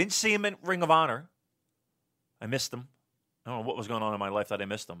think so. I didn't see him in Ring of Honor. I missed him. I don't know what was going on in my life that I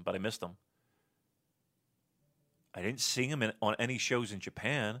missed him, but I missed him. I didn't see him on any shows in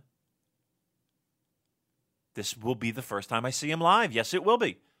Japan. This will be the first time I see him live. Yes, it will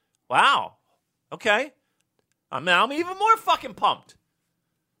be. Wow. Okay. I'm even more fucking pumped.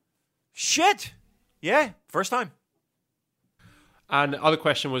 Shit. Yeah, first time. And the other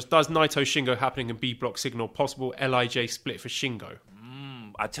question was, does Naito Shingo happening in B Block signal possible LIJ split for Shingo?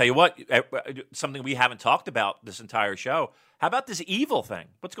 I tell you what, something we haven't talked about this entire show. How about this Evil thing?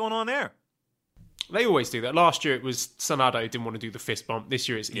 What's going on there? They always do that. Last year it was Sanada who didn't want to do the fist bump. This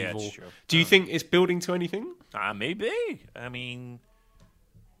year it's Yeah, Evil. it's true. Do you think it's building to anything? Maybe. I mean,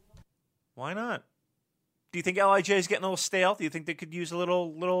 why not? Do you think LIJ is getting a little stale? Do you think they could use a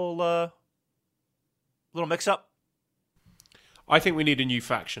little mix-up? I think we need a new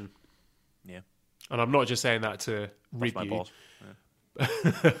faction. Yeah. And I'm not just saying that to rid My you. balls.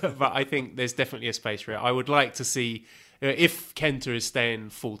 But I think there's definitely a space for it. I would like to see, if Kenta is staying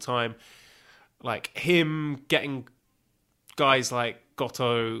full-time, like him getting guys like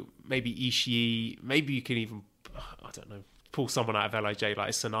Goto, maybe Ishii, maybe you can even, I don't know, pull someone out of LIJ like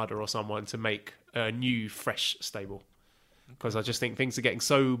Sanada or someone to make a new, fresh stable. Because I just think things are getting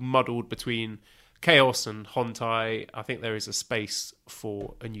so muddled between Chaos and Hontai. I think there is a space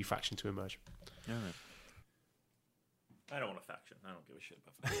for a new faction to emerge. All right. I don't want a faction. I don't give a shit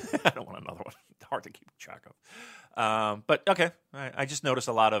about that. I don't want another one. It's hard to keep track of. But okay, I just noticed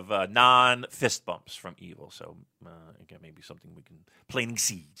a lot of non-fist bumps from Evil. So again, maybe something we can planting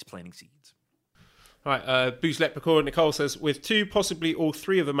seeds. All right, Booze Leprechaun Nicole says, with 2, possibly all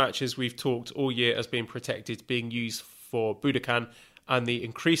 3 of the matches we've talked all year as being protected being used for Budokan and the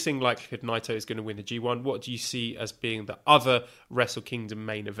increasing likelihood Naito is going to win the G1, what do you see as being the other Wrestle Kingdom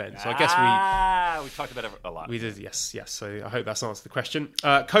main event? So I guess we talked about it a lot. we did, yes. So I hope that's answered the question.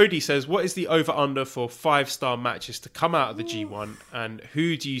 Cody says, what is the over-under for 5-star matches to come out of the G1, and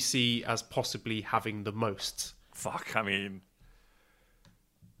who do you see as possibly having the most? Fuck, I mean...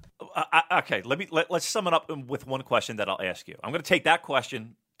 okay, let's sum it up with one question that I'll ask you. I'm going to take that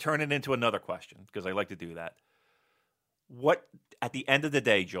question, turn it into another question, because I like to do that. What, at the end of the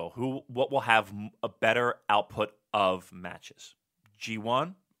day, Joel, what will have a better output of matches?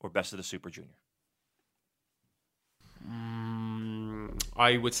 G1 or Best of the Super Junior?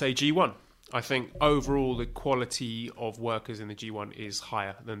 I would say G1. I think overall the quality of workers in the G1 is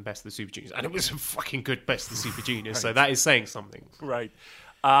higher than Best of the Super Juniors. And it was a fucking good Best of the Super Juniors, right. So that is saying something. Right.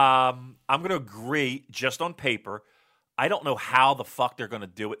 I'm going to agree just on paper. I don't know how the fuck they're going to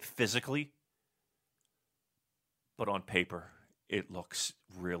do it physically. But on paper, it looks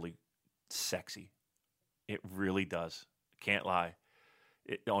really sexy. It really does. Can't lie.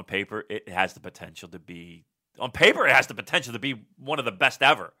 On paper, it has the potential to be... On paper, it has the potential to be one of the best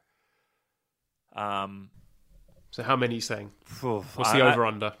ever. So how many are you saying? What's the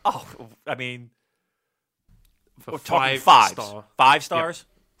over-under? I mean... For we're talking 5 fives. star. 5 stars?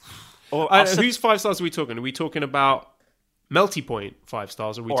 Yeah. Whose 5 stars are we talking? Are we talking about Melty Point 5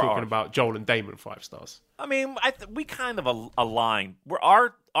 stars, or are we talking ours. about Joel and Damon 5 stars? I mean, we kind of align.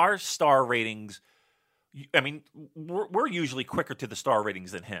 Our star ratings. I mean, we're usually quicker to the star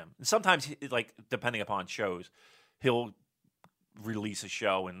ratings than him. And sometimes, like depending upon shows, he'll release a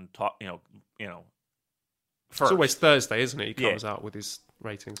show and talk. First. It's always Thursday, isn't it? He comes out with his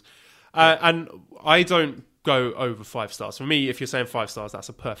ratings, and I don't go over 5 stars. For me, if you're saying 5 stars, that's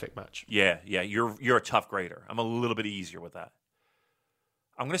a perfect match. Yeah. You're a tough grader. I'm a little bit easier with that.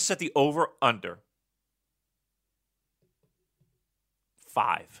 I'm going to set the over under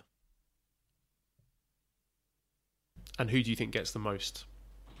 5. And who do you think gets the most?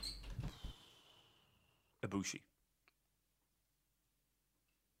 Ibushi.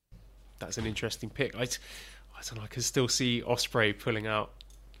 That's an interesting pick. I don't know. I can still see Ospreay pulling out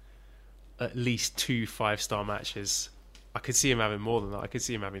at least 2 5-star matches. I could see him having more than that. I could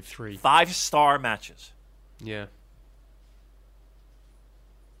see him having 3. 5-star matches. Yeah.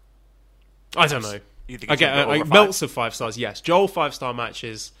 I don't know. You think I it's get gonna go over 5? Meltzer 5 stars. Yes, Joel 5-star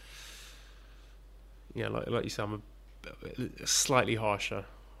matches. Yeah, like you said, I'm slightly harsher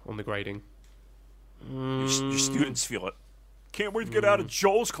on the grading. Your students feel it. Can't wait to get out of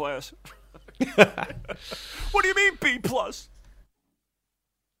Joel's class. What do you mean B+?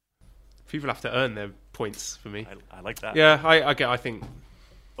 People have to earn their points for me. I like that. Yeah, I think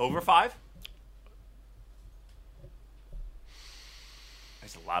Over 5?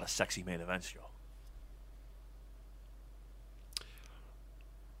 There's a lot of sexy main events, Joel.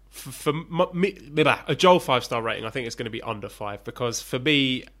 for me, a Joel 5-star rating, I think it's going to be under 5 because for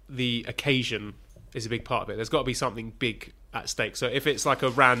me, the occasion is a big part of it. There's got to be something big at stake. So if it's like a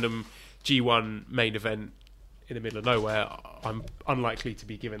random G1 main event in the middle of nowhere, I'm unlikely to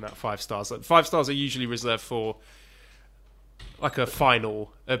be given that 5 stars. Like 5 stars are usually reserved for like a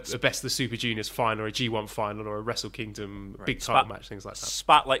final, a Best of the Super Juniors final, or a G1 final, or a Wrestle Kingdom big title match, things like that.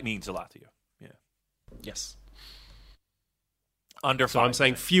 Spotlight means a lot to you. Yeah. Yes. Under 5. So I'm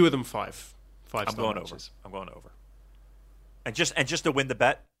saying fewer than 5. 5 I'm star going matches. over. I'm going over. And just to win the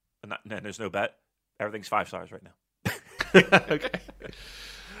bet, and there's no bet. Everything's 5 stars right now. Okay.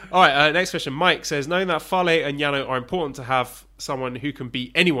 All right, next question. Mike says, knowing that Fale and Yano are important to have someone who can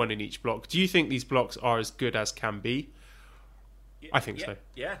beat anyone in each block, do you think these blocks are as good as can be? I think so.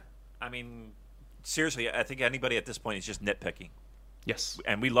 Yeah. I mean, seriously, I think anybody at this point is just nitpicking. Yes.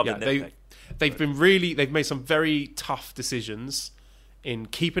 And we love the nitpick. They've made some very tough decisions in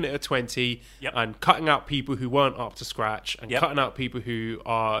keeping it at 20 and cutting out people who weren't up to scratch and cutting out people who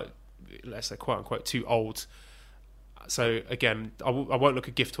are, let's say, quote unquote, too old. So again, I won't look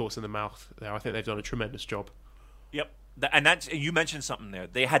a gift horse in the mouth there. I think they've done a tremendous job. Yep. And you mentioned something there.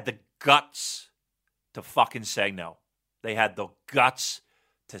 They had the guts to fucking say no. They had the guts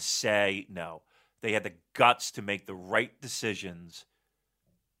to say no. They had the guts to make the right decisions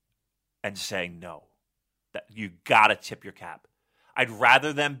and say no. That you gotta tip your cap. I'd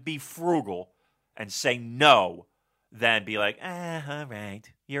rather them be frugal and say no than be like, all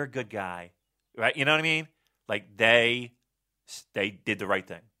right, you're a good guy, right? You know what I mean? Like they did the right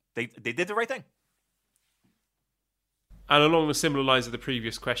thing. They did the right thing. And along the similar lines of the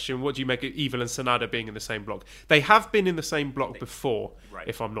previous question, what do you make of Evil and Sanada being in the same block? They have been in the same block before,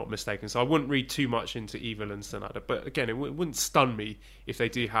 if I'm not mistaken. So I wouldn't read too much into Evil and Sanada. But again, it wouldn't stun me if they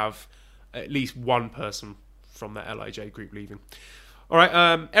do have at least one person from that LIJ group leaving. All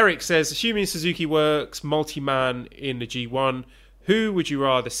right, Eric says, assuming Suzuki works multi-man in the G1, who would you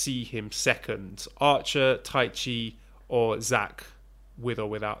rather see him second? Archer, Taichi, or Zack, with or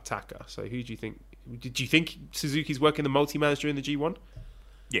without Taka? So who do you think? Did you think Suzuki's working the multi-mans during the G1?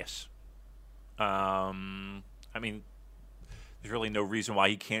 Yes. I mean, there's really no reason why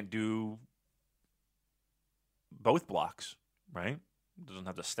he can't do both blocks, right? Doesn't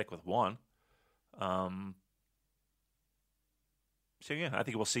have to stick with one. So yeah, I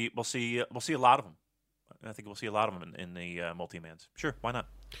think we'll see a lot of them. I think we'll see a lot of them in the multi-mans. Sure, why not?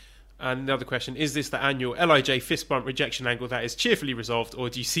 And the other question, is this the annual LIJ fist bump rejection angle that is cheerfully resolved,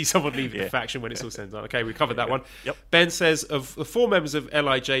 or do you see someone leaving the faction when it's all said and done? Okay, we covered that one. Yep. Ben says, of the 4 members of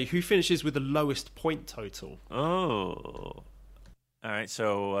LIJ, who finishes with the lowest point total? Oh. All right,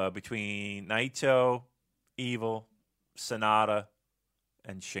 so between Naito, Evil, Sanada,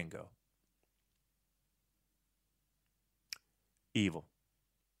 and Shingo. Evil.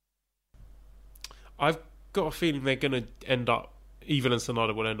 I've got a feeling they're going to end up, Evil and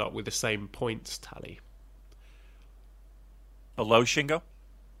Sanada will end up with the same points tally. Below Shingo?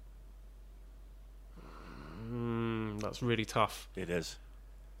 That's really tough. It is.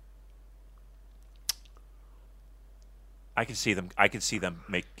 I can see them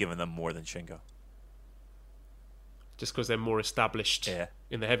giving them more than Shingo. Just because they're more established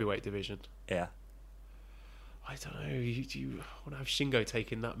in the heavyweight division. Yeah. I don't know. Do you want to have Shingo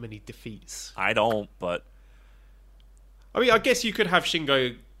taking that many defeats? I don't, but I mean, I guess you could have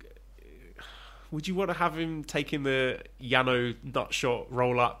Shingo. Would you want to have him taking the Yano nutshot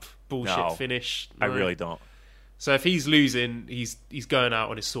roll up bullshit finish? No, I really don't. So if he's losing, he's going out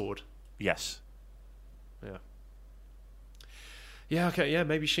on his sword. Yes. Yeah. Yeah. Okay. Yeah.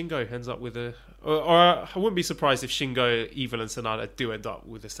 Maybe Shingo ends up with a. Or I wouldn't be surprised if Shingo, Evil, and Sanada do end up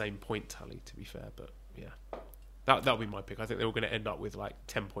with the same point tally. To be fair, but yeah, that'll be my pick. I think they're all going to end up with like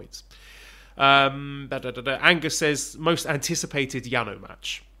 10 points. Angus says most anticipated Yano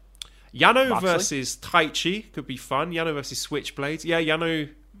match. Yano Moxley? versus Taichi could be fun. Yano versus Switchblade. Yeah, Yano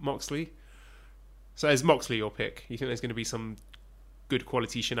Moxley. So is Moxley your pick? You think there's going to be some good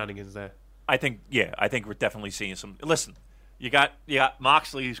quality shenanigans there? I think we're definitely seeing some. Listen, you got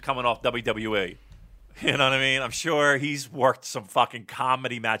Moxley who's coming off WWE. You know what I mean? I'm sure he's worked some fucking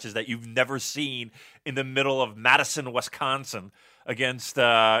comedy matches that you've never seen in the middle of Madison, Wisconsin against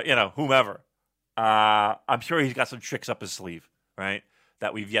whomever. I'm sure he's got some tricks up his sleeve, right?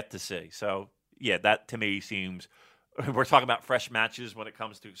 That we've yet to see. So yeah, that to me seems We're talking about fresh matches when it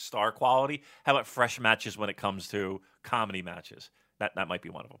comes to star quality. How about fresh matches when it comes to comedy matches? That might be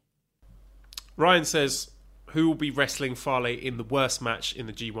one of them. Ryan says, who will be wrestling Fale in the worst match in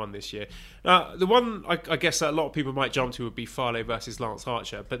the G1 this year? Now, the one I guess that a lot of people might jump to would be Fale versus Lance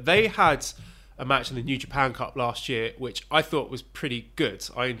Archer. But they had a match in the New Japan Cup last year, which I thought was pretty good.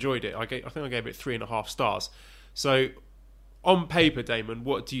 I enjoyed it. I think I gave it 3.5 stars. So, on paper, Damon,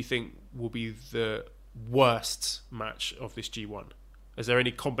 what do you think will be the worst match of this G1? Is there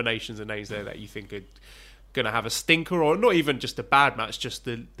any combinations of names there that you think are going to have a stinker, or not even just a bad match, just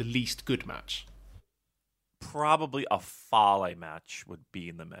the least good match? Probably a Fale match would be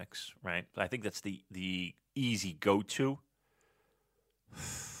in the mix, right? I think that's the easy go-to.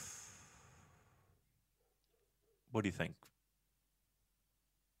 What do you think?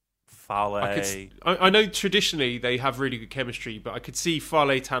 Fale. I know traditionally they have really good chemistry, but I could see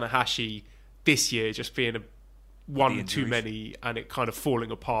Fale Tanahashi this year just being one too many and it kind of falling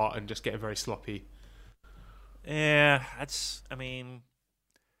apart and just getting very sloppy. Yeah, that's, I mean...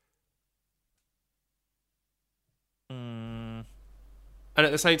 And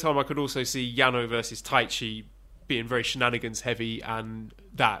at the same time, I could also see Yano versus Taichi being very shenanigans heavy and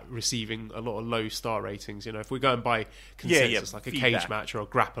that receiving a lot of low star ratings. You know, if we're going by consensus, like a cage match or a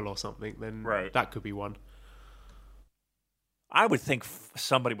grapple or something, then that could be one. I would think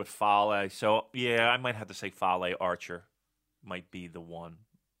somebody with Fale. So, yeah, I might have to say Fale Archer might be the one.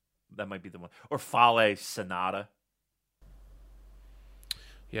 That might be the one. Or Fale Sonata.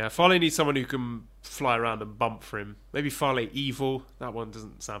 Yeah, Fale needs someone who can fly around and bump for him. Maybe Fale Evil. That one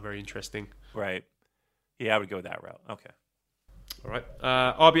doesn't sound very interesting. Right. Yeah, I would go that route. Okay. All right.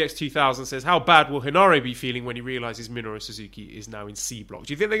 RBX 2000 says, how bad will Hinare be feeling when he realizes Minoru Suzuki is now in C Block?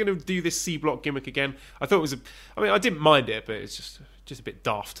 Do you think they're going to do this C Block gimmick again? I thought it was I didn't mind it, but it's just a bit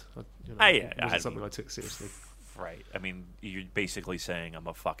daft. It wasn't something I took seriously. Right. I mean, you're basically saying I'm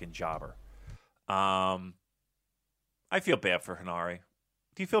a fucking jobber. I feel bad for Hinare.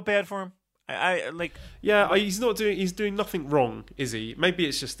 Do you feel bad for him? He's doing nothing wrong, is he? Maybe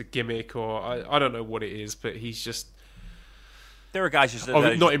it's just a gimmick, or I don't know what it is, but he's just... There are guys just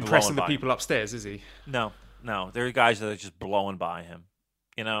not impressing the people upstairs, is he? No. There are guys that are just blowing by him.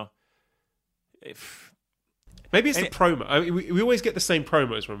 You know? Maybe it's the promo. We always get the same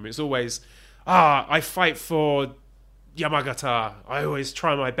promos from him. It's always, I fight for Yamagata. I always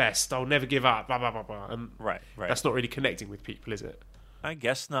try my best. I'll never give up. Blah, blah, blah, blah. And right. That's not really connecting with people, is it? I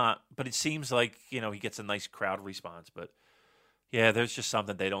guess not. But it seems like, he gets a nice crowd response. But, yeah, there's just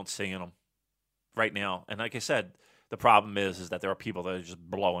something they don't see in him right now. And like I said, the problem is that there are people that are just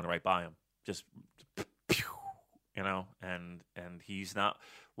blowing right by him. Just, and he's not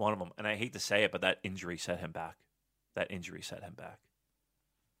one of them. And I hate to say it, but that injury set him back.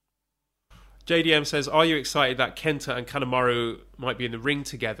 JDM says, are you excited that Kenta and Kanemaru might be in the ring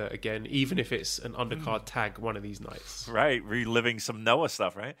together again, even if it's an undercard tag one of these nights? Right, reliving some Noah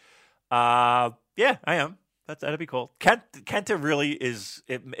stuff, right? Yeah, I am. That'd be cool. Kenta really is.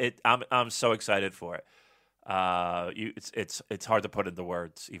 I'm so excited for it. It's hard to put into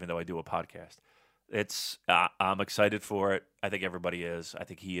words, even though I do a podcast. I'm excited for it. I think everybody is. I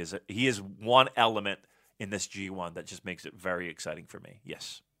think he is one element in this G1 that just makes it very exciting for me.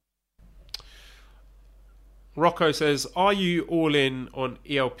 Yes. Rocco says, are you all in on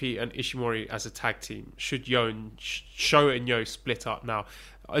ELP and Ishimori as a tag team? Should Sho and Yo split up now?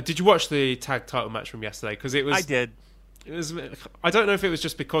 Did you watch the tag title match from yesterday? Because it was. I did. It was. I don't know if it was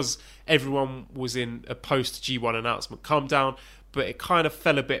just because everyone was in a post G1 announcement calm down, but it kind of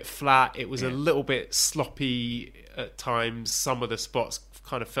fell a bit flat. It was a little bit sloppy at times. Some of the spots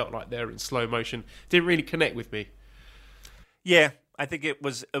kind of felt like they were in slow motion. Didn't really connect with me. Yeah, I think it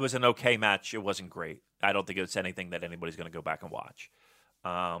was an okay match. It wasn't great. I don't think it's anything that anybody's going to go back and watch.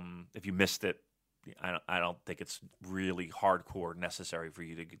 If you missed it, I don't think it's really hardcore necessary for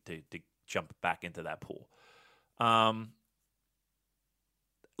you to jump back into that pool.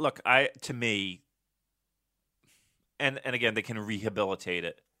 Look, to me, and again, they can rehabilitate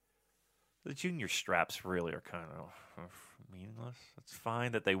it. The junior straps really are kind of meaningless. It's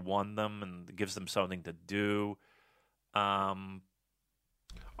fine that they won them and it gives them something to do.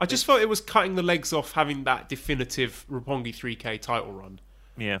 I just felt it was cutting the legs off having that definitive Roppongi 3K title run.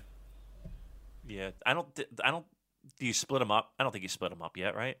 Yeah. I don't. Do you split them up? I don't think you split them up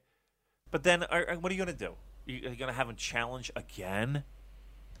yet, right? But then, what are you going to do? Are you going to have them challenge again?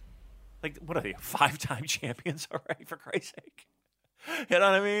 Like, what are they? 5-time champions already? For Christ's sake, you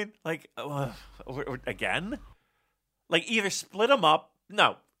know what I mean? Like, again? Like, either split them up.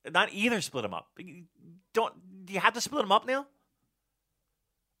 No, not either split them up. Do you have to split them up now?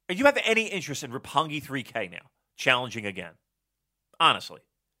 Or you have any interest in Roppongi 3K now? challenging again? Honestly.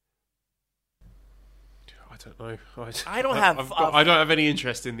 I don't know. I don't have any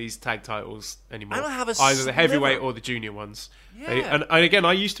interest in these tag titles anymore. I don't have either the heavyweight or the junior ones. Yeah. And again,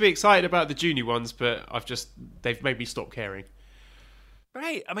 I used to be excited about the junior ones, but they've made me stop caring.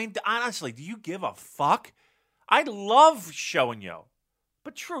 Right. I mean, honestly, do you give a fuck? I love Sho and Yo,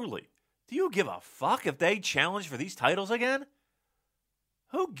 but truly, do you give a fuck if they challenge for these titles again?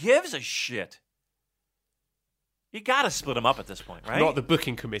 Who gives a shit? You got to split them up at this point, right? Not the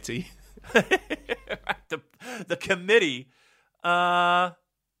booking committee. the committee. Right?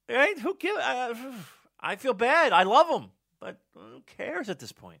 Who gives? I feel bad. I love them, but who cares at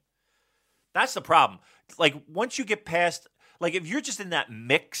this point? That's the problem. Like, once you get past, like, if you're just in that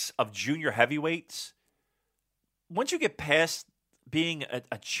mix of junior heavyweights, once you get past being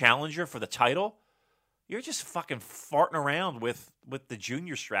a challenger for the title, you're just fucking farting around with the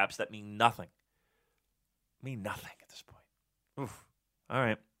junior straps that mean nothing. Mean nothing at this point. Oof. All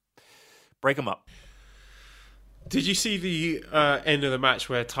right. Break them up. Did you see the end of the match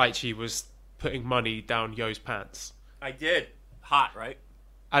where Taichi was putting money down Yo's pants? I did. Hot, right?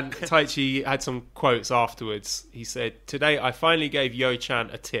 And Taichi had some quotes afterwards. He said, "Today I finally gave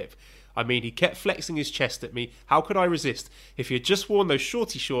Yo-chan a tip. I mean, he kept flexing his chest at me. How could I resist? If he had just worn those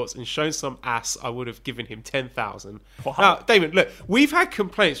shorty shorts and shown some ass, I would have given him 10,000. Wow. Now, Damon, look, we've had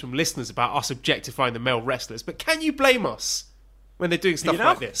complaints from listeners about us objectifying the male wrestlers, but can you blame us when they're doing stuff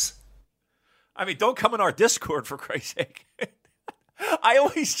like this? I mean, don't come in our Discord, for Christ's sake. I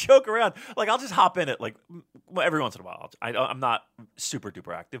always joke around. Like, I'll just hop in it, like, every once in a while. I'm not super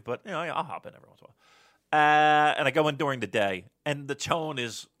duper active, but, I'll hop in every once in a while. And I go in during the day, and the tone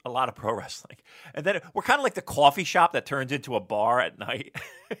is a lot of pro wrestling. And then we're kind of like the coffee shop that turns into a bar at night.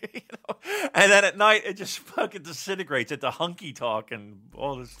 And then at night, it just fucking disintegrates into hunky talk and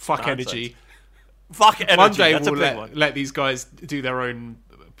all this Fuck nonsense. energy. Fuck energy. One day That's we'll let these guys do their own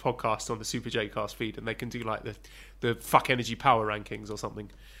podcast on the Super J-Cast feed, and they can do like the fuck energy power rankings or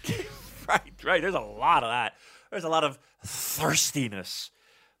something. Right. There's a lot of that. There's a lot of thirstiness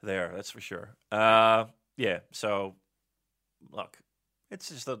there. That's for sure. Yeah. So, look, it's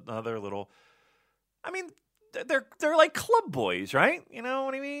just another little. I mean, they're like club boys, right? You know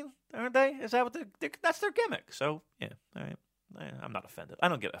what I mean? Aren't they? Is that what that's their gimmick? So yeah. All right. I'm not offended. I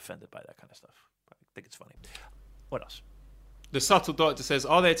don't get offended by that kind of stuff. I think it's funny. What else? The Subtle Doctor says,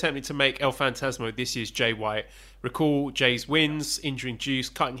 are they attempting to make El Phantasmo this year's Jay White? Recall Jay's wins, injuring Juice,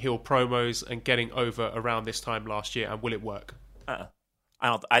 cutting heel promos, and getting over around this time last year, and will it work? I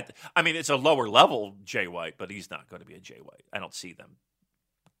mean, it's a lower level Jay White, but he's not going to be a Jay White. I don't see them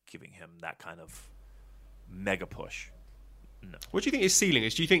giving him that kind of mega push. No. What do you think his ceiling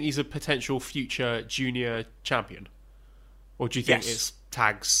is? Do you think he's a potential future junior champion? Or do you think it's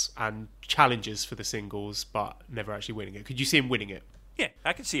tags and challenges for the singles, but never actually winning it? Could you see him winning it? Yeah,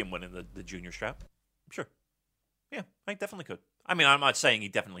 I could see him winning the junior strap. Sure. Yeah, I definitely could. I mean, I'm not saying he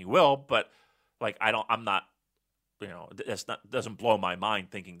definitely will, but like I'm not, doesn't blow my mind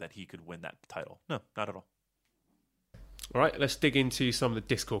thinking that he could win that title. No, not at all. All right, let's dig into some of the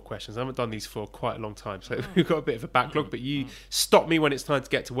Discord questions. I haven't done these for quite a long time, so we've got a bit of a backlog, but you stop me when it's time to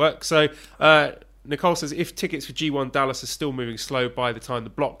get to work. So, Nicole says, if tickets for G1 Dallas are still moving slow by the time the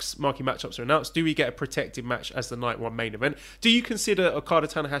blocks marquee matchups are announced, do we get a protected match as the night one main event? Do you consider Okada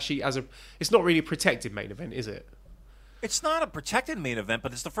Tanahashi as it's not really a protected main event, is it? It's not a protected main event,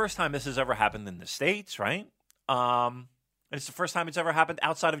 but it's the first time this has ever happened in the States, right? And it's the first time it's ever happened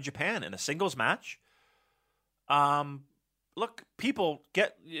outside of Japan in a singles match. Look, people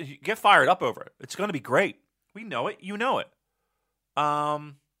get fired up over it. It's going to be great. We know it. You know it.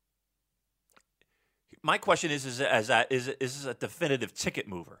 My question is this a definitive ticket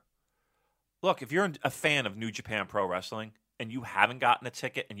mover? Look, if you're a fan of New Japan Pro Wrestling and you haven't gotten a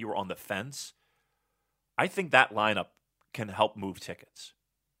ticket and you were on the fence, I think that lineup can help move tickets.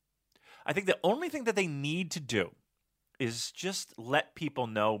 I think the only thing that they need to do is just let people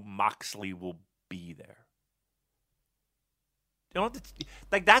know Moxley will be there. You know,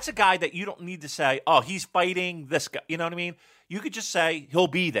 like that's a guy that you don't need to say, oh, he's fighting this guy. You know what I mean? You could just say he'll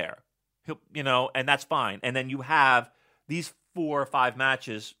be there. And that's fine. And then you have these 4 or 5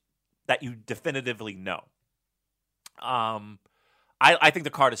 matches that you definitively know. I think the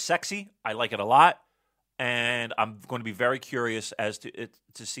card is sexy. I like it a lot. And I'm going to be very curious as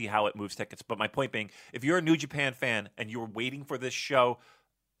to see how it moves tickets. But my point being, if you're a New Japan fan and you were waiting for this show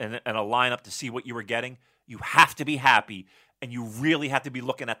and a lineup to see what you were getting, you have to be happy. And you really have to be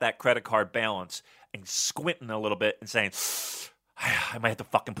looking at that credit card balance and squinting a little bit and saying, I might have to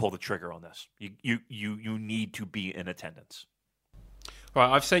fucking pull the trigger on this. You need to be in attendance.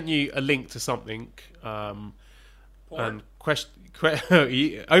 Right, I've sent you a link to something. And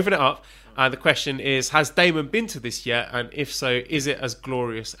open it up. And the question is, has Damon been to this yet? And if so, is it as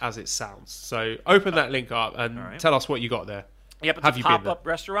glorious as it sounds? So open that link up and tell us what you got there. Yep, it's a pop-up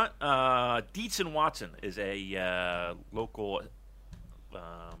restaurant. Dietz and Watson is a local.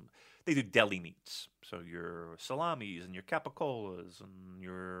 They do deli meats, so your salamis and your capicolas and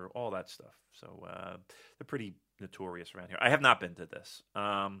your all that stuff. So they're pretty notorious around here. I have not been to this.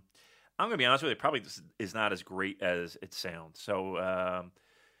 I'm going to be honest with you. It probably is not as great as it sounds. So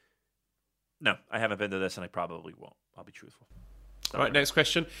no, I haven't been to this, and I probably won't. I'll be truthful. All right, next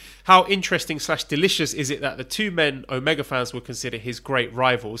question. How interesting / delicious is it that the two men Omega fans would consider his great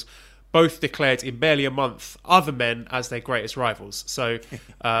rivals, both declared in barely a month other men as their greatest rivals? So,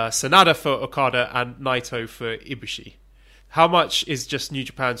 Sanada for Okada and Naito for Ibushi. How much is just New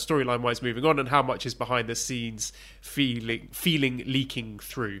Japan storyline-wise moving on, and how much is behind the scenes feeling leaking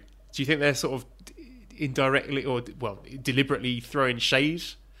through? Do you think they're sort of indirectly or, deliberately throwing shade?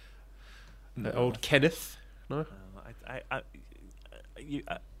 Old Kenneth? No?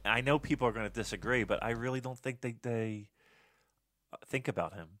 I know people are going to disagree, but I really don't think they think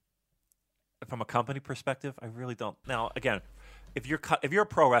about him from a company perspective. I really don't. Now, again, if you're a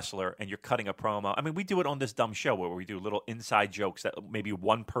pro wrestler and you're cutting a promo, I mean, we do it on this dumb show where we do little inside jokes that maybe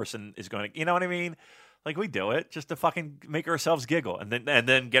one person is going to, you know what I mean? Like, we do it just to fucking make ourselves giggle, and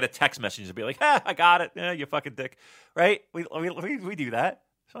then get a text message and be like, I got it. Yeah, you fucking dick, right? We do that,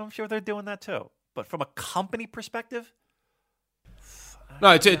 so I'm sure they're doing that too. But from a company perspective.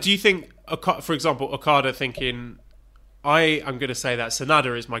 No, do you think, for example, Okada thinking, I am going to say that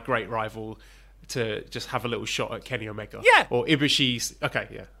Sanada is my great rival to just have a little shot at Kenny Omega? Yeah. Or Ibushi's... Okay,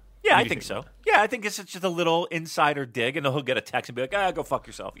 yeah. Yeah, I think so. Yeah, I think it's just a little insider dig, and he'll get a text and be like, go fuck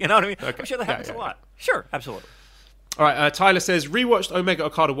yourself. You know what I mean? Okay. I'm sure that happens a lot. Sure, absolutely. All right, Tyler says, rewatched Omega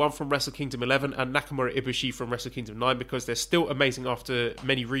Okada 1 from Wrestle Kingdom 11 and Nakamura Ibushi from Wrestle Kingdom 9 because they're still amazing after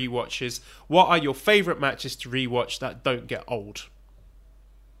many rewatches. What are your favourite matches to rewatch that don't get old?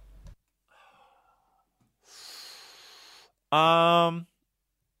 You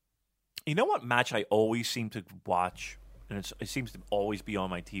know what match I always seem to watch, and it seems to always be on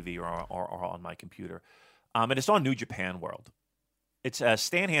my TV or on my computer, and it's on New Japan World. It's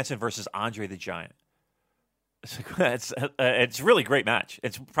Stan Hansen versus Andre the Giant. It's a really great match.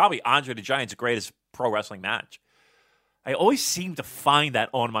 It's probably Andre the Giant's greatest pro wrestling match. I always seem to find that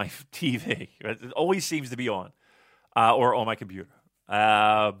on my TV. It always seems to be on, or on my computer.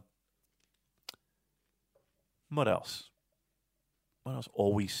 What else? What else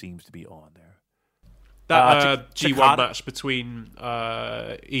always seems to be on there? That G1 match between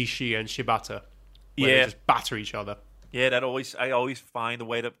Ishii and Shibata, where they just batter each other. Yeah, I always find a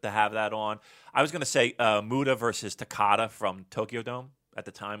way to have that on. I was going to say Muda versus Takada from Tokyo Dome. At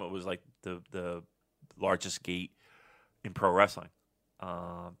the time, it was like the largest gate in pro wrestling.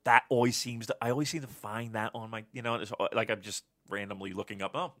 That always seems to. I always seem to find that on my. You know, it's like I'm just randomly looking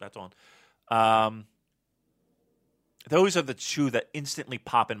up. Oh, that's on. Those are the two that instantly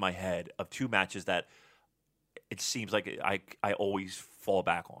pop in my head of two matches that it seems like I always fall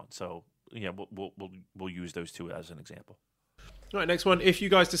back on. So yeah, we'll use those two as an example. All right, next one. If you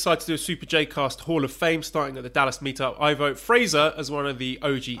guys decide to do a Super J-Cast Hall of Fame starting at the Dallas meetup, I vote Fraser as one of the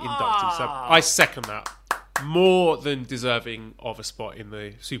OG inductees. So I second that. More than deserving of a spot in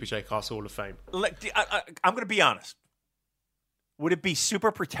the Super J-Cast Hall of Fame. I'm going to be honest. Would it be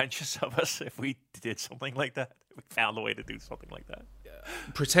super pretentious of us if we did something like that? If we found a way to do something like that?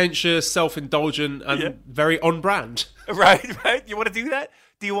 Pretentious, self-indulgent, and very on-brand. Right. You want to do that?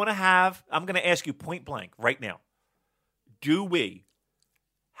 Do you want to have... I'm going to ask you point blank right now. Do we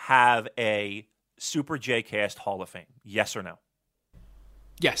have a Super J-Cast Hall of Fame? Yes or no?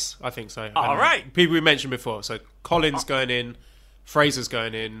 Yes, I think so. All right. People we mentioned before. So Collins going in, Fraser's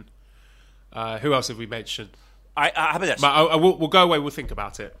going in. Who else have we mentioned? How about this? We'll go away. We'll think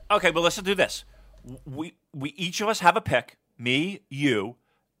about it. Okay, well, let's do this. We each of us have a pick. Me, you.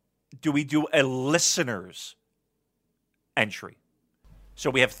 Do we do a listener's entry? So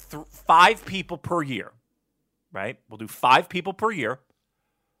we have 5 people per year, right? We'll do 5 people per year.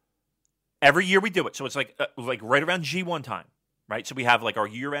 Every year we do it. So it's like right around G1 time, right? So we have like our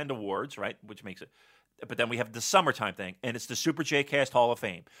year-end awards, right? Which makes it. But then we have the summertime thing, and it's the Super J-Cast Hall of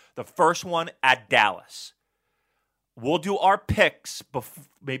Fame. The first one at Dallas. We'll do our picks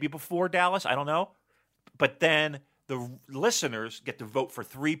maybe before Dallas. I don't know. But then the listeners get to vote for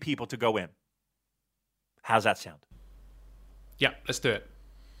 3 people to go in. How's that sound? Yeah, let's do it.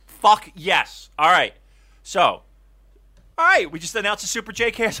 Fuck yes. All right. So, we just announced the Super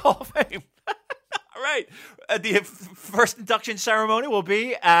J-Cast Hall of Fame. All right. The first induction ceremony will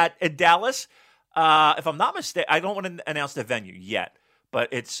be at Dallas. If I'm not mistaken, I don't want to announce the venue yet, but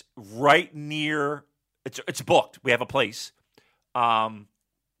it's right near. It's booked. We have a place, and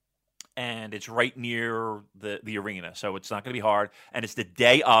it's right near the arena, so it's not going to be hard. And it's the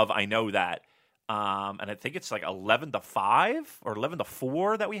day of. I know that, and I think it's like 11 to 5 or 11 to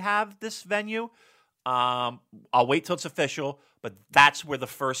 4 that we have this venue. I'll wait till it's official, but that's where the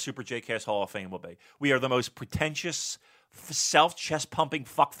first Super J-Cast Hall of Fame will be. We are the most pretentious, self-chest pumping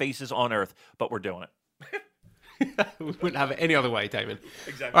fuck faces on earth, but we're doing it. We wouldn't have it any other way, Damon.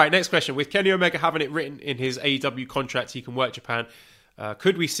 Exactly. All right, next question. With Kenny Omega having it written in his AEW contract, he can work Japan.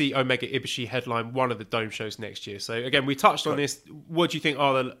 Could we see Omega Ibushi headline one of the Dome shows next year? So again, we touched on this. What do you think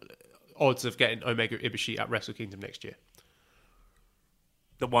are the odds of getting Omega Ibushi at Wrestle Kingdom next year?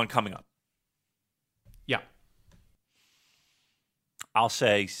 The one coming up. Yeah. I'll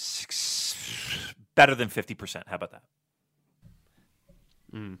say better than 50%. How about that?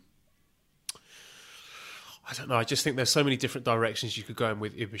 I don't know. I just think there's so many different directions you could go in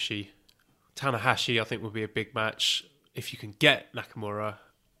with Ibushi. Tanahashi, I think, would be a big match if you can get Nakamura.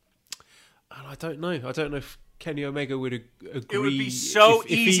 And I don't know. I don't know if Kenny Omega would agree. It would be so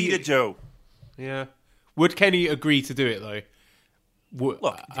easy to do. Yeah. Would Kenny agree to do it, though?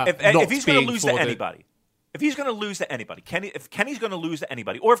 Look, if he's going to lose to anybody, if he's going to lose to anybody, if Kenny's going to lose to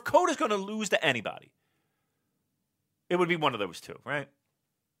anybody, or if Coda's going to lose to anybody, it would be one of those two, right?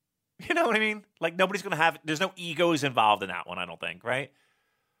 You know what I mean? Like, nobody's going to have... There's no egos involved in that one, I don't think, right?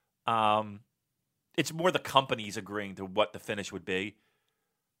 It's more the companies agreeing to what the finish would be.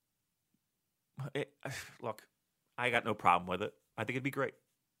 Look, I got no problem with it. I think it'd be great.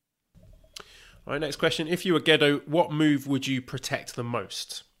 All right, next question. If you were Gedo, what move would you protect the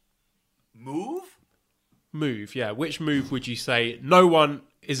most? Move? Move, yeah. Which move would you say no one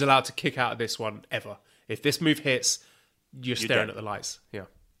is allowed to kick out of this one ever? If this move hits, you're staring at the lights. Yeah.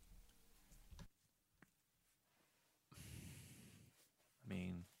 I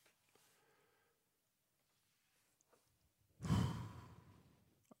mean,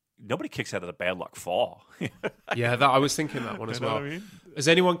 nobody kicks out of the bad luck fall. Yeah, I was thinking that one as well. What I mean? Has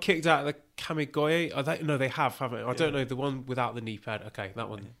anyone kicked out of the Kamigoye? No, they have, haven't they? I don't know. The one without the knee pad. Okay, that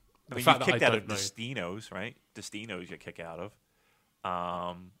one. I mean, you kicked out of Destinos, right? Destinos you kick out of.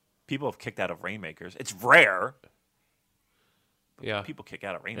 People have kicked out of Rainmakers. It's rare. Yeah. People kick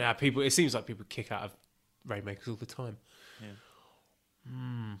out of Rainmakers. Yeah, people. It seems like people kick out of Rainmakers all the time.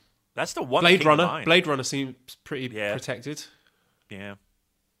 Yeah. That's the one. Blade Runner. Blade Runner seems pretty protected. Yeah.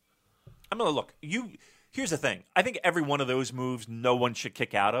 I'm gonna look. Here's the thing. I think every one of those moves, no one should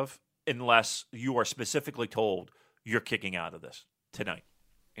kick out of unless you are specifically told you're kicking out of this tonight.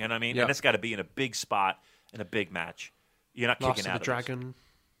 You know what I mean? Yep. And it's got to be in a big spot in a big match. You're not kicking out of the Dragon,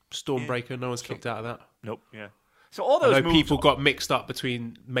 Stormbreaker. No one's kicked out of that. Nope. Yeah. So all those moves, people got mixed up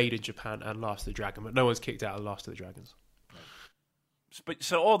between Made in Japan and Last of the Dragon, but no one's kicked out of Last of the Dragons. But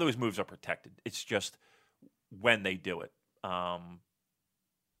so all those moves are protected. It's just when they do it.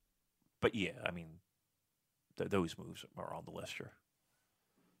 But yeah, I mean, those moves are on the list, sure.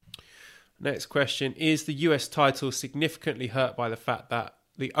 Next question. Is the US title significantly hurt by the fact that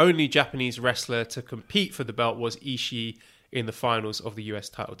the only Japanese wrestler to compete for the belt was Ishii in the finals of the US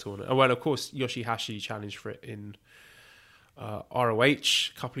title tournament? And well, of course, Yoshihashi challenged for it in ROH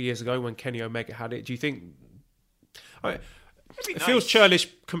a couple of years ago when Kenny Omega had it. Do you think... it feels churlish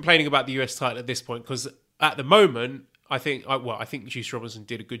complaining about the US title at this point because at the moment... I think Juice Robinson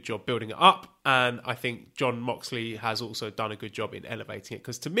did a good job building it up, and I think Jon Moxley has also done a good job in elevating it.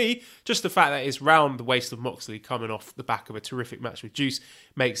 Because to me, just the fact that it's round the waist of Moxley coming off the back of a terrific match with Juice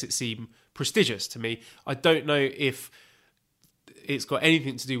makes it seem prestigious to me. I don't know if it's got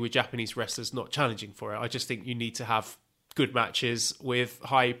anything to do with Japanese wrestlers not challenging for it. I just think you need to have good matches with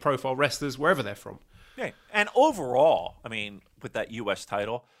high-profile wrestlers wherever they're from. Yeah, and overall, I mean, with that U.S.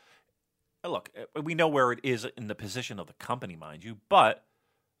 title... Look, we know where it is in the position of the company, mind you, but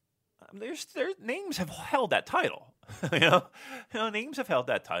their names have held that title. you know, names have held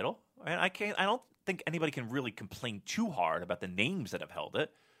that title. And I don't think anybody can really complain too hard about the names that have held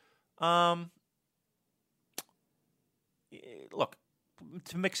it. Look,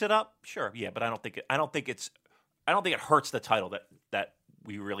 to mix it up, sure, yeah, but I don't think it hurts the title that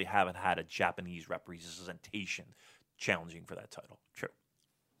we really haven't had a Japanese representation challenging for that title. True.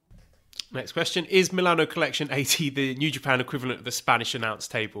 Next question. Is Milano Collection 80 the New Japan equivalent of the Spanish announce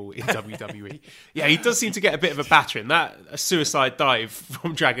table in WWE? Yeah, he does seem to get a bit of a battering. A suicide dive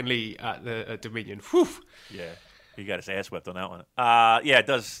from Dragon Lee at the Dominion. Whew. Yeah, he got his ass whipped on that one. Yeah, it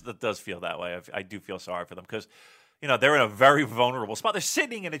does feel that way. I do feel sorry for them because, they're in a very vulnerable spot. They're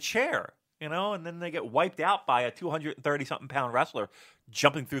sitting in a chair, and then they get wiped out by a 230-something pound wrestler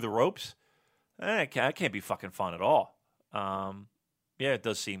jumping through the ropes. That can't be fucking fun at all. Yeah, it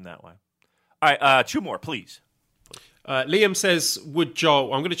does seem that way. All right, 2 more, please. Liam says, would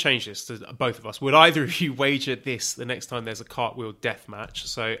Joel... I'm going to change this to both of us. Would either of you wager this the next time there's a cartwheel death match?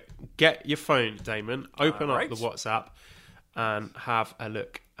 So get your phone, Damon, open up the WhatsApp, and have a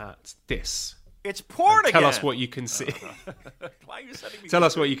look at this. It's porn again. Tell us what you can see. Why are you sending me Tell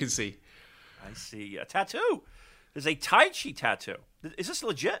us what you can see. I see a tattoo. There's a Tai Chi tattoo. Is this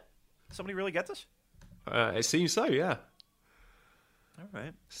legit? Somebody really get this? It seems so, yeah. All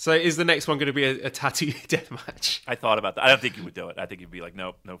right. So is the next one going to be a tattoo death match? I thought about that. I don't think you would do it. I think you'd be like,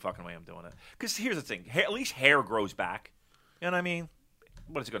 nope, no fucking way I'm doing it. Because here's the thing. At least hair grows back. You know what I mean?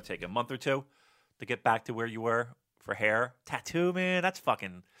 What is it going to take, a month or 2 to get back to where you were for hair? Tattoo, man, that's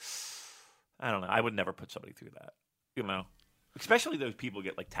fucking... I don't know. I would never put somebody through that. You know? Especially those people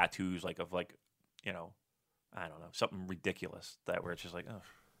get, like, tattoos, like, of, like, you know, I don't know, something ridiculous that where it's just like, oh.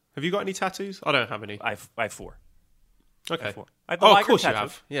 Have you got any tattoos? I don't have any. I have 4. Okay. I have 4. Of course tattoo. You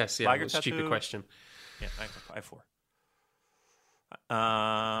have. Yes, yeah. That's a stupid question. Yeah, I have 4.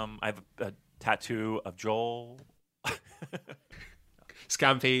 I have a tattoo of Joel.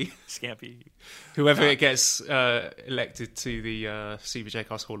 Scampy. Whoever gets elected to the Super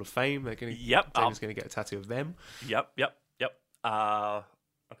J-Cast Hall of Fame, they're going to. Yep. Damon's going to get a tattoo of them. Yep.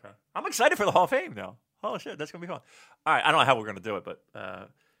 Okay. I'm excited for the Hall of Fame now. Oh shit, that's going to be fun. All right, I don't know how we're going to do it, but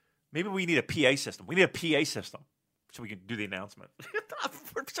maybe we need a PA system. We need a PA system so we can do the announcement.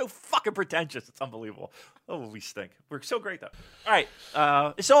 We're so fucking pretentious. It's unbelievable. Oh, we stink. We're so great, though. All right.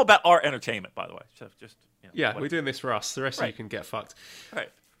 It's all about our entertainment, by the way. So just, we're doing this for us. The rest of you can get fucked. All right.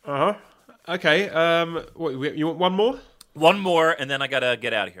 Uh-huh. Okay. You want one more? One more, and then I got to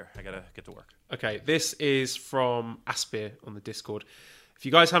get out of here. I got to get to work. Okay. This is from Aspir on the Discord. If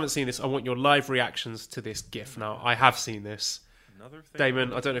you guys haven't seen this, I want your live reactions to this GIF. Now, I have seen this. Another thing.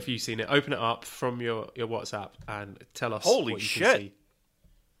 Damon, I don't know if you've seen it. Open it up from your WhatsApp and tell us Holy what you shit. can see.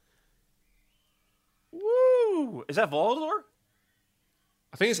 Woo! Is that Volador?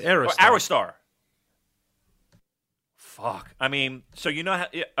 I think it's Aerostar. Or Aerostar. Fuck. I mean, so you know how...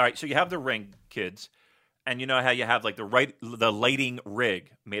 All right, so you have the ring, kids, and you know how you have like the lighting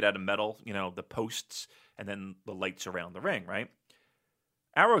rig made out of metal, you know, the posts, and then the lights around the ring, right?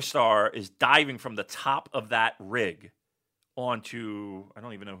 Aerostar is diving from the top of that rig onto, I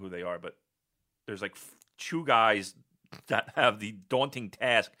don't even know who they are, but there's like 2 guys that have the daunting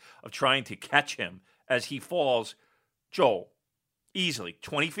task of trying to catch him as he falls. Joel, easily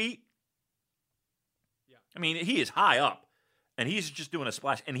 20 feet. Yeah. I mean, he is high up, and he's just doing a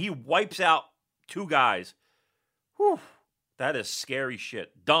splash, and he wipes out 2 guys. Whew. That is scary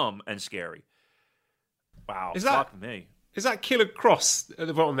shit. Dumb and scary. Wow. Fuck me. Is that Killer Cross at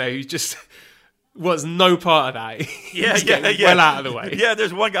the bottom there who just was no part of that? Yeah. Well out of the way. Yeah,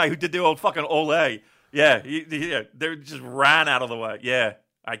 there's one guy who did the old fucking ole. Yeah, they just ran out of the way. Yeah,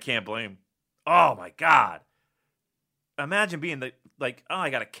 I can't blame. Oh, my God. Imagine being I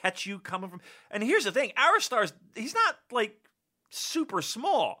got to catch you coming from... And here's the thing. Aerostar's, he's not, like, super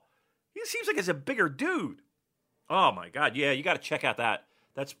small. He seems like he's a bigger dude. Oh, my God. Yeah, you got to check out that.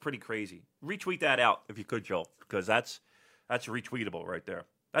 That's pretty crazy. Retweet that out if you could, Joel, because that's retweetable right there.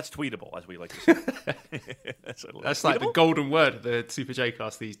 That's tweetable, as we like to say. That's like the golden word of the Super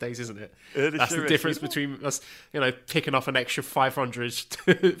J-Cast these days, isn't it? That's the difference between us, picking off an extra 500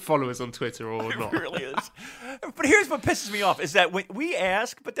 followers on Twitter or not. It really is. But here's what pisses me off, is that when we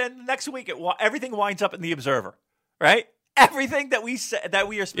ask, but then next week everything winds up in the Observer, right? Everything that we say, that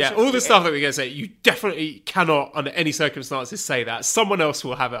we are specifically... Yeah, all the stuff that we're going to say, you definitely cannot, under any circumstances, say that. Someone else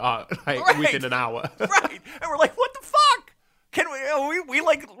will have it up within an hour. Right. And we're like, what the fuck? Can we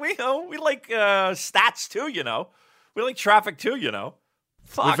like stats too, you know? We like traffic too, you know?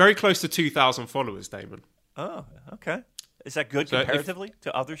 Fuck. We're very close to 2,000 followers, Damon. Oh, okay. Is that good comparatively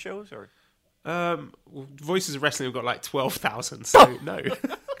to other shows? Or Voices of Wrestling have got like 12,000, so no.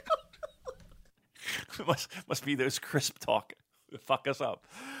 must be those crisp talk that fuck us up.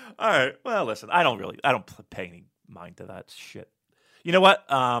 All right. Well, listen, I don't pay any mind to that shit. You know what?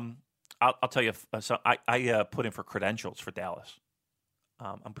 I'll tell you. So I put in for credentials for Dallas.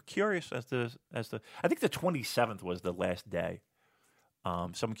 I'm curious as to I think the 27th was the last day.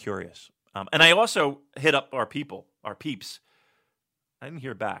 So I'm curious. And I also hit up our peeps. I didn't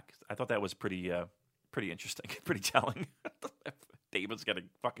hear back. I thought that was pretty interesting, pretty telling. David's getting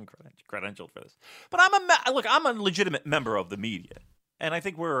fucking credentialed for this. But I'm a legitimate member of the media, and I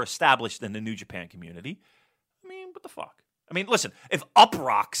think we're established in the New Japan community. I mean, what the fuck? I mean, listen, if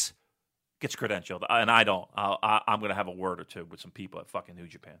Uprocks gets credentialed and I don't, I'm going to have a word or two with some people at fucking New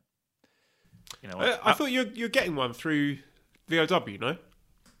Japan. You know, I thought you're getting one through VOW, no?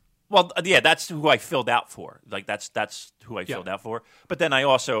 Well, yeah, that's who I filled out for. Like that's who I filled out for. But then I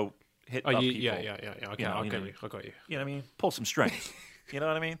also hit up people. Yeah. Okay, I got you. You know what I mean? Pull some strings. You know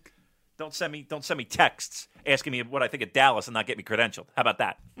what I mean? Don't send me texts asking me what I think of Dallas and not get me credentialed. How about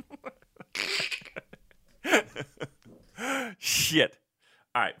that? Shit.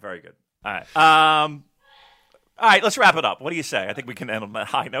 All right, very good. All right. All right, let's wrap it up. What do you say? I think we can end on that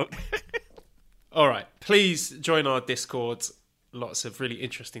high note. All right. Please join our Discord. Lots of really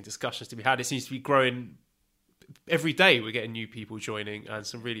interesting discussions to be had. It seems to be growing every day. We're getting new people joining and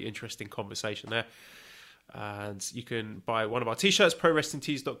some really interesting conversation there. And you can buy one of our t-shirts,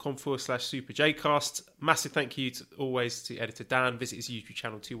 prowrestlingtees.com/SuperJcast. Massive thank you always to editor Dan. Visit his YouTube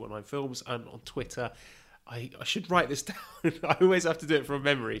channel, 219 Films, and on Twitter. I should write this down. I always have to do it from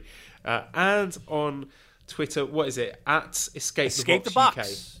memory. And on Twitter, what is it? At Escape the Box UK.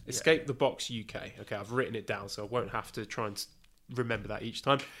 Escape the Box UK. Okay, I've written it down, so I won't have to try and remember that each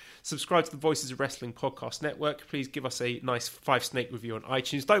time. Subscribe to the Voices of Wrestling podcast network. Please give us a nice 5-snake review on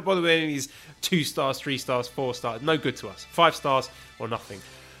iTunes. Don't bother with any of these 2 stars, 3 stars, 4 stars. No good to us. 5 stars or nothing.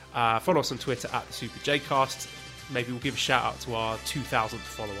 Follow us on Twitter at the SuperJcast. Maybe we'll give a shout out to our 2,000th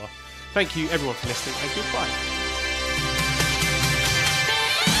follower. Thank you everyone for listening, and goodbye.